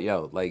 But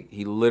yo, like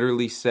he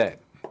literally said,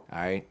 all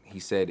right,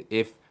 he said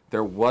if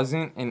there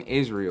wasn't an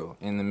Israel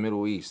in the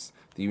Middle East,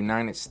 the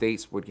United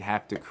States would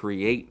have to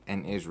create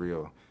an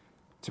Israel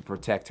to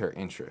protect her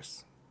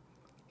interests.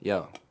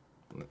 Yo,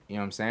 you know what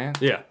I'm saying?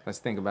 Yeah. Let's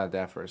think about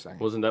that for a second.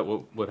 Wasn't that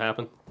what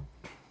happened?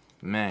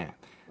 Man,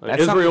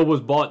 Israel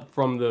was bought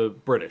from the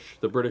British.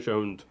 The British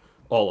owned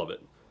all of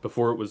it.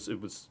 Before it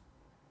was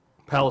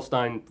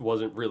Palestine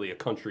wasn't really a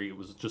country. It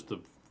was just a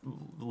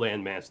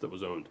landmass that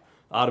was owned.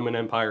 Ottoman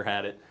Empire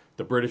had it.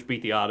 The British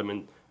beat the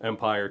Ottoman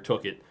Empire,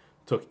 took it,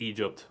 took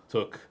Egypt,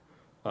 took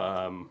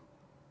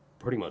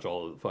pretty much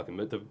all of the fucking.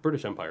 The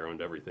British Empire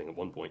owned everything at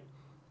one point.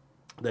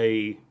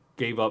 They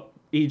gave up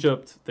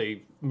Egypt.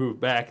 They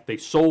moved back. They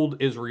sold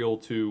Israel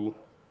to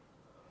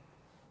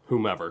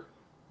whomever.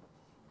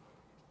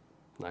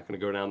 Not going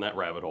to go down that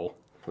rabbit hole.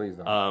 please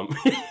don't.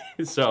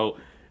 So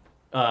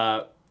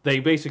they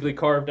basically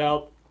carved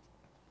out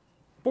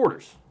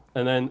borders,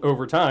 and then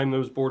over time,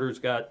 those borders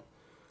got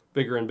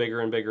bigger and bigger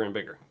and bigger and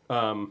bigger.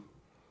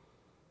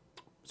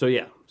 So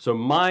yeah, so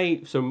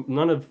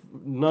none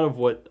of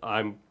what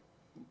I'm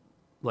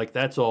like.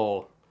 That's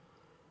all.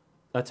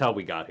 That's how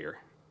we got here.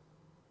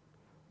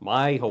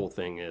 My whole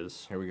thing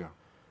is Here we go.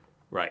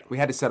 right. We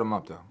had to set them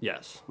up though.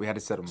 Yes. We had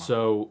to set them up.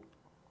 So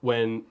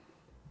when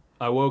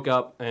I woke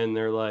up and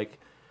they're like,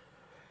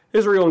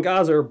 Israel and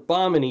Gaza are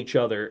bombing each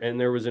other, and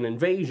there was an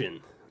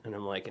invasion. And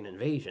I'm like, an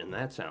invasion?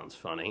 That sounds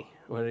funny.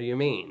 What do you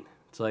mean?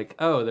 It's like,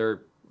 oh,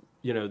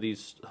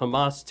 these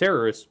Hamas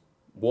terrorists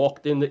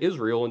walked into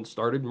Israel and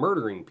started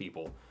murdering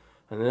people.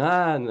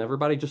 And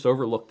everybody just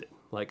overlooked it.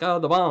 Like, oh,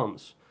 the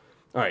bombs.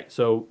 All right,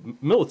 so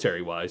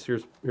military-wise,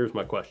 here's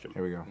my question.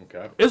 Here we go.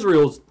 Okay.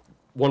 Israel's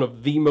one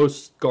of the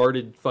most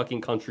guarded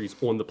fucking countries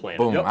on the planet.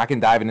 Boom. Yep. I can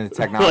dive into the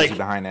technology Like-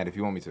 behind that if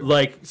you want me to.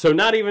 Like, so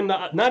not even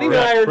Iron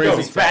Crazy Dome.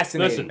 It's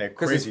fascinating. Listen,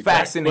 Because Crazy it's fact.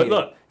 fascinating. But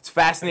look. It's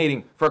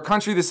fascinating for a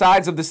country the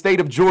size of the state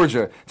of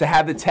Georgia to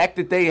have the tech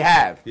that they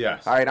have.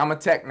 Yes. All right, I'm a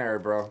tech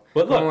nerd, bro.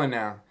 But Come look, on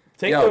now.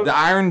 take Yo, those- the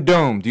Iron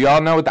Dome. Do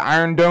y'all know what the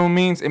Iron Dome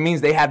means? It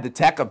means they have the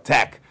tech of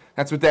tech.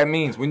 That's what that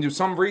means. When you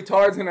some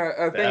retards in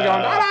a thing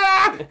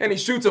going, and he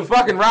shoots a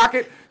fucking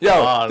rocket,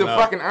 yo, the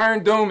fucking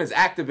Iron Dome is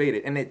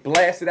activated, and it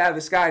blasts it out of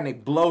the sky, and they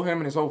blow him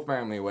and his whole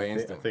family away I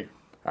instantly. think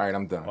All right,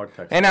 I'm done.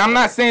 Architects- And I'm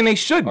not saying they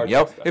shouldn't, yo.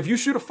 Architects- If you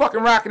shoot a fucking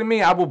rocket at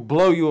me, I will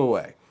blow you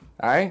away.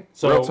 All right?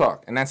 So- Real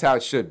talk. And that's how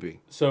it should be.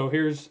 So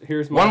here's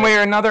my One way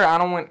or another, I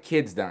don't want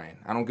kids dying.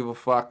 I don't give a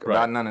fuck Right.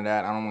 about none of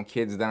that. I don't want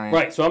kids dying.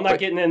 Right, so I'm not But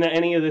getting into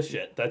any of this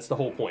shit. That's the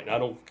whole point. I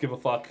don't give a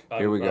fuck.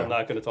 Here we go. I'm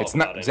not going to talk it's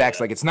about not, any Zach's of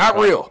that. like, it's not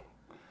real.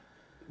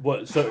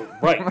 What? So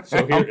right.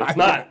 So here it's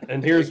not.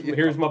 And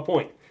here's my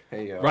point.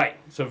 Hey, yo. Right.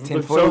 So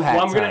Tinfoil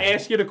hat I'm going time. to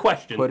ask you the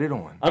question. Put it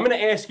on. I'm going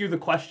to ask you the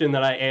question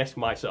that I asked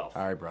myself.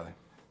 All right, brother.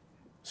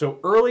 So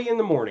early in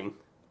the morning,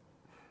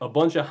 a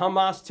bunch of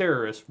Hamas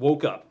terrorists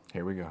woke up,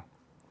 Here we go.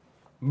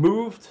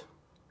 moved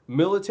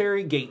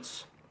military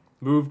gates,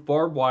 moved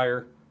barbed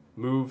wire,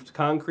 moved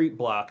concrete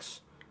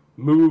blocks,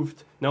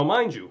 moved. Now,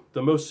 mind you,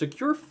 the most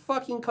secure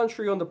fucking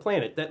country on the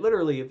planet that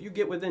literally, if you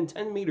get within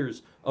 10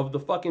 meters of the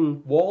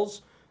fucking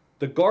walls,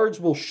 the guards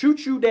will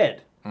shoot you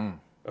dead.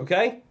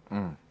 Okay?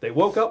 They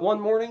woke up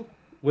one morning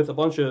with a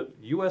bunch of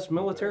U.S.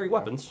 military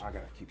weapons, I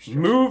gotta keep straight.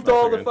 moved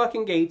all the good.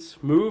 fucking gates,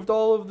 moved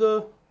all of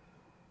the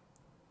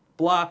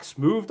blocks,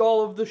 moved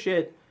all of the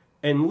shit,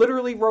 and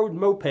literally rode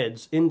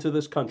mopeds into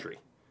this country.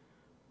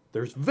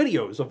 There's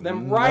videos of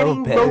them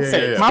riding mopeds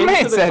Yeah. My into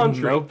man the said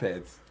country.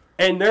 mopeds.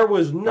 And there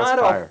was not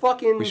a fire.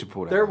 fucking, We should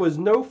pull that there out. was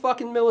no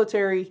fucking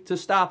military to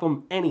stop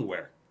them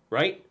anywhere,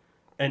 right?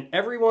 And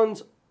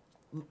everyone's,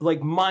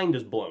 like, mind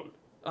is blown.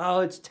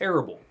 Oh, it's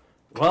terrible.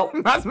 Well,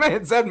 My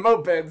man said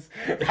mopeds.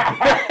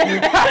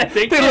 they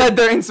They did. led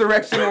their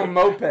insurrection on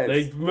mopeds.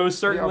 They most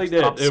certainly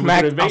I'll did. It was an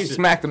I'll invasion.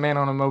 smack the man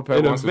on a moped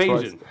An once or twice.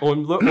 invasion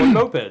on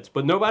mopeds,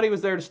 but nobody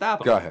was there to stop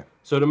them. Go ahead.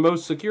 So the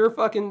most secure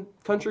fucking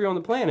country on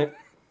the planet,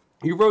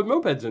 you rode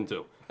mopeds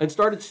into and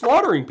started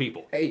slaughtering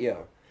people. Hey,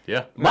 yo.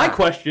 Yeah. My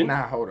question,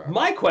 hold up.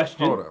 My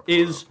question Hold up,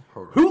 is,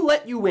 hold up. who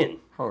let you in?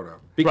 Hold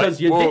up. Because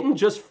Right. you Well- didn't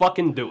just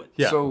fucking do it.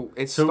 Yeah. So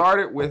it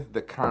started with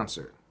the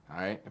concert, all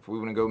right? If we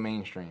want to go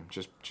mainstream,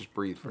 just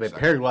breathe for a They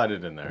second.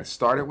 paraglided in there. It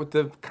started with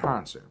the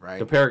concert, right?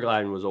 The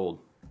paragliding was old.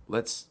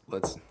 let's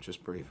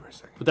just breathe for a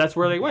second. But that's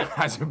where they went.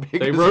 Guys are big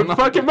They as rode a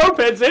fucking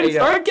mopeds in and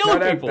started killing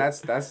no, people.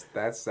 That's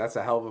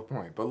a hell of a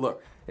point. But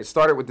look, it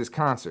started with this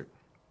concert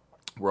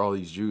where all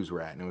these Jews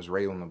were at, and it was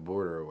right on the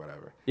border or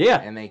whatever. Yeah.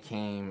 And they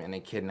came and they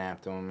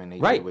kidnapped them and they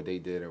Right. did what they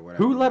did or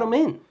whatever. Who let them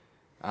in?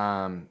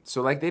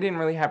 So like they didn't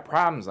really have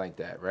problems like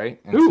that, right?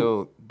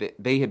 Until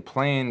they had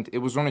planned. It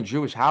was on a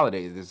Jewish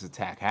holiday that this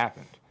attack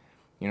happened.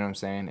 You know what I'm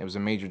saying? It was a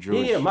major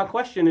Jewish. Yeah, my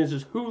question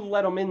is who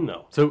let them in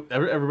though? So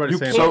everybody's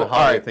saying can't- about the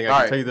holiday alright, thing. I can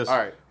alright, tell you this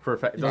alright. for a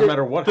fact. It doesn't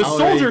matter what The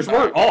holiday. soldiers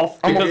weren't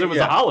off because it was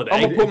a holiday.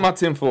 I'm gonna put my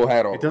tinfoil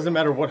hat on. It doesn't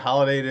matter what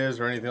holiday it is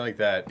or anything like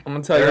that. I'm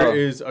gonna tell you there how-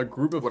 is a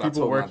group of what I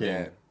people told my working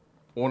dad.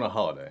 on a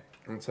holiday.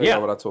 I'm gonna tell you Yeah.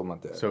 what I told my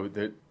dad. So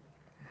that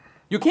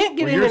You can't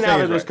get What in you're and out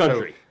saying of is this right. So-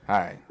 country. all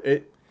right.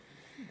 it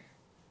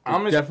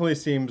I'm just, definitely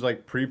seems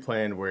like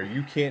pre-planned where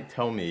you can't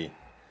tell me,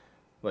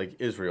 like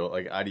Israel,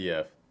 like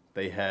IDF,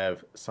 they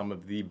have some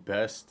of the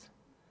best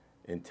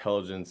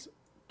intelligence,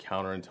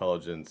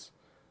 counterintelligence,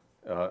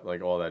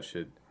 like all that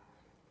shit,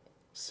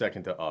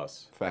 second to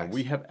us. Facts. And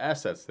we have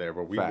assets there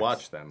where we Facts.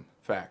 watch them.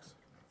 facts.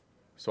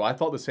 So I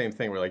thought the same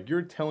thing. Where like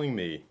you're telling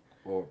me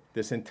Well,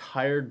 this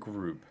entire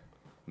group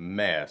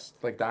massed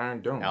like the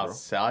Iron Dome, bro.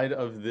 outside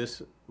of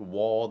this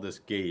wall, this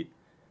gate,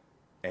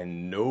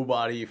 and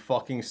nobody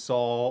fucking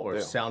saw or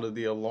Yeah. sounded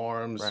the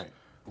alarms. Right.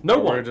 No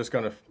We're one. just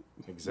gonna,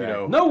 Exactly. you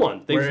know, No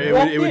one. They where just it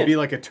walked would in. be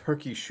like a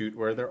turkey shoot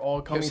where they're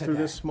all coming said through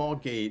that? this small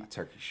gate,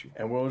 Turkey shoot.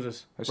 and we'll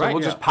just So we'll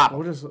just pop 'em.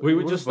 We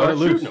would we'll just let start it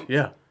loose. shooting them.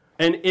 Yeah,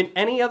 And in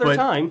any other But-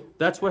 time,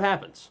 that's what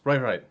happens.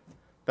 right.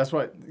 That's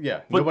why.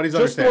 Yeah, But nobody's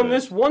just understanding on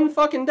this one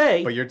fucking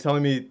day, But you're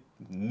telling me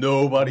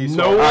nobody no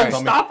saw one it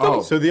coming. stopped them.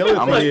 Oh. So the other I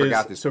almost thing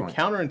forgot is, this so point.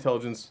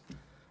 counterintelligence,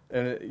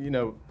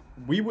 and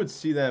we would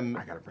see them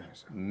I gotta bring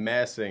this up.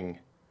 massing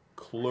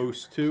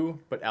close to,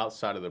 but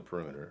outside of the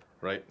perimeter,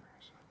 right?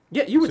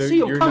 Yeah, you would So see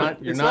them you're coming.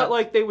 not- you're It's not- not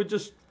like they would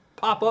just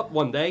pop up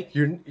one day.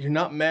 You're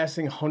not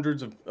massing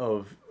hundreds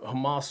of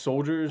Hamas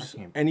soldiers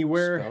can't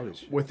anywhere spell this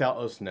shit. without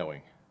us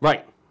knowing,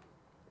 Right.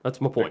 That's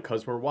my point.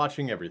 because we're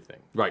watching everything.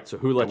 Right. So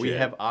who let We you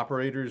in? have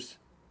operators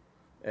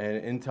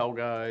and intel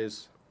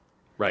guys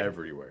right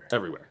everywhere,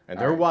 everywhere. and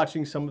they're Alright.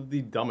 watching some of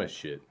the dumbest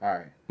shit. All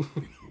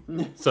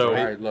right. So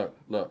All right.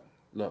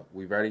 Look.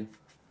 We ready?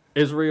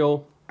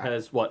 Israel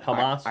has what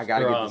Hamas. I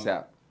gotta or, get this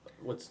out.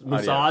 What's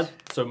Mossad?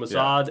 So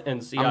Mossad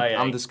and CIA.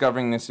 I'm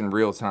discovering this in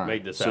real time.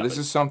 Made this so happen. this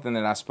is something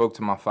that I spoke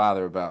to my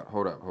father about.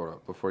 Hold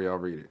up, before y'all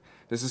read it.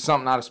 This is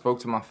something I spoke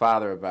to my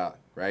father about,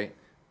 right?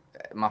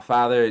 My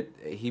father,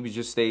 he was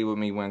just stayed with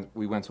me when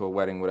we went to a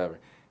wedding, whatever.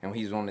 And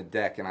he's on the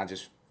deck, and I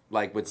just,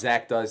 like what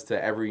Zach does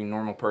to every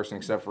normal person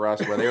except for us,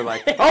 where they're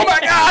like, oh my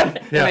God!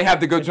 And they have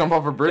to go jump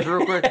off a bridge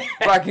real quick.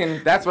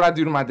 That's what I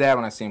do to my dad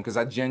when I see him, because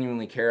I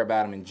genuinely care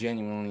about him and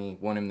genuinely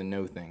want him to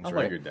know things, I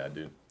right? like your dad,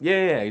 dude.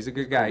 Yeah, he's a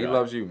good guy. He guy.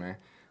 loves you, man.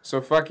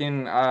 So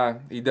fucking,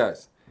 he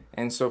does.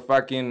 And so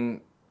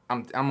fucking,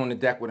 I'm on the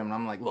deck with him, and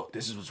I'm like, look,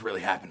 this is what's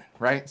really happening,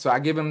 right? So I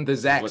give him the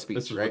Zach This speech,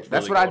 is right? what's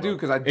That's really what I going do, on.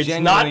 because I It's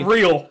genuinely... not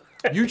real.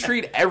 You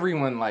treat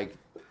everyone like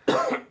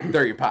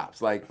they're your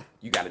pops. Like,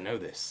 you got to know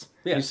this.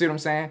 Yeah. You see what I'm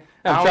saying?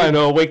 I'm trying to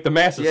awake the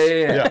masses.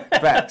 Yeah.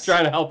 Facts.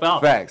 Trying to help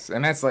out. Facts.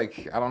 And that's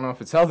like, I don't know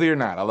if it's healthy or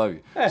not. I love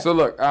you. So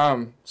look,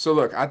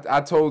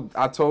 I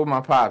told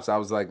my pops, I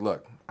was like,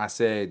 look, I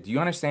said, do you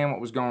understand what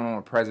was going on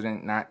with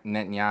President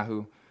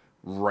Netanyahu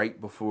right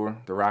before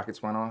the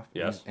rockets went off?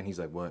 Yes. And he's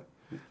like, what?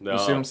 No, You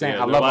see what I'm saying?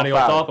 yeah, I love my nobody will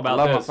father. talk about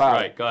I love my this. father.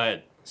 Right. Go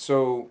ahead.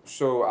 So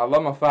I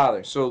love my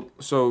father. So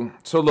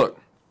look,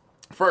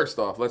 first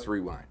off, let's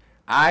rewind.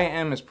 I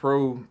am as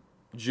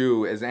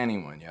pro-Jew as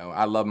anyone, yo.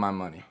 I love my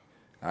money.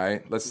 All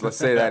right, let's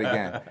say that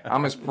again.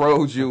 I'm as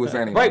pro-Jew as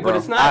anyone. Right, but bro.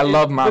 it's not- I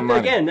love my but money.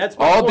 again, that's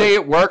my all point. day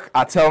at work.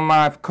 I tell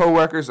my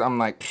coworkers, I'm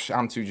like, Psh,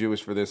 I'm too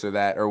Jewish for this or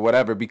that or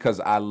whatever because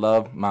I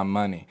love my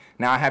money.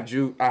 Now I have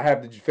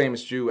the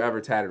famous Jew ever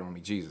tatted on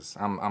me. Jesus,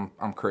 I'm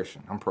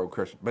Christian. I'm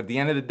pro-Christian. But at the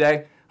end of the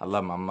day, I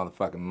love my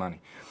motherfucking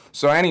money.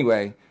 So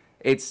anyway.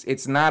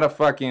 It's not a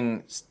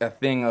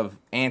thing of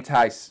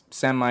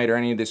anti-Semite or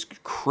any of this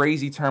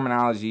crazy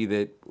terminology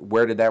that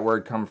where did that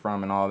word come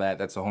from and all that.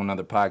 That's a whole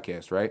nother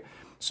podcast, right?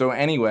 So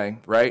anyway,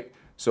 right?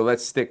 So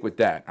let's stick with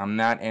that. I'm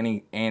not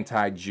any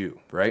anti-Jew,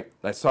 right?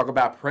 Let's talk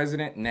about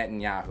President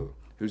Netanyahu,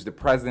 who's the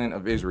president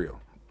of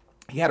Israel.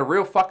 He had a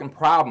real fucking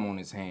problem on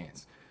his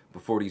hands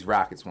before these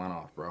rockets went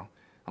off, bro.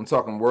 I'm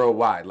talking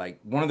worldwide. Like,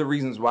 one of the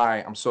reasons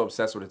why I'm so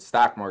obsessed with the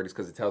stock market is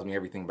because it tells me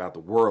everything about the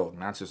world,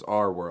 not just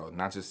our world,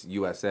 not just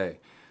USA.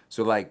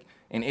 So, like,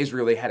 in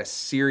Israel, they had a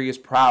serious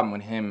problem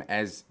with him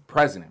as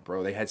president,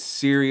 bro. They had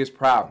serious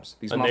problems.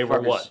 These And motherfuckers, they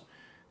were what?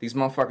 These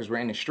motherfuckers were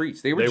in the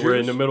streets. They were They Jews. were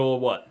in the middle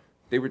of what?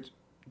 It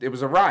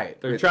was a riot.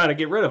 They're trying to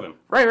get rid of him.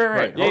 Right.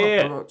 Right. Hold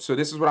Yeah. on. So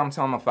this is what I'm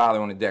telling my father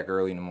on the deck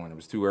early in the morning. It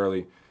was too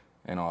early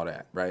and all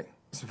that, right?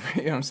 So,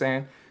 you know what I'm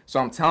saying? So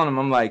I'm telling him,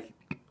 I'm like,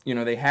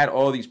 they had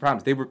all these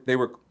problems. They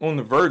were on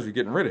the verge of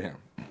getting rid of him.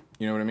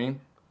 You know what I mean?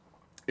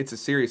 It's a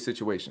serious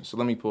situation. So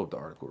let me pull up the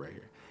article right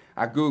here.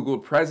 I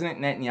Googled President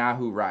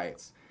Netanyahu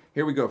riots.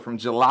 Here we go. From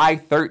July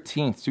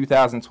 13th,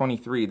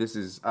 2023. This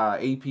is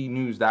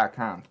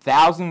apnews.com.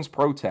 Thousands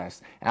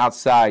protest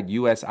outside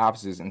U.S.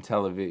 offices in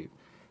Tel Aviv.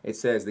 It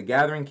says the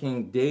gathering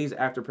came days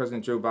after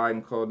President Joe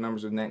Biden called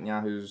numbers of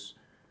Netanyahu's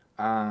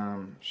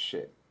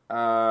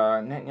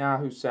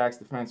Netanyahu sacks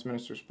defense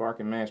minister,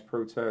 sparking mass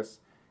protests.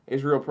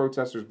 Israel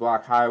protesters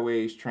block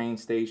highways, train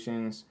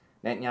stations.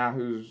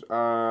 Netanyahu's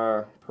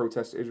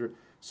protest Israel.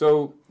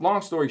 So,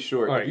 long story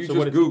short, All if right, you so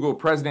just Google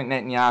President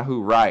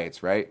Netanyahu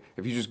riots, right?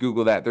 If you just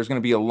Google that, there's going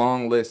to be a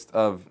long list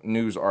of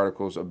news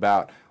articles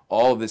about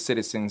all of the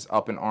citizens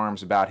up in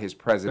arms about his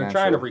presidential.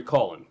 They're trying to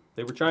recall him.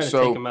 They were trying to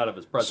take him out of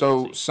his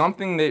presidency. So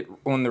something that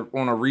on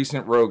a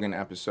recent Rogan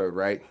episode,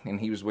 right?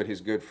 And he was with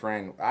his good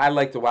friend. I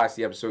like to watch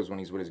the episodes when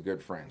he's with his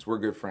good friends. We're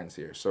good friends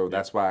here, so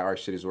that's why our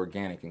shit is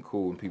organic and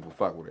cool and people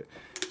fuck with it.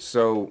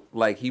 So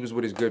like he was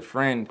with his good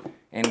friend,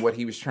 and what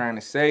he was trying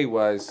to say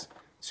was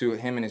to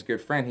him and his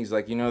good friend, he's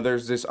like,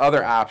 there's this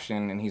other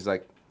option, and he's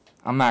like,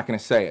 I'm not gonna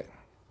say it.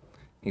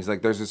 He's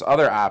like, there's this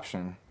other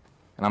option,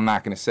 and I'm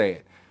not gonna say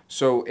it.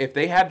 So if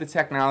they have the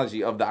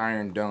technology of the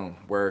Iron Dome,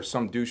 where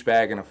some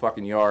douchebag in a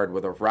fucking yard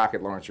with a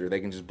rocket launcher, they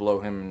can just blow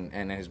him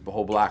and his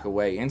whole block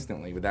away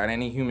instantly without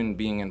any human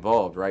being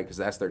involved, right? Because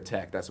that's their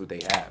tech, that's what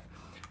they have.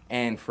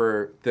 And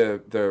for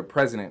the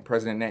President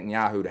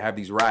Netanyahu, to have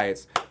these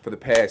riots for the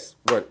past,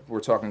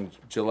 we're talking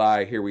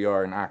July, here we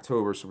are in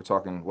October, so we're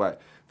talking for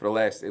the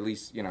last at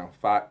least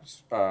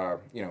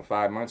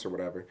 5 months or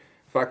whatever,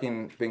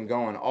 fucking been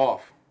going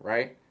off,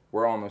 right?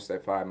 We're almost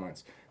at 5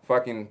 months.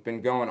 Fucking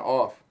been going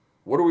off.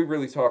 What are we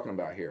really talking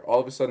about here?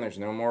 All of a sudden, there's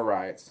no more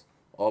riots.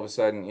 All of a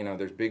sudden,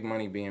 there's big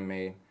money being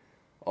made.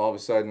 All of a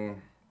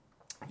sudden,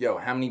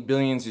 how many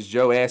billions is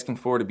Joe asking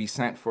for to be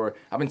sent for?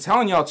 I've been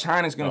telling y'all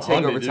China's going to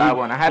take over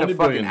Taiwan. I had a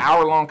fucking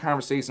hour-long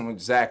conversation with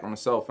Zach on the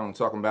cell phone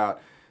talking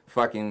about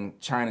fucking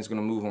China's going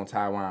to move on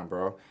Taiwan,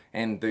 bro.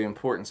 And the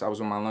importance, I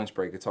was on my lunch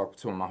break, I talked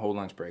to him my whole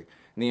lunch break,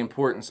 and the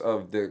importance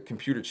of the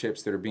computer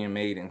chips that are being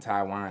made in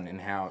Taiwan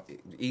and how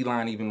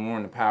Elon even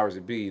warned the powers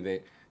that be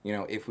that,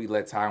 if we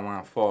let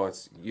Taiwan fall,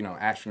 it's,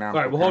 astronomical.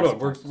 All right, well, hold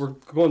on. We're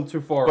going too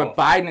far But off.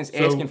 Biden is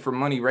asking for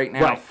money right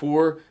now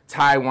for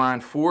Taiwan,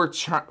 for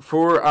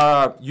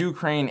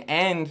Ukraine,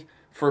 and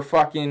for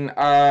fucking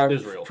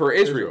Israel. For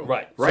Israel.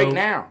 Right.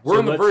 Now. We're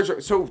on the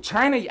verge. So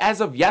China, as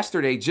of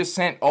yesterday, just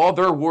sent all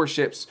their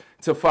warships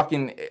to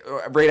fucking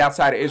right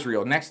outside of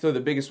Israel, next to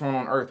the biggest one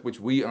on earth, which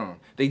we own.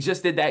 They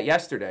just did that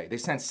yesterday. They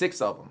sent 6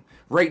 of them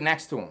right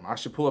next to them. I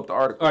should pull up the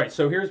article. All right,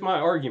 so here's my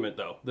argument,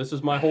 though. This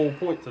is my whole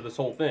point to this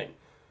whole thing.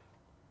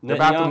 They're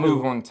about to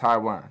move on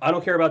Taiwan. I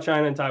don't care about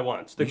China and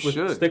Taiwan. Stick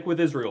with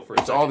Israel for a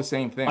second. It's all the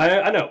same thing.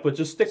 I know, but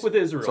just stick with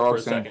Israel for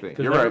a second.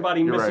 Because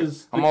everybody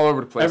misses... I'm all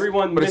over the place.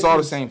 But it's all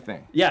the same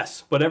thing.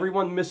 Yes, but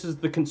everyone misses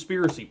the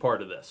conspiracy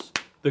part of this.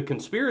 The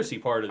conspiracy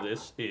part of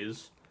this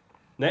is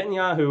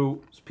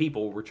Netanyahu's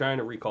people were trying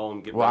to recall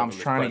him. I'm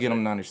trying to get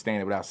them to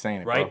understand it without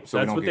saying it, right? Bro, so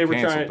that's what they were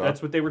trying.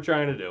 That's what they were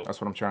trying to do.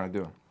 That's what I'm trying to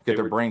do. Get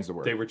their brains to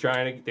work. They were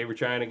trying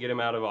to get him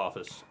out of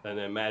office, and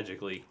then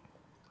magically,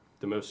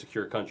 the most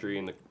secure country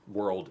in the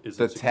world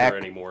isn't secure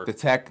anymore. The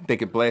tech, they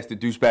could blast the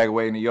douchebag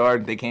away in the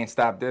yard. They can't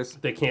stop this.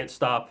 They can't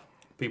stop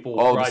people.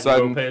 All of a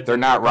sudden, they're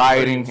not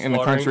rioting in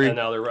the country. And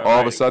now they're all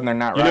of a sudden, they're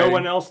not rioting. You know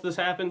when else this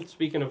happened?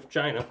 Speaking of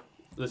China,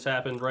 this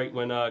happened right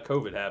when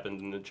COVID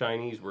happened, and the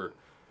Chinese were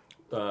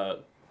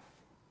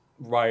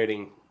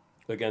rioting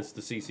against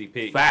the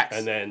CCP. Facts.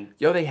 And then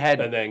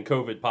and then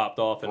COVID popped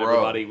off, and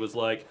everybody was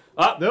like,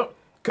 nope.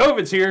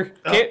 COVID's here.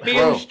 Can't be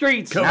in the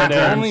streets. Not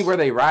only were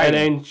they rioting,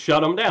 and then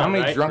shut them down. How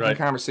many drunken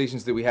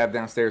conversations did we have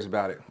downstairs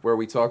about it? Where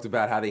we talked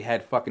about how they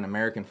had fucking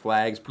American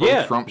flags,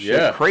 pro-Trump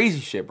shit,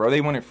 crazy shit, bro.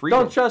 They wanted freedom.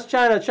 Don't trust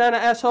China. China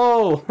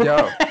asshole. Yo, all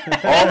of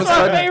a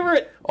sudden,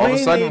 favorite. All of a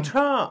sudden,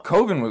 Trump.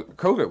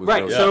 COVID was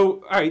right. Real.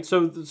 So all right.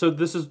 So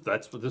this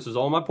is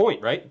all my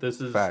point, right?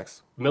 This is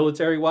facts.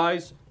 Military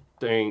wise,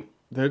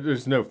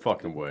 There's no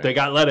fucking way. They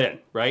got let in,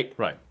 right?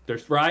 Right.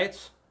 There's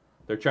riots.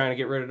 They're trying to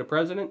get rid of the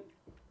president.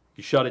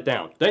 You shut it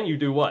down. Then you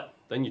do what?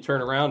 Then you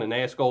turn around and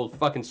ask old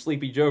fucking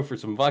Sleepy Joe for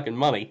some fucking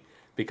money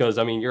because,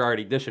 I mean, you're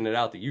already dishing it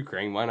out to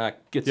Ukraine. Why not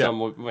get some,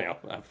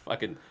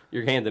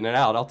 you're handing it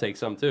out. I'll take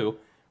some too,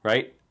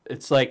 right?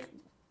 It's like,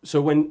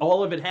 so when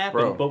all of it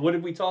happened, but what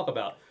did we talk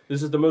about?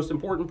 This is the most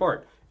important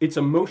part. It's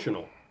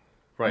emotional.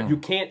 Right. You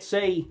can't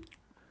say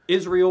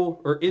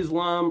Israel or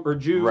Islam or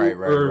Jew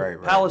or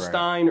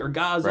Palestine or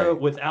Gaza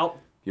without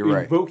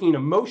invoking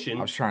emotion.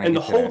 I was trying to and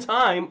get the to whole that.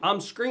 time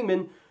I'm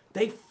screaming,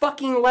 they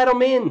fucking let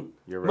them in.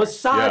 You're right.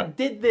 Mossad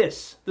did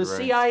this. The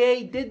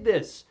CIA did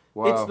this.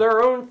 Wow. It's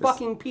their own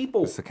fucking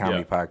people. It's a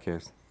comedy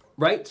podcast.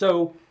 Right?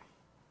 So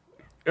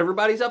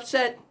everybody's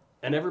upset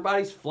and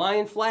everybody's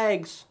flying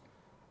flags.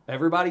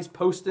 Everybody's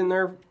posting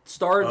their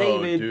Star of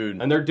David.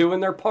 Dude. And they're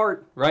doing their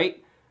part,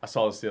 right? I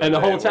saw this the other And the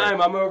day whole at work.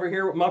 time I'm over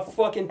here with my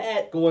fucking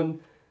hat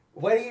going,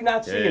 why are you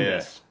not seeing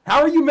this?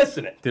 How are you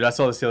missing it? Dude, I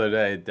saw this the other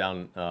day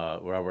down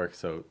where I work.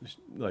 So,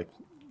 like,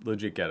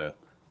 legit ghetto.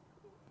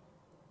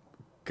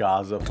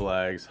 Gaza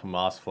flags,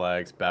 Hamas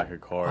flags, back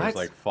of cars, What?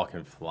 like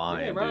fucking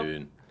flying, bro.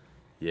 dude.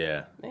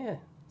 Yeah, Yeah.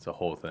 it's a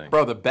whole thing.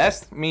 Bro, the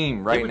best meme They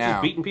right were now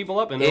just beating people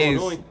up in is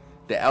Illinois.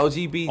 the All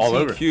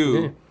over.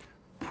 LGBTQ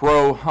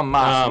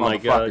pro-Hamas Oh, my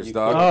God, motherfuckers, you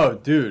dog. Oh,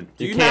 dude.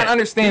 Do you can't. not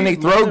understand they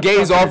These throw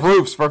gays off motherfuckers-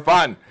 roofs for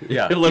fun?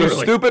 Yeah. You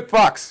Literally. stupid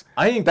fucks.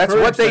 That's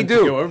what they do.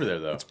 To go over there,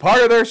 though. It's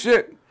part of their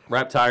shit.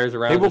 Wrap tires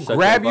around. They will just set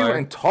grab on you fire.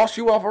 and toss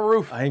you off a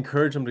roof. I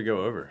encourage them to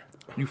go over.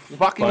 You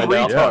fucking Find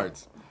out.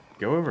 retards.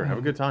 Go over. Have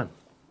a good time.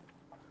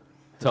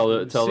 tell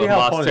the See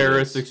how fun Hamas it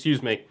terrorists, is.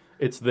 excuse me,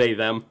 it's they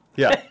them.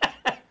 Yeah.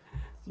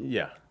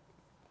 Yeah.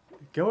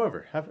 Go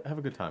over. Have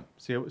a good time.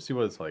 See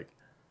what it's like.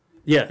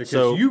 Yeah, Because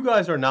so you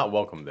guys are not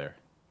welcome there.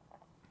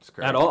 It's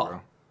crazy, At all.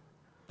 bro.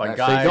 By They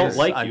guys, don't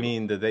like I you.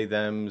 mean the they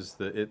thems,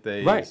 the it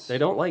theys. right, they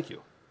don't like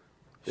you.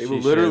 They will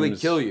She literally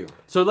shims. kill you.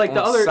 So like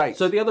the On other, site.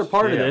 so the other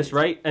part of Yeah. this,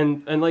 right?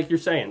 And like you're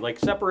saying, like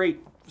separate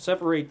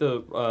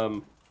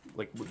the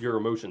like your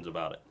emotions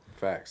about it.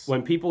 Facts.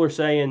 When people are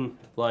saying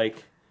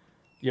like,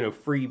 you know,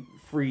 free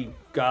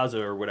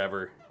Gaza or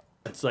whatever,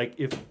 it's like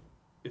if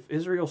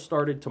Israel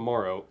started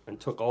tomorrow and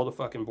took all the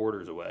fucking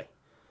borders away,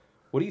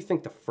 what do you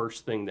think the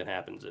first thing that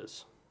happens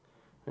is?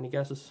 Any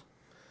guesses?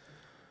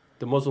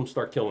 The Muslims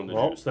start killing the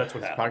Well, Jews. That's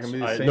what it's probably happens.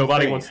 gonna be the same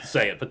Nobody thing. wants to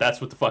say it, but that's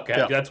what the fuck.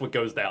 Yeah. That's what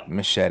goes down.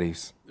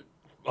 Machetes.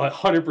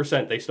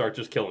 100%, they start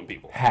just killing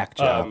people. Hack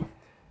job.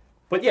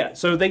 But yeah,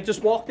 so they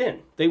just walked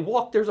in. They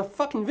walked. There's a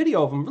fucking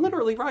video of them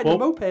literally riding a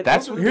Well, moped.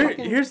 that's over what-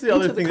 fucking Here's the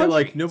other into thing that country.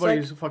 like It's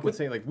nobody's like, fucking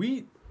saying. Like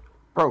we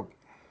Bro,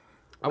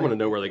 I want to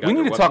know where they got. we need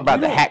their to talk weapons.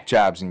 about the hack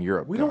jobs in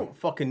Europe. we though. don't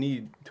fucking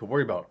need to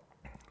worry about.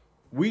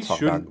 We Talk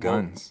shouldn't. about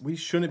guns. We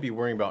shouldn't be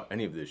worrying about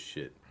any of this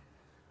shit.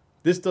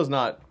 This does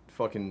not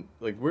fucking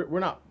like we're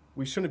not.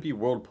 We shouldn't be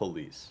world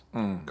police.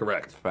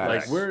 Correct.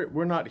 Facts. Like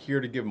we're not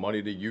here to give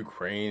money to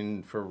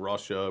Ukraine for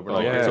Russia. We're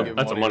not yeah. here to give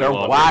That's a money money to They're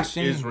laundering.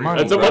 washing Israel. money.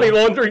 That's a bro. money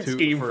laundering to-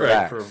 scheme. for,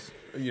 Facts.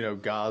 for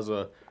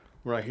Gaza.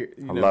 We're not here.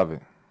 I love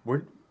it.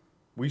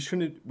 We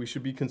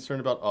should be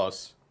concerned about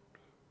us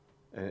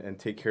and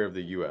take care of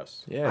the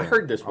U.S. Yeah. I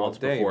heard this all once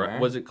day, before.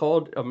 man. Was it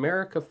called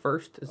America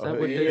First? Is that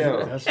what it is?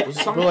 yeah,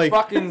 that's- Some but, like-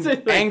 fucking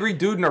angry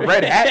dude in a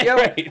red hat, yo.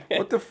 Right.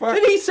 What the fuck?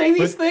 Did he say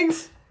these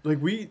things? Like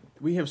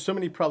we have so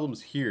many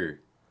problems here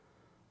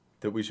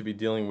that we should be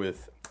dealing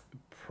with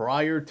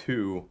prior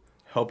to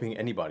helping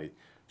anybody.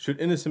 Should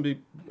innocent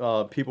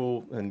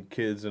people and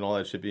kids and all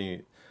that shit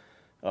be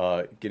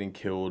getting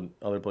killed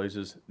other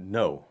places?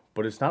 No,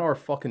 but it's not our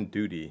fucking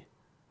duty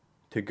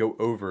to go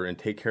over and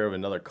take care of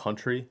another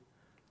country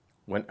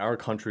when our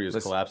country is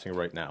collapsing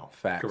right now.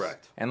 Facts.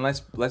 Correct. And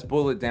let's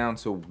boil it down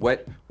to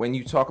when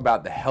you talk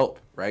about the help,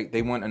 right?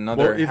 They want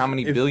another Well, how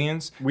many if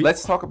billions? we-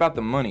 Let's talk about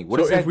the money. What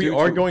So does that if we do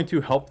are to- going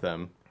to help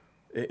them,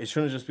 it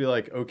shouldn't just be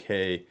like,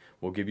 okay,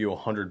 we'll give you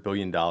 $100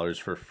 billion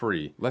for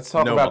free. Let's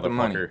talk No, about the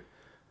money. motherfucker.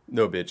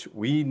 No, bitch.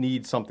 We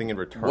need something in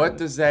return. What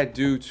does that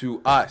do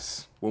to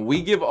us when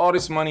we give all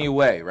this money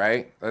away,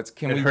 right?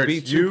 Can It we hurts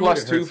be 2 you,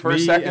 plus it 2 hurts for a me,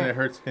 second? and it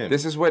hurts him.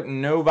 This is what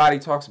nobody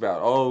talks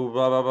about. Oh,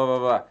 blah blah blah blah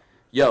blah.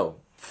 Yo,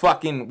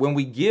 fucking when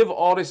we give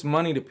all this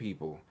money to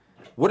people,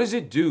 what does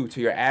it do to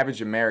your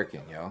average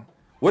American, yo?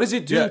 What does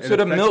it do Yeah, it to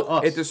the affects milk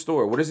us. at the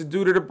store? What does it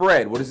do to the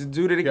bread? What does it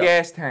do to the Yeah.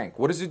 gas tank?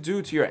 What does it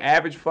do to your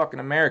average fucking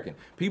American?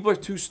 People are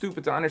too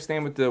stupid to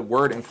understand what the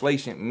word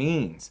inflation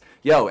means.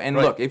 Yo, and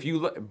Right. look, if you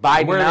look,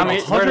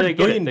 Bidenomics, Where do they $100 get it?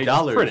 billion They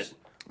just print it.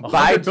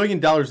 $100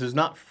 billion is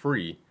not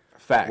free.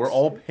 Facts. We're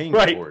all paying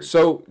Right. for it.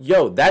 So,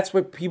 yo, that's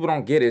what people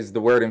don't get is the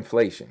word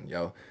inflation,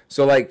 yo.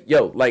 So, like,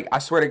 I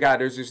swear to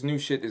God, there's this new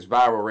shit that's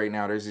viral right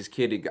now. There's this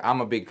kid,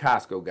 I'm a big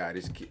Costco guy.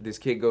 This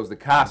kid goes to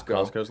Costco.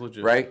 Costco's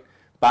legit. Right?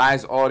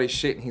 Buys all this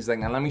shit, and he's like,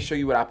 now let me show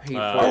you what I paid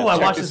for. Oh, I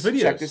Check watched his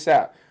videos. Check this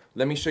out.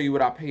 Let me show you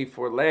what I paid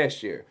for it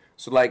last year.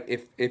 So, like,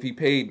 if he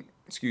paid,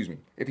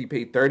 if he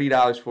paid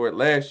 $30 for it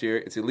last year,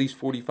 it's at least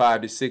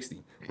 45 to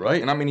 60.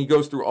 Right. And I mean, he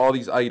goes through all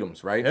these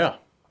items, right? Yeah.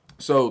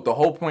 So the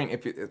whole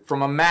point,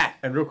 from a math,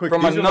 And real quick,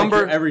 from these a are like number,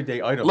 your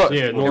everyday items. look,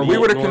 Yeah, if normal- we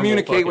were to normal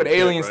communicate with fucking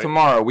shit, aliens right?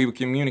 tomorrow, we would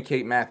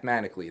communicate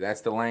mathematically.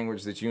 That's the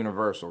language that's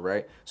universal,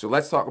 right? So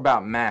let's talk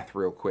about math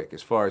real quick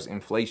as far as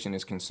inflation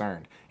is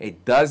concerned.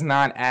 It does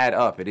not add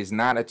up. It is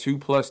not a 2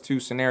 plus 2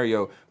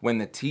 scenario when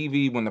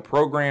the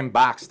program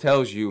box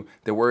tells you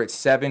that we're at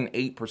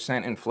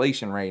 7-8%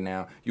 inflation right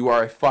now. You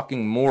are a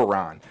fucking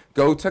moron.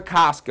 Go to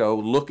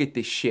Costco, look at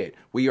this shit.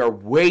 We are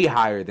way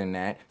higher than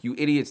that. You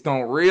idiots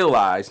don't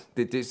realize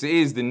that this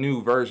is the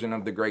new version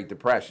of the Great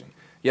Depression.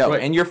 Yo,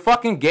 Right. and your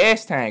fucking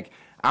gas tank,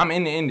 I'm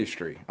in the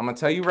industry. I'm going to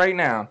tell you right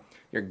now,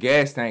 your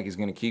gas tank is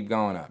going to keep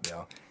going up,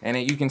 yo. And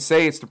you can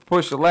say it's to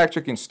push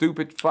electric and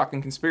stupid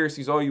fucking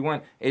conspiracies all you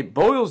want. It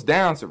boils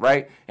down to,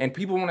 right? And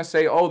people want to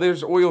say, oh,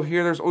 there's oil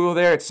here, there's oil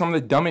there. It's some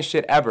of the dumbest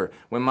shit ever.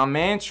 When my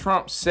man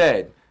Trump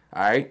said,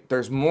 all right,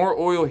 there's more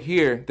oil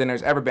here than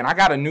there's ever been. I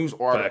got a news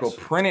article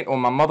Facts. printed on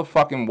my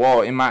motherfucking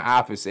wall in my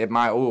office at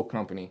my oil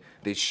company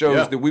that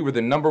shows that we were the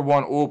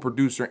 #1 oil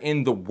producer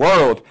in the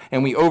world,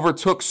 and we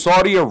overtook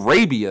Saudi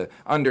Arabia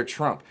under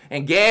Trump.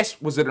 And gas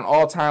was at an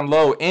all-time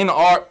low in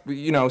our,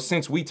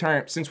 since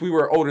we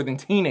were older than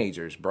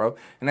teenagers, bro.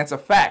 And that's a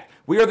fact.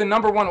 We are the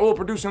 #1 oil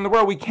producer in the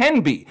world. We can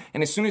be.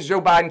 And as soon as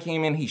Joe Biden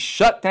came in, he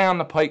shut down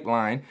the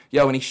pipeline,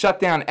 and he shut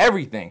down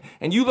everything.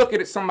 And you look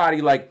at it,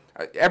 somebody like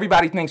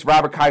Everybody thinks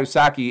Robert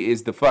Kiyosaki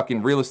is the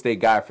fucking real estate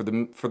guy for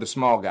the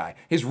small guy.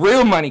 His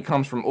real money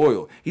comes from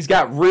oil. He's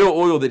got real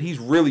oil that he's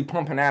really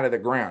pumping out of the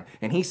ground.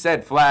 And he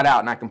said flat out,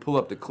 and I can pull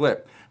up the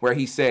clip, where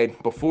he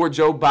said, before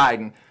Joe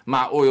Biden,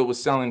 my oil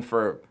was selling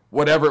for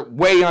whatever,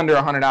 way under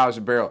 $100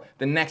 a barrel.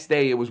 The next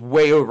day, it was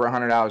way over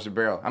 $100 a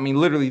barrel. I mean,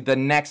 literally the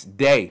next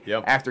day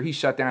after he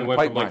shut down the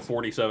pipeline. It went from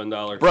like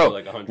 $47 Bro, to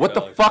like $100. what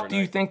the fuck do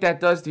you think that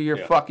does to your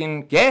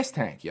fucking gas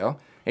tank, yo?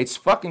 It's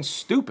fucking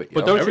stupid, yo.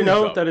 But don't you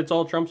know that it's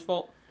all Trump's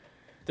fault?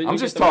 I'm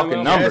just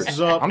talking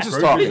numbers. I'm just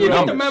talking Did you get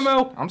numbers. the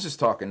memo? I'm just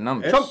talking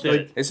numbers. Trump did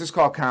it. It's just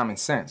called common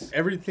sense.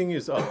 Everything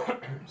is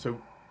up.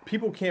 So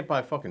people can't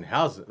buy fucking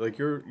houses. Like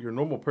your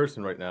normal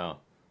person right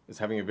now is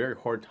having a very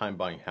hard time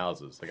buying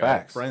houses. Like I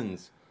have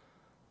friends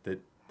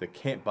that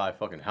can't buy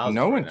fucking houses.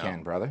 No one now.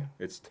 can, brother.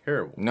 It's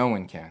terrible. No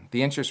one can.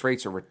 The interest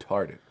rates are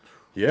retarded.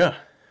 Yeah.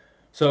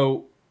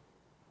 So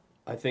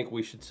I think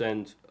we should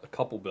send a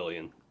couple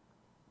billion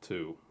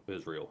to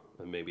Israel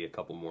and maybe a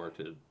couple more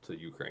to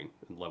Ukraine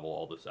and level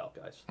all this out,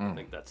 guys. I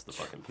think that's the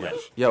fucking plan.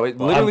 Yo, it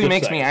literally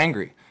makes me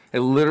angry. It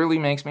literally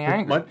makes me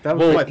angry.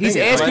 He's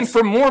asking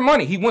for more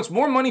money. He wants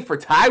more money for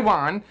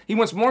Taiwan. He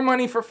wants more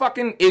money for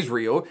fucking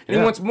Israel. And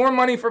he wants more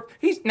money for...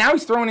 Now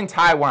he's throwing in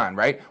Taiwan,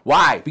 right?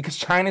 Why? Because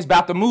China's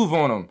about to move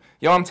on him.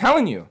 Yo, I'm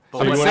telling you.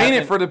 I've been saying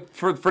it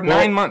for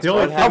 9 months.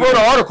 I wrote an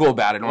article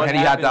about it on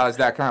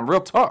HeadyHotDollars.com.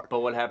 Real talk. But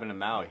what happened to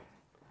Maui?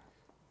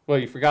 Well,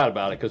 you forgot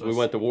about it because we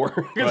went to war.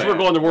 Because we're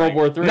going to World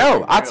War III.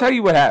 No, I'll tell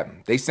you what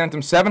happened. They sent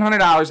them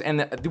 $700,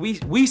 and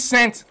we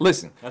sent.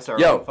 Listen, that's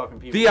our own fucking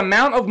people. The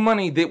amount of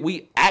money that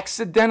we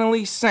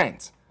accidentally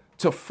sent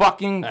to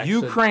fucking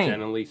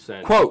Ukraine,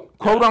 quote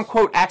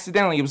unquote,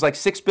 accidentally, it was like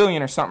 $6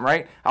 billion or something,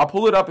 right? I'll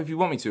pull it up if you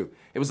want me to.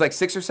 It was like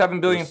 6 or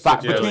 7 billion,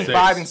 between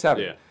 5 and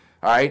 7. Yeah.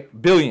 All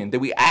right, billion that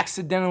we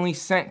accidentally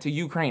sent to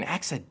Ukraine.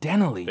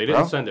 Accidentally, they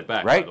didn't send it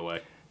back, right? By the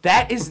way.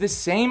 That is the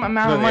same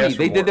amount of money.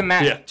 They did the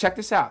math. Yeah. Check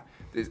this out.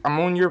 I'm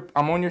on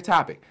your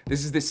topic.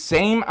 This is the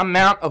same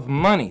amount of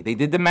money. They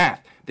did the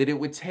math that it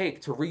would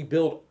take to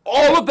rebuild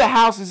all of the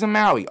houses in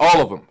Maui,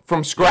 all of them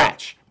from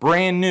scratch,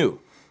 brand new.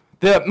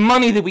 The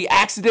money that we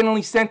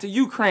accidentally sent to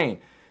Ukraine.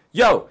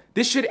 Yo,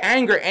 this should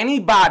anger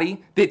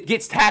anybody that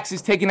gets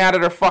taxes taken out of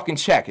their fucking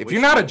check. If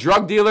you're not a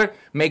drug dealer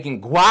making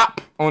guap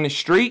on the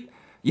street,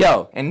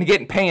 yo, and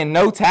paying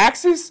no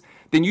taxes,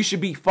 then you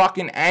should be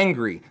fucking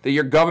angry that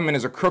your government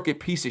is a crooked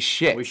piece of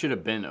shit. We should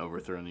have been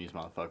overthrowing these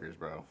motherfuckers,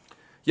 bro.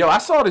 Yo, I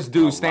saw this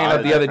dude stand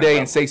up the other day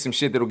and say some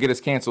shit that'll get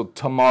us canceled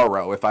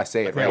tomorrow if I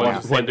say it right now.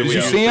 Did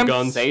you see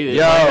him? Say this.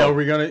 Yo, are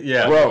we gonna?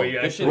 Yeah, bro.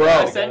 This shit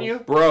that I sent you,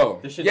 bro.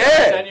 This shit that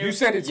I sent you? You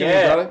sent it to me,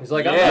 brother. He's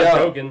like, I'm not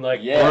joking.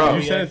 Like, bro.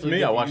 You sent it to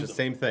me. I watched the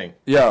same thing.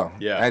 Yo,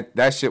 yeah,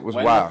 that shit was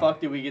when wild. When the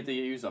fuck did we get to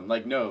use them?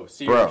 Like, no,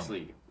 seriously.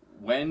 Bro.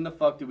 When the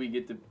fuck did we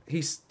get to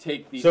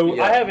take these?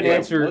 So I have an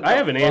answer. I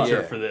have an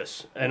answer for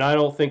this, and I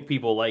don't think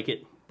people like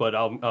it, but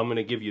I'm going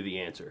to give you the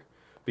answer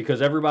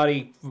because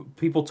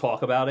people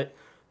talk about it.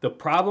 The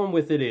problem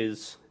with it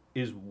is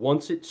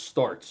once it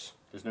starts,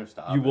 there's no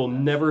stop. You will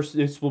never.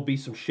 This will be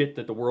some shit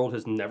that the world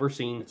has never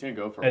seen. It's gonna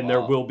go for a and while.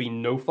 there will be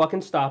no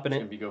fucking stopping it.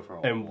 It's gonna go for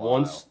a and while.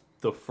 Once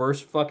the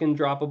first fucking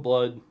drop of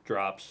blood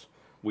drops,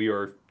 we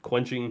are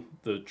quenching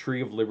the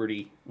tree of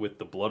liberty with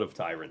the blood of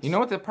tyrants. You know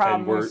what the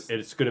problem is?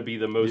 It's going to be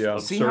the most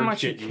absurd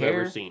shit you've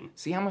ever seen.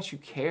 See how much you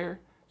care?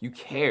 You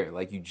care.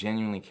 Like, you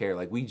genuinely care.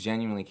 Like, we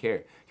genuinely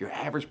care. Your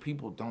average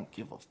people don't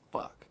give a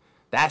fuck.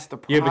 That's the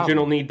problem. Yeah, but you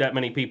don't need that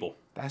many people.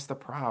 That's the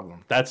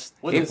problem. That's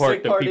the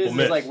part that people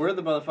miss. Is like we're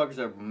the motherfuckers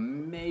that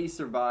may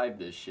survive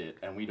this shit,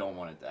 and we don't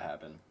want it to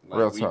happen. Like,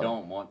 Real we talk.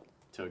 don't want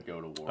to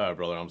go to war.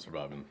 Brother, I'm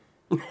surviving.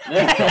 We know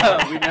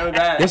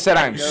that. They said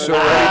I'm so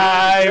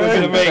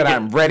ready. They said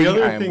I'm ready.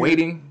 I'm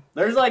waiting.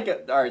 There's like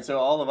all right, so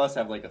all of us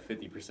have like a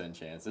 50%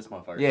 chance. This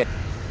motherfucker. Yeah.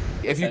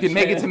 If you can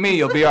make it to me,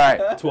 you'll be all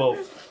right.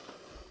 12.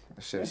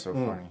 That shit's so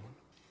funny.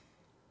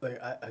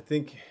 Like I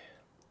think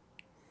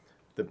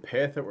the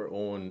path that we're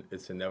on,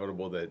 it's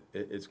inevitable that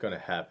it's going to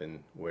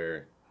happen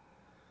where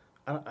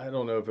I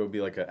don't know if it would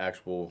be like an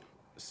actual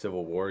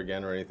civil war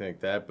again or anything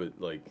like that, but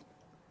like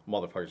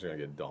motherfuckers are going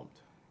to get dumped.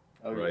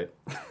 Oh, right?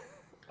 Yeah.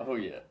 Oh,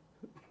 yeah.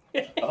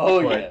 Oh,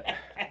 yeah.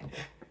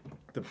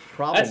 The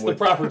problem That's the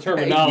proper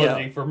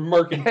terminology for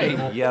murking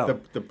people.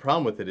 The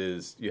problem with it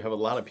is you have a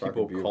lot of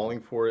people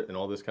calling for it and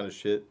all this kind of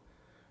shit,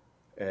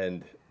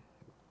 and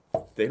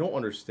they don't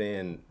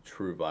understand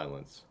true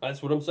violence.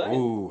 That's what I'm saying.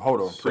 Ooh, hold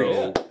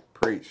on.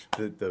 Preach.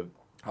 The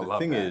I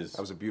thing that. is,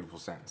 that was a beautiful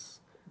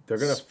sentence. They're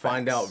going to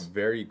find out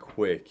very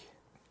quick.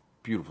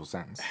 Beautiful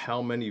sentence.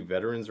 How many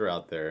veterans are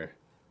out there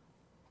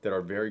that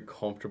are very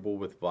comfortable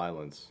with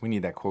violence? We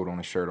need that quote on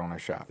a shirt on our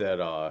shop. That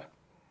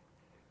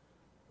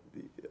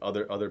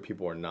other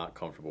people are not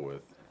comfortable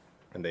with,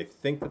 and they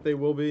think that they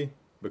will be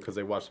because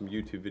they watch some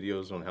YouTube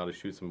videos on how to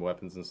shoot some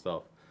weapons and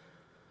stuff.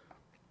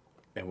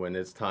 And when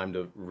it's time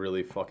to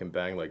really fucking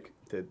bang, like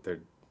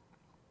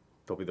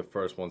they'll be the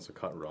first ones to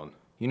cut and run.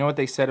 You know what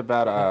they said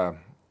about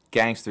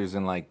gangsters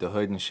in like the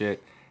hood and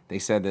shit? They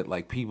said that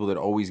like people that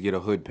always get a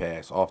hood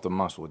pass off the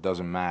muscle, it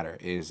doesn't matter,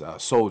 is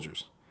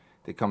soldiers.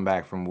 that come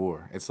back from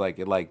war. It's like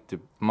the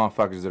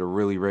motherfuckers that are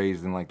really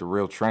raised in like the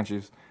real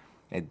trenches.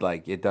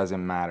 It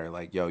doesn't matter.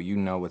 Like, yo, you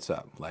know what's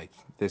up. Like,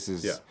 this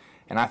is. Yeah.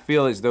 And I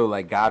feel as though,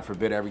 like, God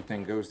forbid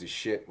everything goes to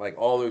shit. Like,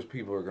 all those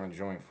people are gonna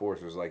join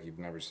forces like you've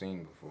never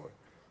seen before.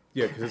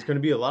 Yeah, because there's going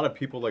to be a lot of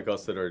people like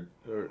us that are,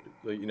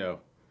 you know,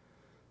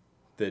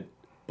 that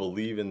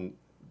believe in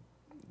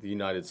the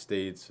United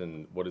States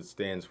and what it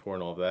stands for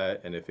and all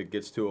that. And if it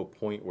gets to a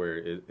point where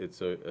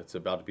it's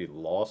about to be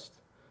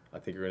lost, I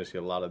think you're going to see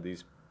a lot of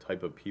these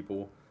type of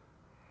people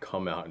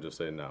come out and just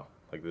say, no,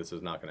 like, this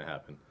is not going to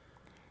happen.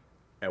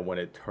 And when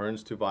it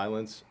turns to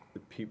violence,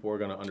 people are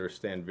going to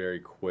understand very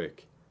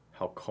quick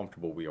how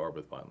comfortable we are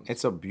with violence.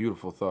 It's a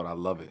beautiful thought. I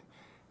love it.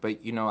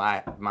 But, you know,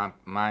 my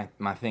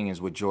thing is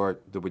what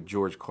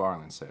George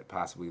Carlin said,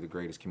 possibly the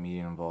greatest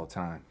comedian of all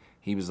time.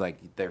 He was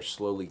like, they're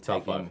slowly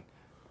taking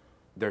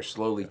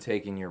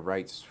your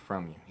rights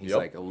from you. He's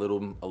like, a little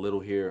here,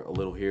 a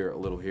little here, a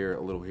little here,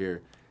 a little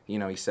here. You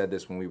know, he said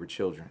this when we were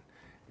children.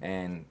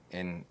 And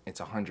it's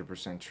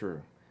 100%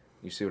 true.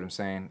 You see what I'm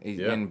saying?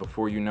 Yeah. And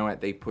before you know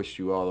it, they pushed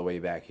you all the way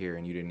back here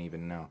and you didn't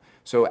even know.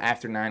 So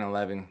after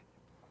 9/11...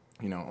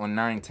 You know, on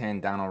 9/10,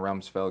 Donald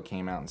Rumsfeld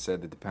came out and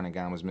said that the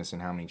Pentagon was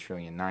missing how many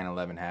trillion?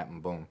 9/11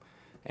 happened, boom.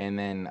 And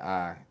then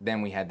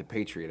we had the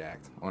Patriot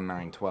Act on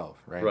 9/12,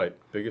 right? Right.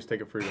 Biggest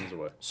take of freedoms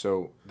away.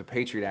 So the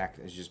Patriot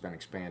Act has just been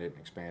expanded.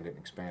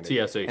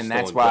 TSA, and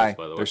that's why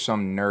there's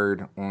some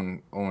nerd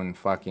on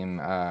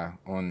fucking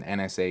on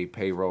NSA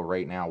payroll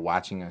right now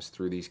watching us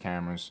through these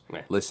cameras,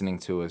 listening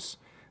to us.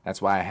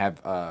 That's why I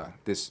have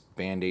this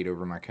Band-Aid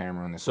over my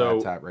camera on this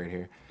laptop right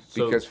here.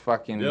 Because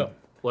fucking... Yeah.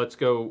 Let's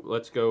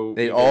go.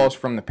 They all's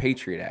from the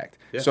Patriot Act.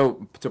 Yeah.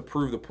 So to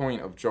prove the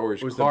point of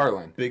George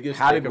Carlin,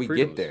 how did we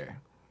get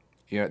there?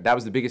 You know, that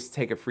was the biggest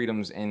take of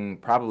freedoms in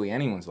probably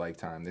anyone's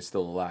lifetime that's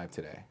still alive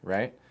today,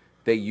 right?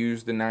 They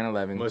used the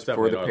 9/11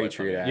 for the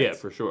Patriot Act. Yeah,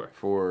 for sure.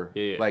 For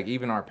like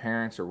even our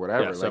parents or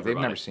whatever, like they've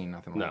never seen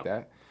nothing like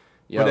that.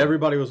 But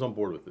everybody was on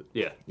board with it.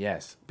 Yeah.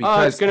 Yes.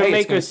 Because it's going to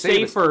make us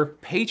safer.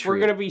 Patriot. We're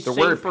going to be the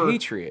safer. The word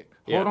patriot.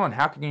 Yeah. Hold on.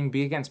 How can you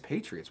be against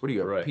patriots? What are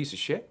you, a piece of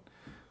shit?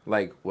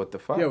 Like, what the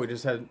fuck? Yeah, we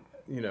just had,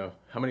 you know,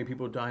 how many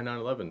people died in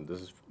 9/11? This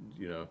is,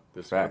 you know,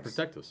 this is going to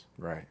protect us.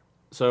 Right.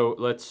 So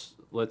let's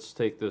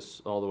take this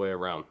all the way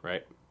around,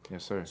 right?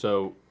 Yes, sir.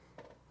 So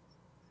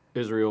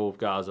Israel,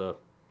 Gaza,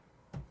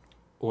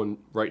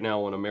 right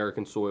now on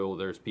American soil,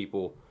 there's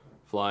people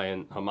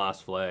flying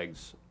Hamas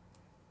flags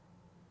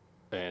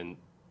and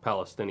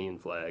Palestinian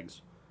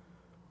flags.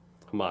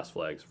 Hamas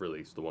flags really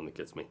is the one that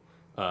gets me.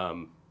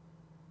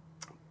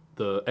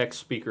 The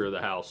ex-Speaker of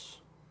the House,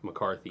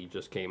 McCarthy,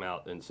 just came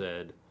out and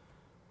said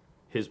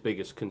his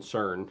biggest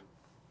concern,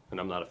 and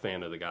I'm not a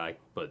fan of the guy,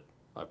 but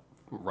I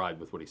ride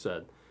with what he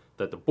said,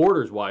 that the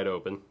border's wide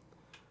open,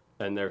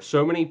 and there's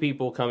so many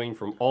people coming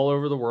from all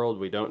over the world,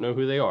 we don't know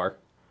who they are,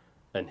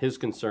 and his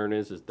concern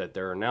is that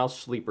there are now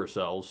sleeper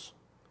cells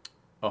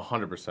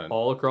 100%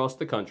 all across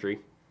the country,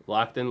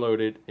 locked and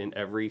loaded in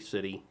every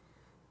city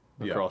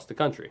across the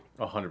country.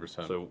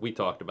 100%. So we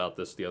talked about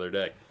this the other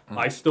day.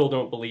 I still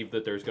don't believe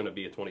that there's going to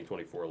be a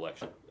 2024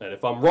 election. And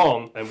if I'm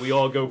wrong and we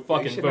all go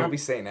fucking you should vote. not be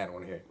saying that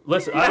on here.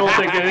 Listen, I don't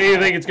think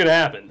anything is going to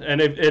happen.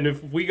 And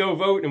if we go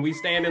vote and we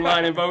stand in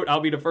line and vote, I'll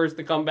be the first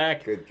to come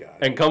back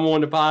and come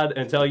on the pod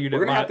and tell you that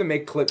we're going to have to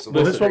make clips of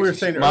this. This is what we were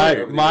saying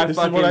earlier.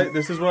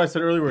 This is what I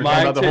said earlier.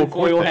 My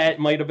tinfoil hat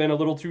might have been a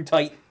little too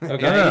tight.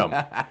 Okay?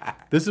 No.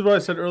 This is what I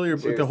said earlier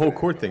with the whole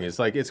court thing. It's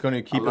like it's going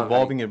to keep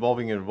evolving,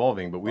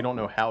 but we don't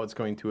know how it's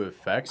going to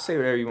affect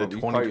the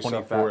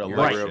 2024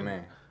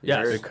 election.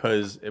 Yes.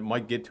 Because it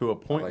might get to a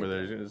point where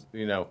there's,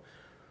 you know,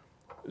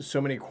 so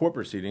many court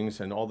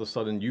proceedings, and all of a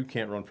sudden you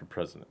can't run for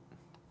president,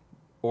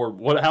 or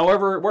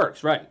however it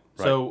works, right?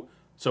 So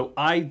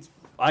I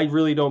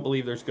really don't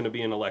believe there's going to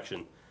be an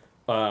election.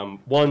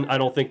 One, I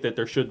don't think that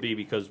there should be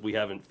because we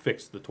haven't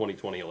fixed the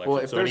 2020 election.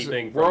 Well, if so there's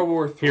anything World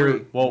War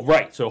III,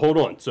 right? So hold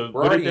on. So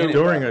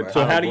during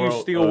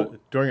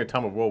a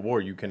time of World War,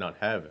 you cannot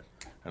have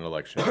an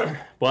election,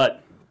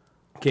 but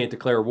can't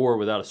declare war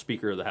without a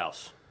Speaker of the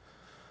House.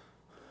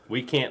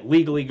 We can't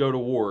legally go to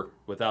war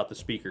without the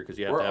Speaker because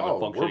you have to have a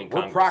functioning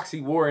Congress. We're proxy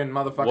warring,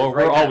 motherfuckers. Well,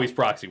 we're always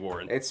proxy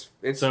warring.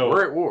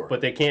 We're at war.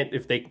 But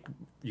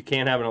you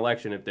can't have an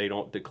election if they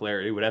don't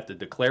declare. They would have to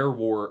declare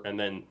war and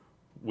then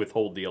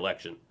withhold the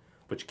election.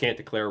 But you can't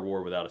declare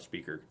war without a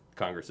Speaker.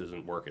 Congress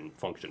isn't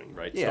functioning,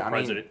 right? Yeah, the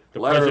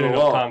president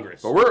of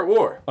Congress. But we're at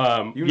war.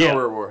 Know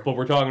we're at war. But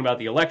we're talking about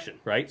the election,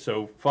 right?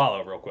 So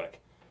follow real quick.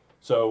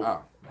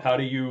 So how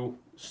do you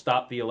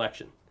stop the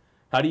election?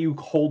 How do you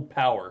hold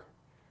power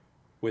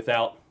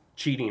without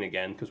cheating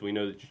again, because we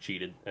know that you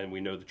cheated, and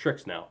we know the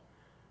tricks now.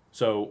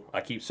 So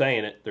I keep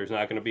saying it. There's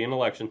not going to be an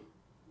election.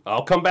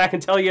 I'll come back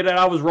and tell you that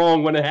I was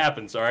wrong when it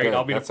happens, all right? Good.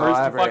 I'll be the first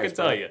to fucking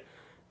tell you.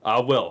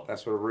 I will.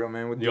 That's what a real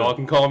man would do. Y'all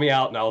can call me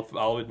out, and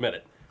I'll admit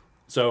it.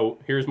 So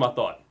here's my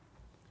thought.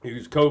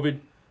 Use COVID,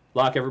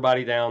 lock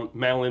everybody down,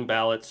 mail in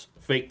ballots,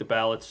 fake the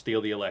ballots, steal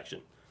the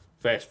election.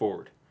 Fast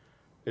forward.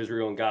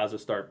 Israel and Gaza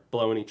start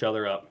blowing each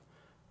other up.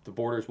 The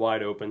border's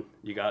wide open.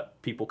 You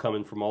got people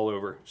coming from all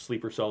over,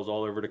 sleeper cells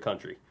all over the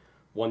country.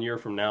 1 year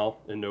from now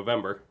in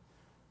November,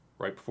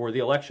 right before the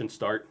elections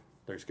start,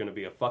 there's going to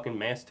be a fucking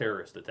mass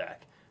terrorist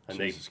attack. And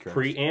Jesus they Christ.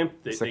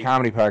 preempted it. It's a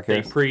comedy podcast.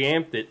 They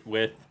preempted it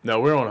with No,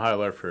 we're on high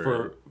alert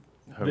for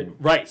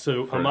right.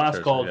 So for Hamas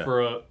terrorism, called yeah.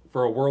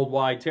 for a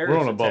worldwide we're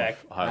terrorist on above attack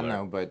high I alert.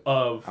 know, but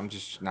of I'm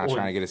just not on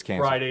trying to get us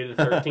canceled. Friday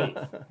the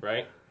 13th,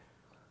 right?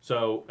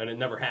 So, and it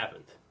never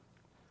happened.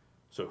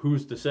 So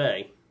who's to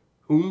say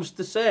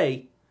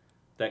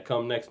that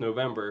come next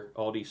November,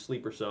 all these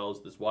sleeper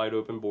cells, this wide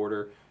open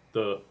border,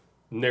 the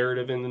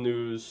narrative in the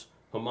news,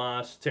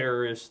 Hamas,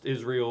 terrorists,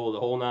 Israel, the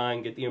whole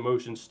nine, get the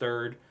emotions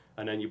stirred,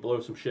 and then you blow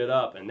some shit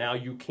up, and now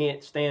you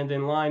can't stand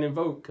in line and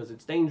vote because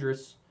it's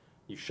dangerous.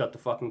 You shut the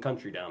fucking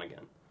country down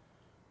again.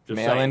 Just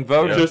Mail-in saying.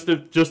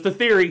 voting. Just a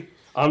theory.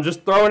 I'm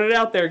just throwing it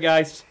out there,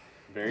 guys.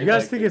 Very You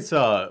guys likely. think it's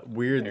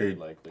weird Very that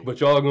likely. But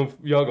y'all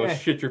gonna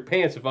shit your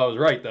pants if I was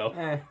right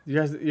though. you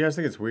guys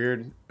think it's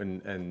weird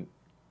and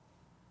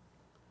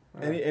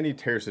any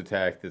terrorist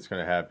attack that's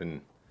going to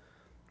happen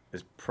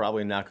is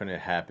probably not going to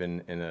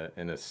happen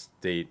in a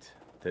state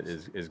that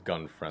is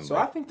gun friendly. So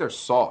I think they're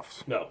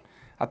soft. No.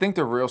 I think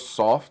they're real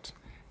soft,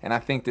 and I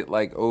think that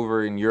like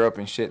over in Europe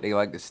and shit, they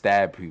like to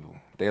stab people.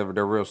 They're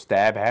real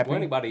stab happy. Well,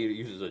 anybody that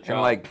uses a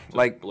chop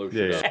like- to blow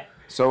shit Yeah, up. yeah.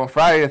 So on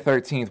Friday the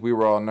 13th, we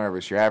were all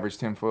nervous. Your average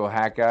tinfoil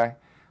hat guy,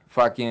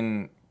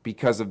 fucking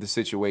because of the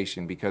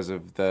situation, because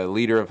of the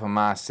leader of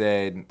Hamas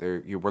said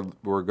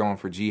we're going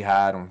for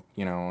jihad on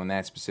on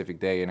that specific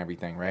day and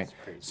everything, right?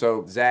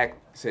 So Zach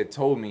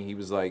told me he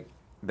was like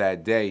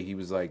that day he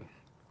was like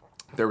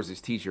there was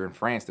this teacher in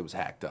France that was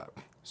hacked up.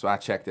 So I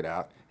checked it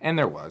out, and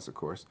there was, of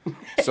course.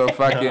 So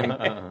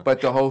fucking, but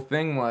the whole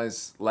thing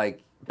was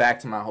like.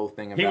 Back to my whole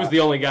thing about... He was the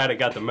only guy that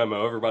got the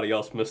memo. Everybody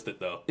else missed it,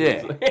 though.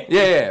 Yeah. He was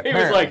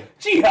apparently. like,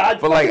 jihad.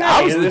 But, like,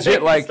 I was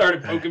legit, like...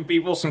 started poking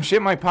people. Some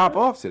shit might pop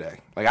off today.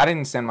 Like, I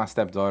didn't send my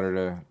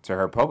stepdaughter to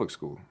her public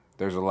school.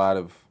 There's a lot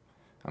of...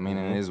 I mean,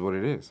 it is what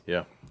it is.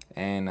 Yeah.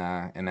 And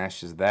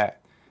that's just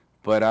that.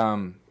 But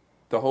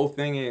the whole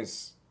thing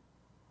is,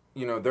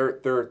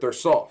 they're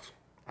soft.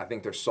 I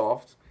think they're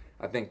soft.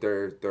 I think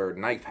they're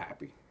knife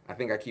happy. I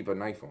think I keep a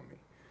knife on me.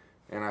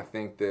 And I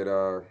think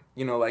that,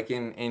 like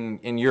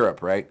in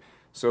Europe, right?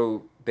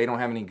 So they don't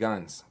have any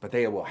guns, but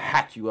they will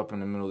hack you up in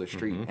the middle of the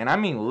street. And I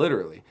mean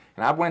literally.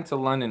 And I went to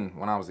London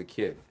when I was a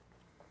kid.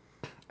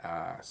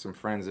 Some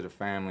friends of the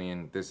family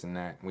and this and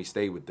that. And we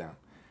stayed with them.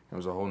 It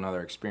was a whole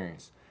nother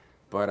experience.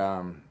 But,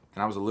 and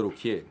I was a little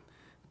kid.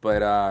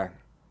 But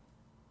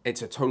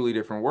it's a totally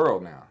different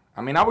world now.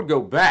 I mean, I would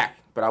go back,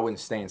 but I wouldn't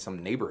stay in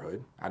some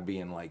neighborhood. I'd be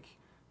in like,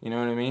 you know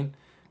what I mean?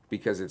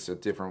 Because it's a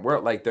different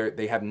world. Like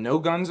they have no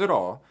guns at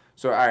all.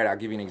 So, all right, I'll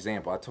give you an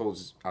example. I told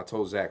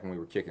Zach when we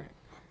were kicking it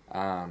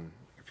a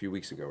few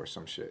weeks ago or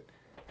some shit.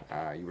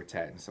 You were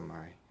tatting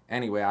somebody.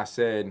 Anyway, I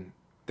said,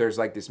 there's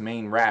like this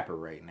main rapper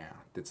right now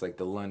that's like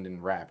the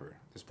London rapper,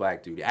 this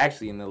black dude.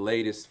 Actually, in the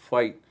latest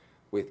fight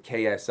with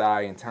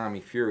KSI and Tommy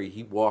Fury,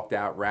 he walked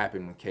out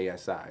rapping with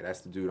KSI.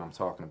 That's the dude I'm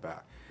talking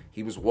about.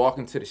 He was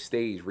walking to the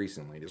stage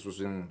recently. This was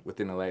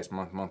within the last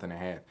month and a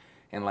half.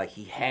 And like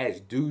he has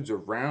dudes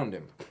around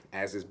him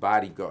as his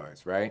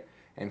bodyguards, right?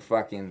 And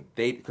fucking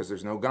because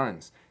there's no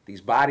guns.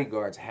 These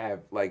bodyguards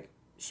have like,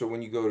 so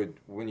when you go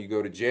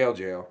to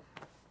jail,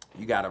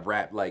 you gotta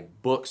wrap like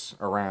books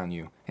around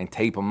you and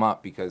tape them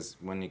up because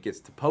when it gets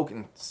to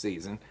poking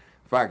season,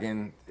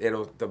 fucking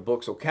the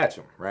books will catch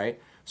them, right?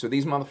 So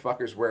these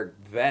motherfuckers wear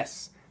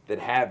vests that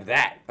have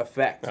that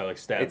effect. I like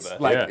stab it's vest.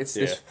 like Yeah. it's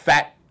this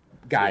fat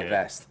guy Yeah.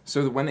 vest.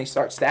 So that when they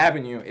start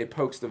stabbing you, it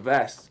pokes the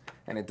vest.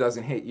 And it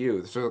doesn't hit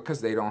you, so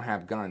because they don't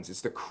have guns,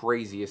 it's the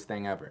craziest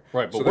thing ever.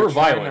 Right, but So they're we're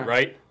trying violent, to-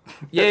 right?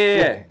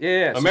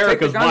 Yeah. So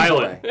America's take the guns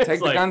violent. Away. It's Take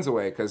the like- guns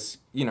away, because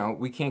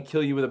we can't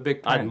kill you with a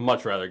big pen. I'd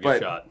much rather get but,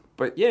 shot.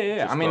 But yeah.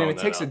 Just I mean, and throwing it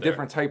that takes a out there.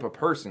 different type of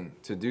person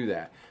to do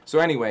that. So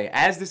anyway,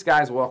 as this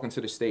guy's walking to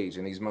the stage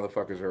and these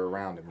motherfuckers are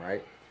around him,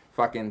 right?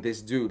 Fucking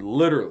this dude,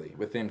 literally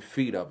within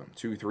feet of him,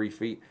 2-3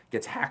 feet,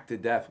 gets hacked to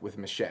death with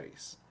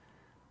machetes.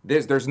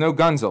 There's no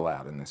guns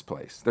allowed in this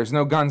place. There's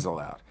no guns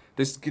allowed.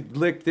 They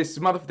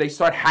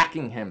start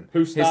hacking him.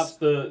 Who stops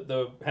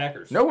the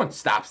hackers? No one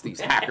stops these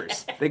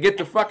hackers. They get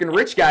the fucking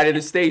rich guy to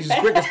the stage as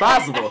quick as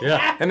possible.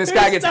 Yeah. And this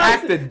guy gets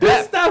hacked to Who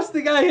death. stops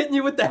the guy hitting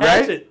you with the Right?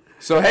 hatchet?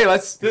 So hey, good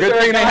there a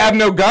thing they guy- have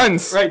no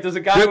guns. Right, does a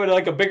guy with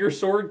like a bigger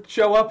sword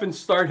show up and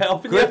start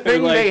helping you? Good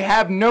thing Like, they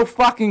have no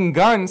fucking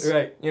guns.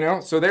 Right.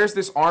 So there's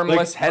this like,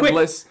 armless, quick,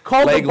 headless,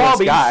 call the legless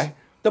bobbies. guy.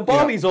 The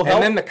bobbies will help.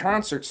 And then the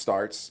concert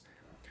starts.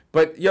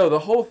 But the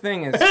whole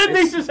thing is, And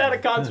they it's- just had a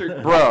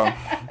concert.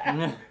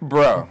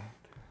 bro.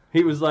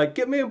 He was like,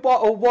 "Get me a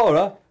bottle of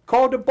water.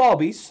 Call the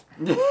bobbies.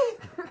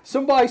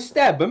 Somebody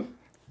stab him."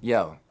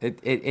 Yo,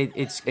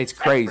 it's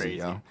crazy,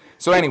 yo.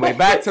 So anyway,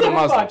 back to the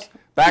Muslims.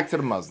 Back to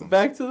the Muslims.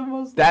 Back to the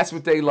Muslims. That's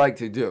what they like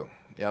to do.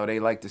 They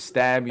like to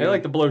stab you. They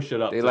like to blow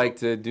shit up. They too. like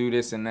to do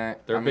this and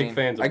that. They're big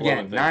fans of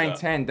again, blowing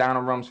things up. 9/10.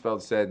 Donald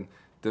Rumsfeld said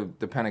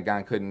the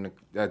Pentagon couldn't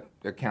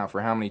account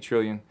for how many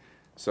trillion.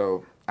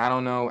 So I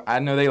don't know. I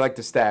know they like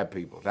to stab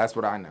people. That's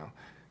what I know.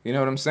 You know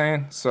what I'm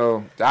saying?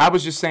 So I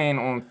was just saying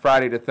on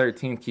Friday the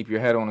 13th, keep your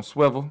head on a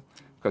swivel.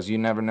 because you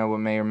never know what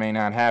may or may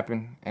not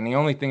happen. And the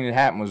only thing that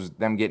happened was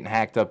them getting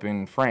hacked up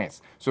in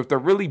France. So if they're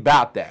really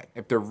about that,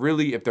 if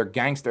their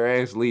gangster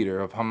ass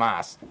leader of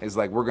Hamas is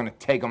like, we're gonna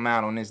take them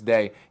out on this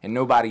day, and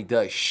nobody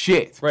does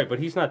shit. Right, but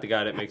he's not the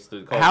guy that makes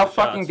the calls. How the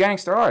fucking shots.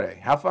 gangster are they?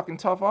 How fucking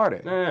tough are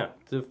they? No,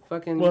 the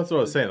fucking. Well, that's what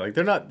I was saying. Like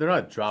they're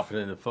not dropping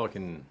into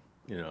fucking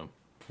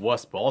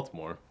West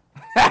Baltimore.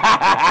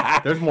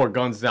 There's more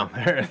guns down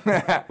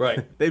there.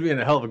 Right. They'd be in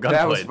a hell of a gunfight.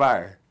 That was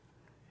fire.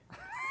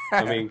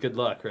 I mean, good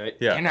luck, right?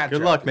 Yeah. You're not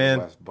Good luck, dropping man.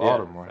 West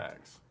Baltimore.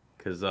 Facts.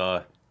 Because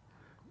that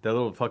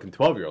little fucking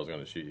 12-year-old's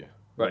gonna shoot you.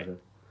 Right.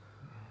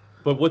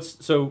 But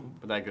what's so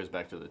But that goes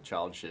back to the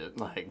child shit.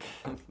 Like,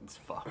 it's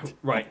fucked.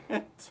 right?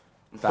 The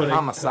But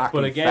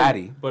Hamasaki again,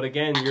 fatty. But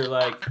again, you're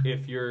like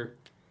if you're,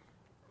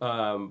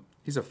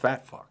 He's a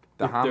fat fuck.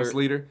 The If Hamas they're-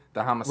 leader,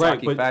 the Hamasaki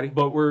right, but fatty.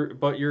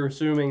 but you're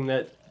assuming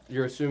that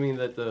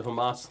the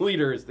Hamas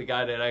leader is the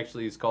guy that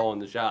actually is calling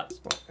the shots.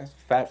 That's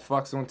fat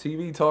fucks on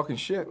TV talking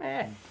shit.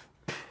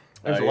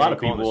 There's a Yeah, lot you of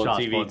calling people the on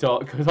shots, TV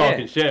bud. talking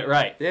Yeah. shit,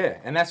 right? Yeah,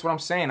 and that's what I'm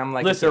saying. I'm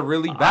like, Listen, if they're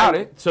really about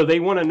it, So they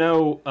want to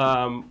know.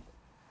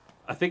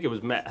 I think it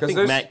was Matt. I 'Cause think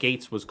there's- Matt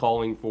Gates was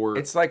calling for.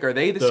 it's like, are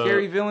they the the-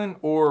 scary villain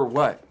or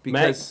what?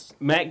 Because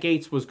Matt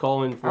Gates was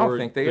calling for I don't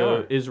think they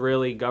the are.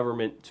 Israeli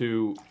government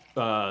to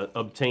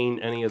obtain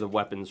any of the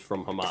weapons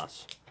from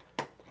Hamas,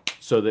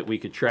 so that we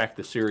could track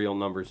the serial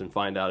numbers and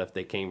find out if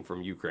they came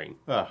from Ukraine.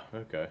 Oh,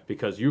 okay.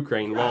 Because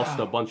Ukraine lost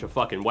a bunch of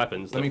fucking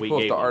weapons let that me we pull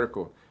up gave the them.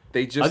 article.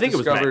 They just I think it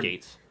was discovered. Matt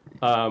Gates.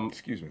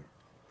 Excuse me.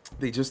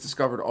 They just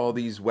discovered all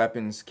these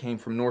weapons came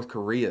from North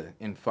Korea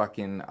in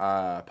fucking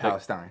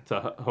Palestine.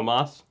 To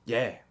Hamas,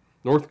 Yeah,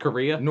 North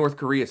Korea. North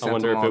Korea I sent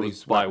wonder them if all it was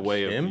these by weapons.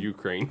 way of Kim?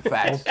 Ukraine.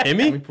 Facts. Kimmy?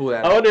 Let me pull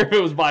that. I up. wonder if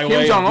it was by Kim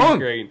way Jong-un. of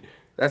Ukraine.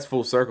 That's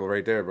full circle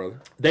right there, brother.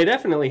 They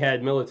definitely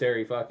had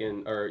military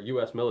fucking or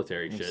U.S.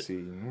 military Let's shit, see,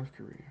 North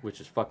Korea. which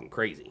is fucking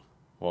crazy.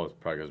 Well, it's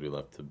probably because we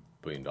left $1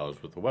 billion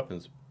worth of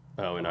weapons.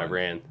 Oh, in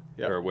Iran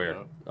Yep. or where?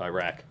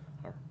 Iraq.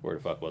 Where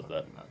the fuck was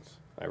that? Nuts.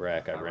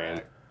 Iraq, Iran,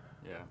 Iraq.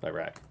 Yeah.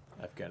 Iraq,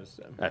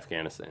 Afghanistan.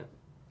 Afghanistan.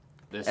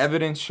 This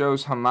Evidence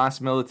shows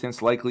Hamas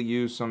militants likely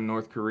used some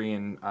North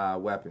Korean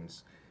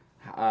weapons.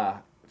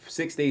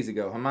 6 days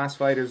ago, Hamas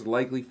fighters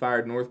likely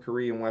fired North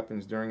Korean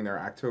weapons during their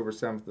October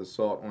 7th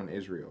assault on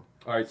Israel.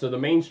 All right, so the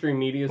mainstream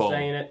media is Boom.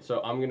 saying it,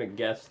 so I'm gonna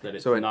guess that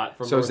it's So, not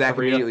from so North Zach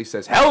Korea. immediately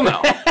says, "Hell no!"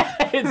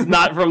 It's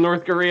not from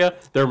North Korea.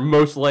 They're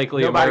most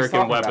likely Nobody's American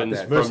talking about weapons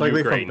that. from Most likely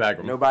Ukraine. from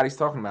Bagram. Nobody's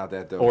talking about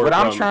that though. Or What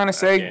I'm from trying to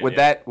say Afghan, with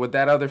yeah.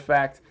 that other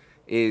fact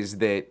is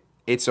that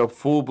it's a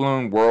full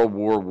blown World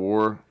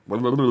War.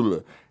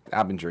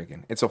 I've been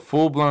drinking. It's a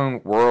full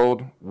blown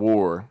world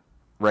war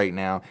right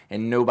now,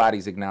 and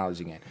nobody's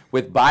acknowledging it.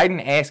 With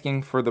Biden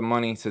asking for the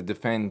money to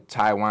defend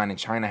Taiwan, and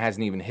China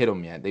hasn't even hit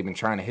them yet. They've been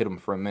trying to hit them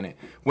for a minute.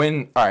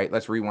 All right,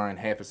 let's rewind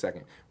half a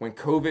second. When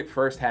COVID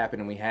first happened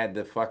and we had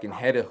the fucking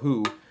head of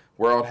WHO,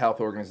 World Health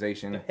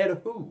Organization, Head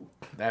of who?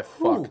 that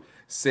fuck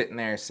sitting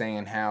there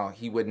saying how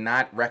he would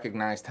not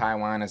recognize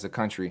Taiwan as a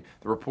country.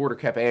 The reporter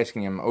kept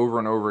asking him over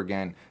and over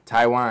again,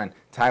 Taiwan,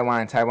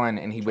 Taiwan, Taiwan,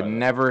 and he would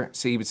never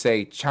say, he would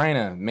say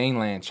China,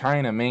 mainland,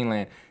 China,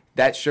 mainland.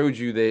 That showed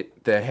you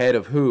that the head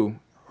of WHO,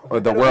 or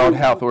the World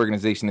Health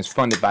Organization, is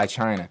funded by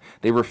China.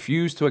 They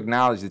refused to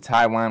acknowledge that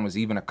Taiwan was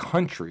even a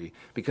country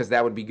because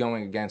that would be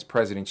going against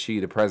President Xi,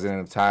 the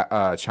president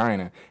of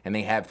China, and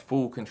they have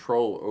full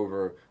control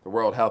over the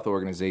World Health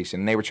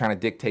Organization. And they were trying to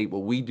dictate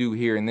what we do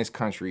here in this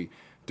country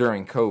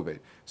during COVID.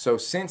 So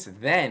since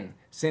then,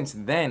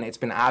 it's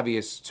been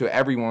obvious to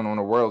everyone on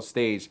the world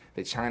stage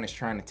that China's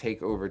trying to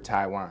take over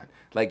Taiwan.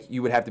 Like,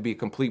 you would have to be a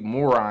complete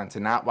moron to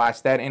not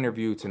watch that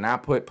interview, to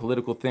not put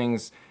political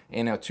things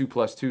in a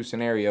 2+2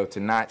 scenario, to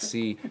not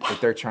see that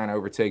they're trying to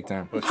overtake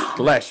them.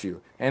 Bless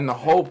you. And the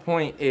whole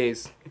point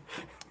is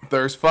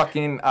there's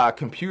fucking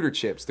computer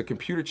chips. The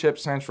computer chip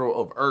central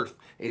of Earth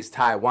is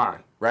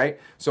Taiwan, right?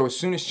 So as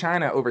soon as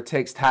China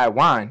overtakes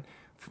Taiwan,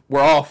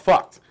 we're all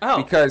fucked.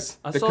 Oh, Because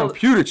I the saw-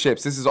 computer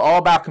chips, this is all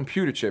about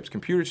computer chips.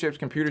 Computer chips,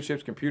 computer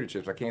chips, computer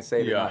chips. I can't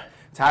say it Yeah. enough.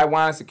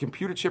 Taiwan is the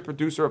computer chip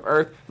producer of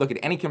Earth. Look at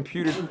any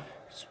computer,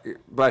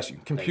 bless you,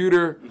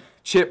 computer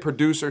chip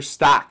producer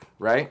stock,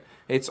 right?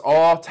 It's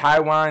all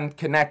Taiwan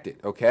connected,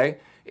 okay?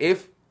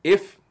 If,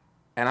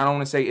 and I don't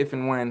want to say if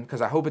and when,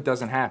 because I hope it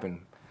doesn't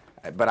happen,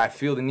 but I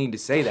feel the need to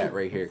say that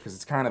right here, because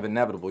it's kind of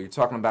inevitable. You're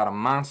talking about a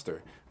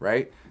monster,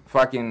 right?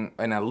 Fucking,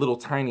 and a little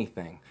tiny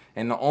thing.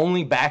 And the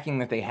only backing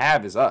that they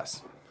have is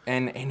us.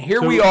 And here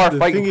So we are the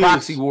fighting thing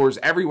proxy is- wars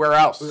everywhere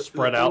else.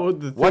 Spread out. Well,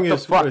 What thing the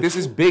is fuck? with- This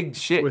is big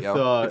shit, with,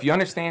 yo. If you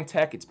understand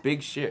tech, it's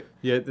big shit.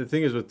 Yeah, the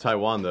thing is with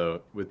Taiwan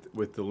though,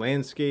 with the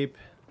landscape,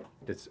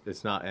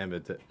 it's not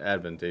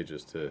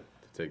advantageous to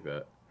take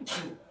that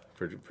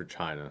for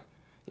China.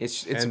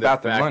 It's And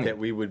about the the fact money. that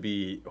we would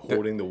be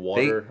holding the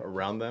water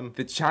around them,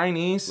 The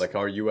Chinese, like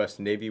our U.S.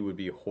 Navy would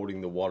be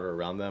holding the water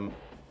around them.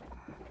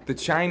 the It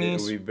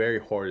Chinese, would be very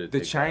hard to the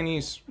take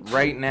Chinese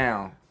right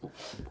now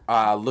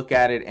look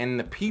at it, and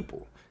the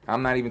people.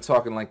 I'm not even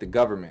talking like the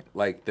government.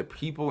 Like the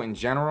people in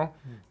general,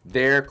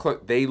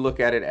 they look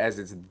at it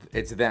as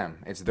it's them,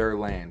 it's their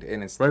land,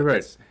 and it's Right.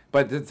 it's-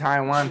 but the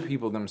Taiwan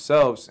people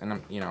themselves, and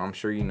I'm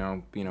sure you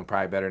know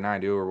probably better than I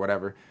do or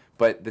whatever.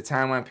 But the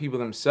Taiwan people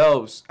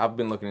themselves, I've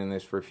been looking into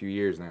this for a few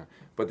years now.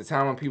 But the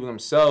Taiwan people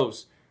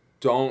themselves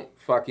don't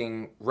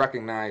fucking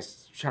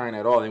recognize China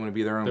at all. They want to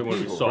be their own They people.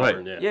 want to be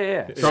sovereign, Right.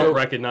 Yeah. Trump So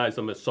recognized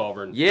them as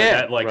sovereign.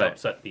 Yeah. And that Right.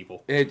 upset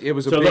people. it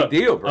was a So big look,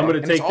 deal, bro. I'm going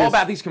And to take it's all this-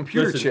 about these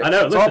computer listen, chips. I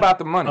know, It's all about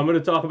the money. I'm going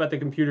to talk about the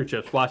computer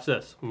chips. Watch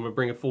this. I'm going to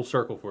bring it full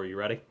circle for you.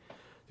 Ready? Do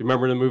you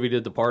remember the movie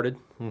The Departed?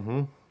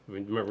 Mm-hmm.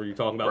 Remember you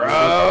talking about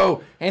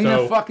Bro, and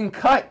So- the fucking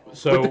cut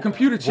with the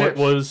computer chips.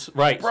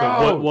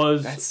 Bro,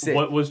 that's sick.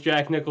 what was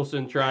Jack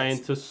Nicholson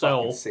trying to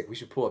sell Fucking sick. We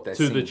should pull up that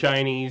to scene. the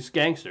Chinese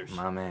gangsters?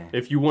 My man.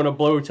 If you want to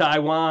blow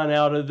Taiwan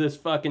out of this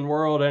fucking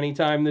world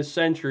anytime this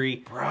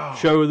century, Bro.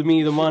 show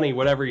me the money,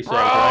 whatever he said, Bro.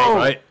 right?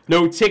 Right.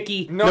 No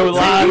ticky, no tiki,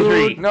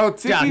 laundry. no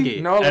tiki,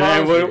 Donkey. no And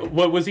then laundry.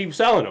 what was he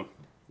selling them?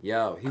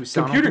 Yo, he was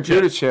selling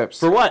Computer chips.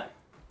 For what?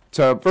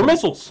 For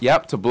missiles.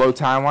 Yep, to blow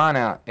Taiwan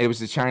out. It was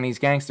the Chinese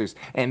gangsters.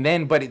 And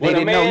then, but they When a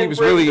didn't know man he was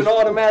brings really... an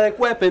automatic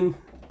weapon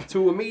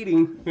to a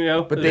meeting,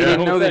 But they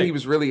didn't know that he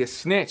was really a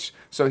snitch.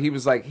 So he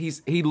was like,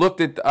 he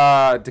looked at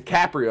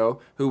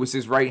DiCaprio, who was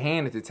his right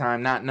hand at the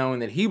time, not knowing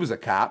that he was a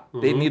cop.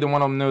 They neither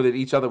one of them know that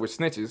each other were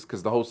snitches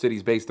because the whole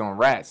city's based on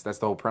rats. That's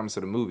the whole premise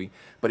of the movie.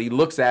 But he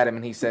looks at him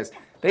and he says,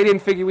 they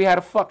didn't figure we had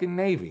a fucking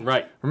navy.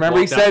 Right. Remember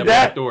he Walked out said the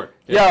that? back door.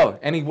 Yo,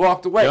 and he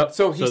walked away. Yep.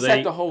 So he So set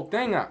they- the whole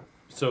thing up.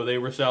 So they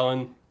were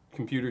selling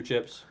computer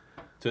chips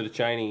to the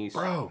Chinese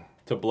Bro.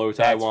 to blow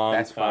Taiwan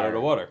That's out fire. of the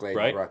water, Glad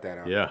right? you brought that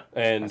up. Yeah.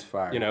 And That's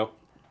fire.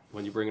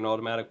 when you bring an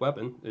automatic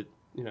weapon, it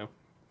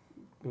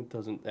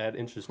doesn't add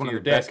inches One to of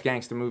your the best deck.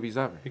 gangster movies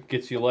ever. It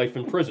gets you life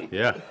in prison.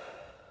 Yeah.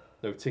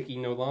 No ticky,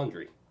 no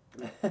laundry.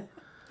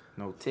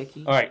 No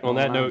ticky. All right. On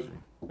no that note,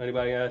 laundry.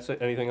 anybody say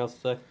anything else to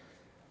say?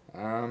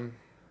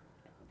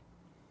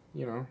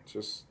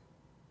 Just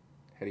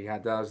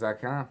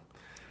HeadyHotDogs.com.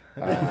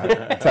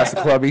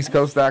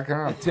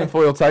 TeslaClubEastCoast.com.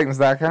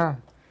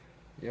 TinfoilTitans.com.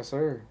 Yes,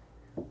 sir.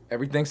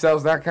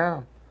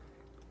 EverythingSells.com.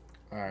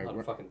 All right.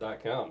 Not fucking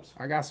 .coms.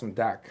 I got some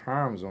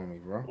 .coms on me,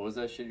 bro. What was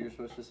that shit you were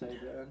supposed to say,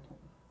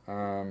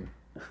 Dad?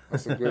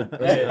 That's a good...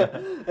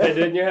 Hey,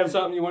 didn't you have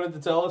something you wanted to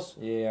tell us?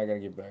 Yeah, I gotta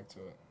get back to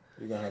it.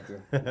 You're gonna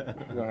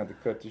have to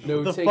cut this shit. No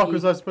What the ticky, fuck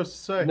was I supposed to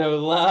say? no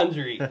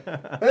laundry.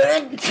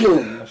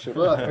 That shit-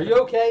 Are you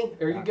okay?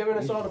 Are you giving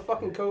us all the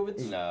fucking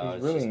COVIDs? No, He's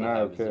it's really just what not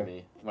happens to okay.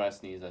 me. When I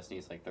sneeze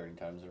like 30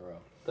 times in a row.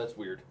 That's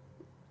weird.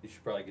 You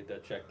should probably get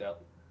that checked out.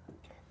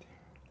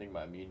 I think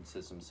my immune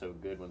system's so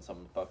good when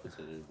something fucks with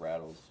it, it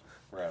rattles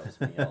me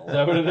all Is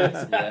that what it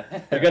is?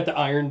 Yeah. You got the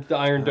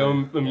Iron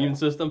Dome immune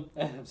system.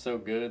 I'm so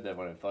good that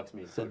when it fucks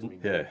me, it fucks me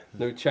Yeah. good.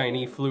 No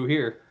Chinese flu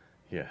here.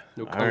 Yeah.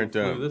 No Iron Kung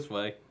flu Dome. this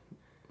way.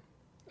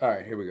 All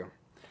right, here we go.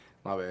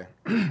 My bad.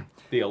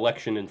 The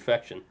election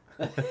infection.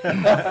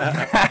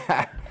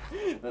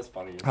 That's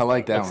funny. I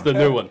like that That's one. the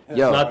new one.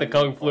 Yo. It's not the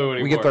Kung flu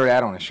anymore. We can throw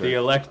that on a shirt.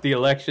 The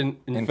election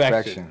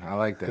infection. I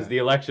like Because that. the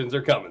elections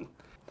are coming.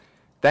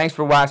 Thanks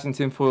for watching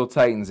Tinfoil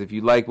Titans. If you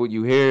like what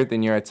you hear,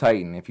 then you're a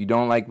Titan. If you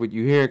don't like what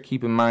you hear,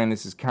 keep in mind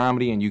this is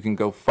comedy and you can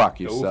go fuck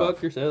Go yourself.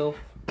 fuck yourself.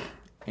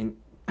 And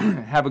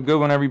have a good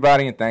one,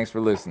 everybody, and thanks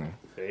for listening.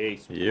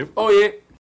 Peace. Yep. Oh, yeah.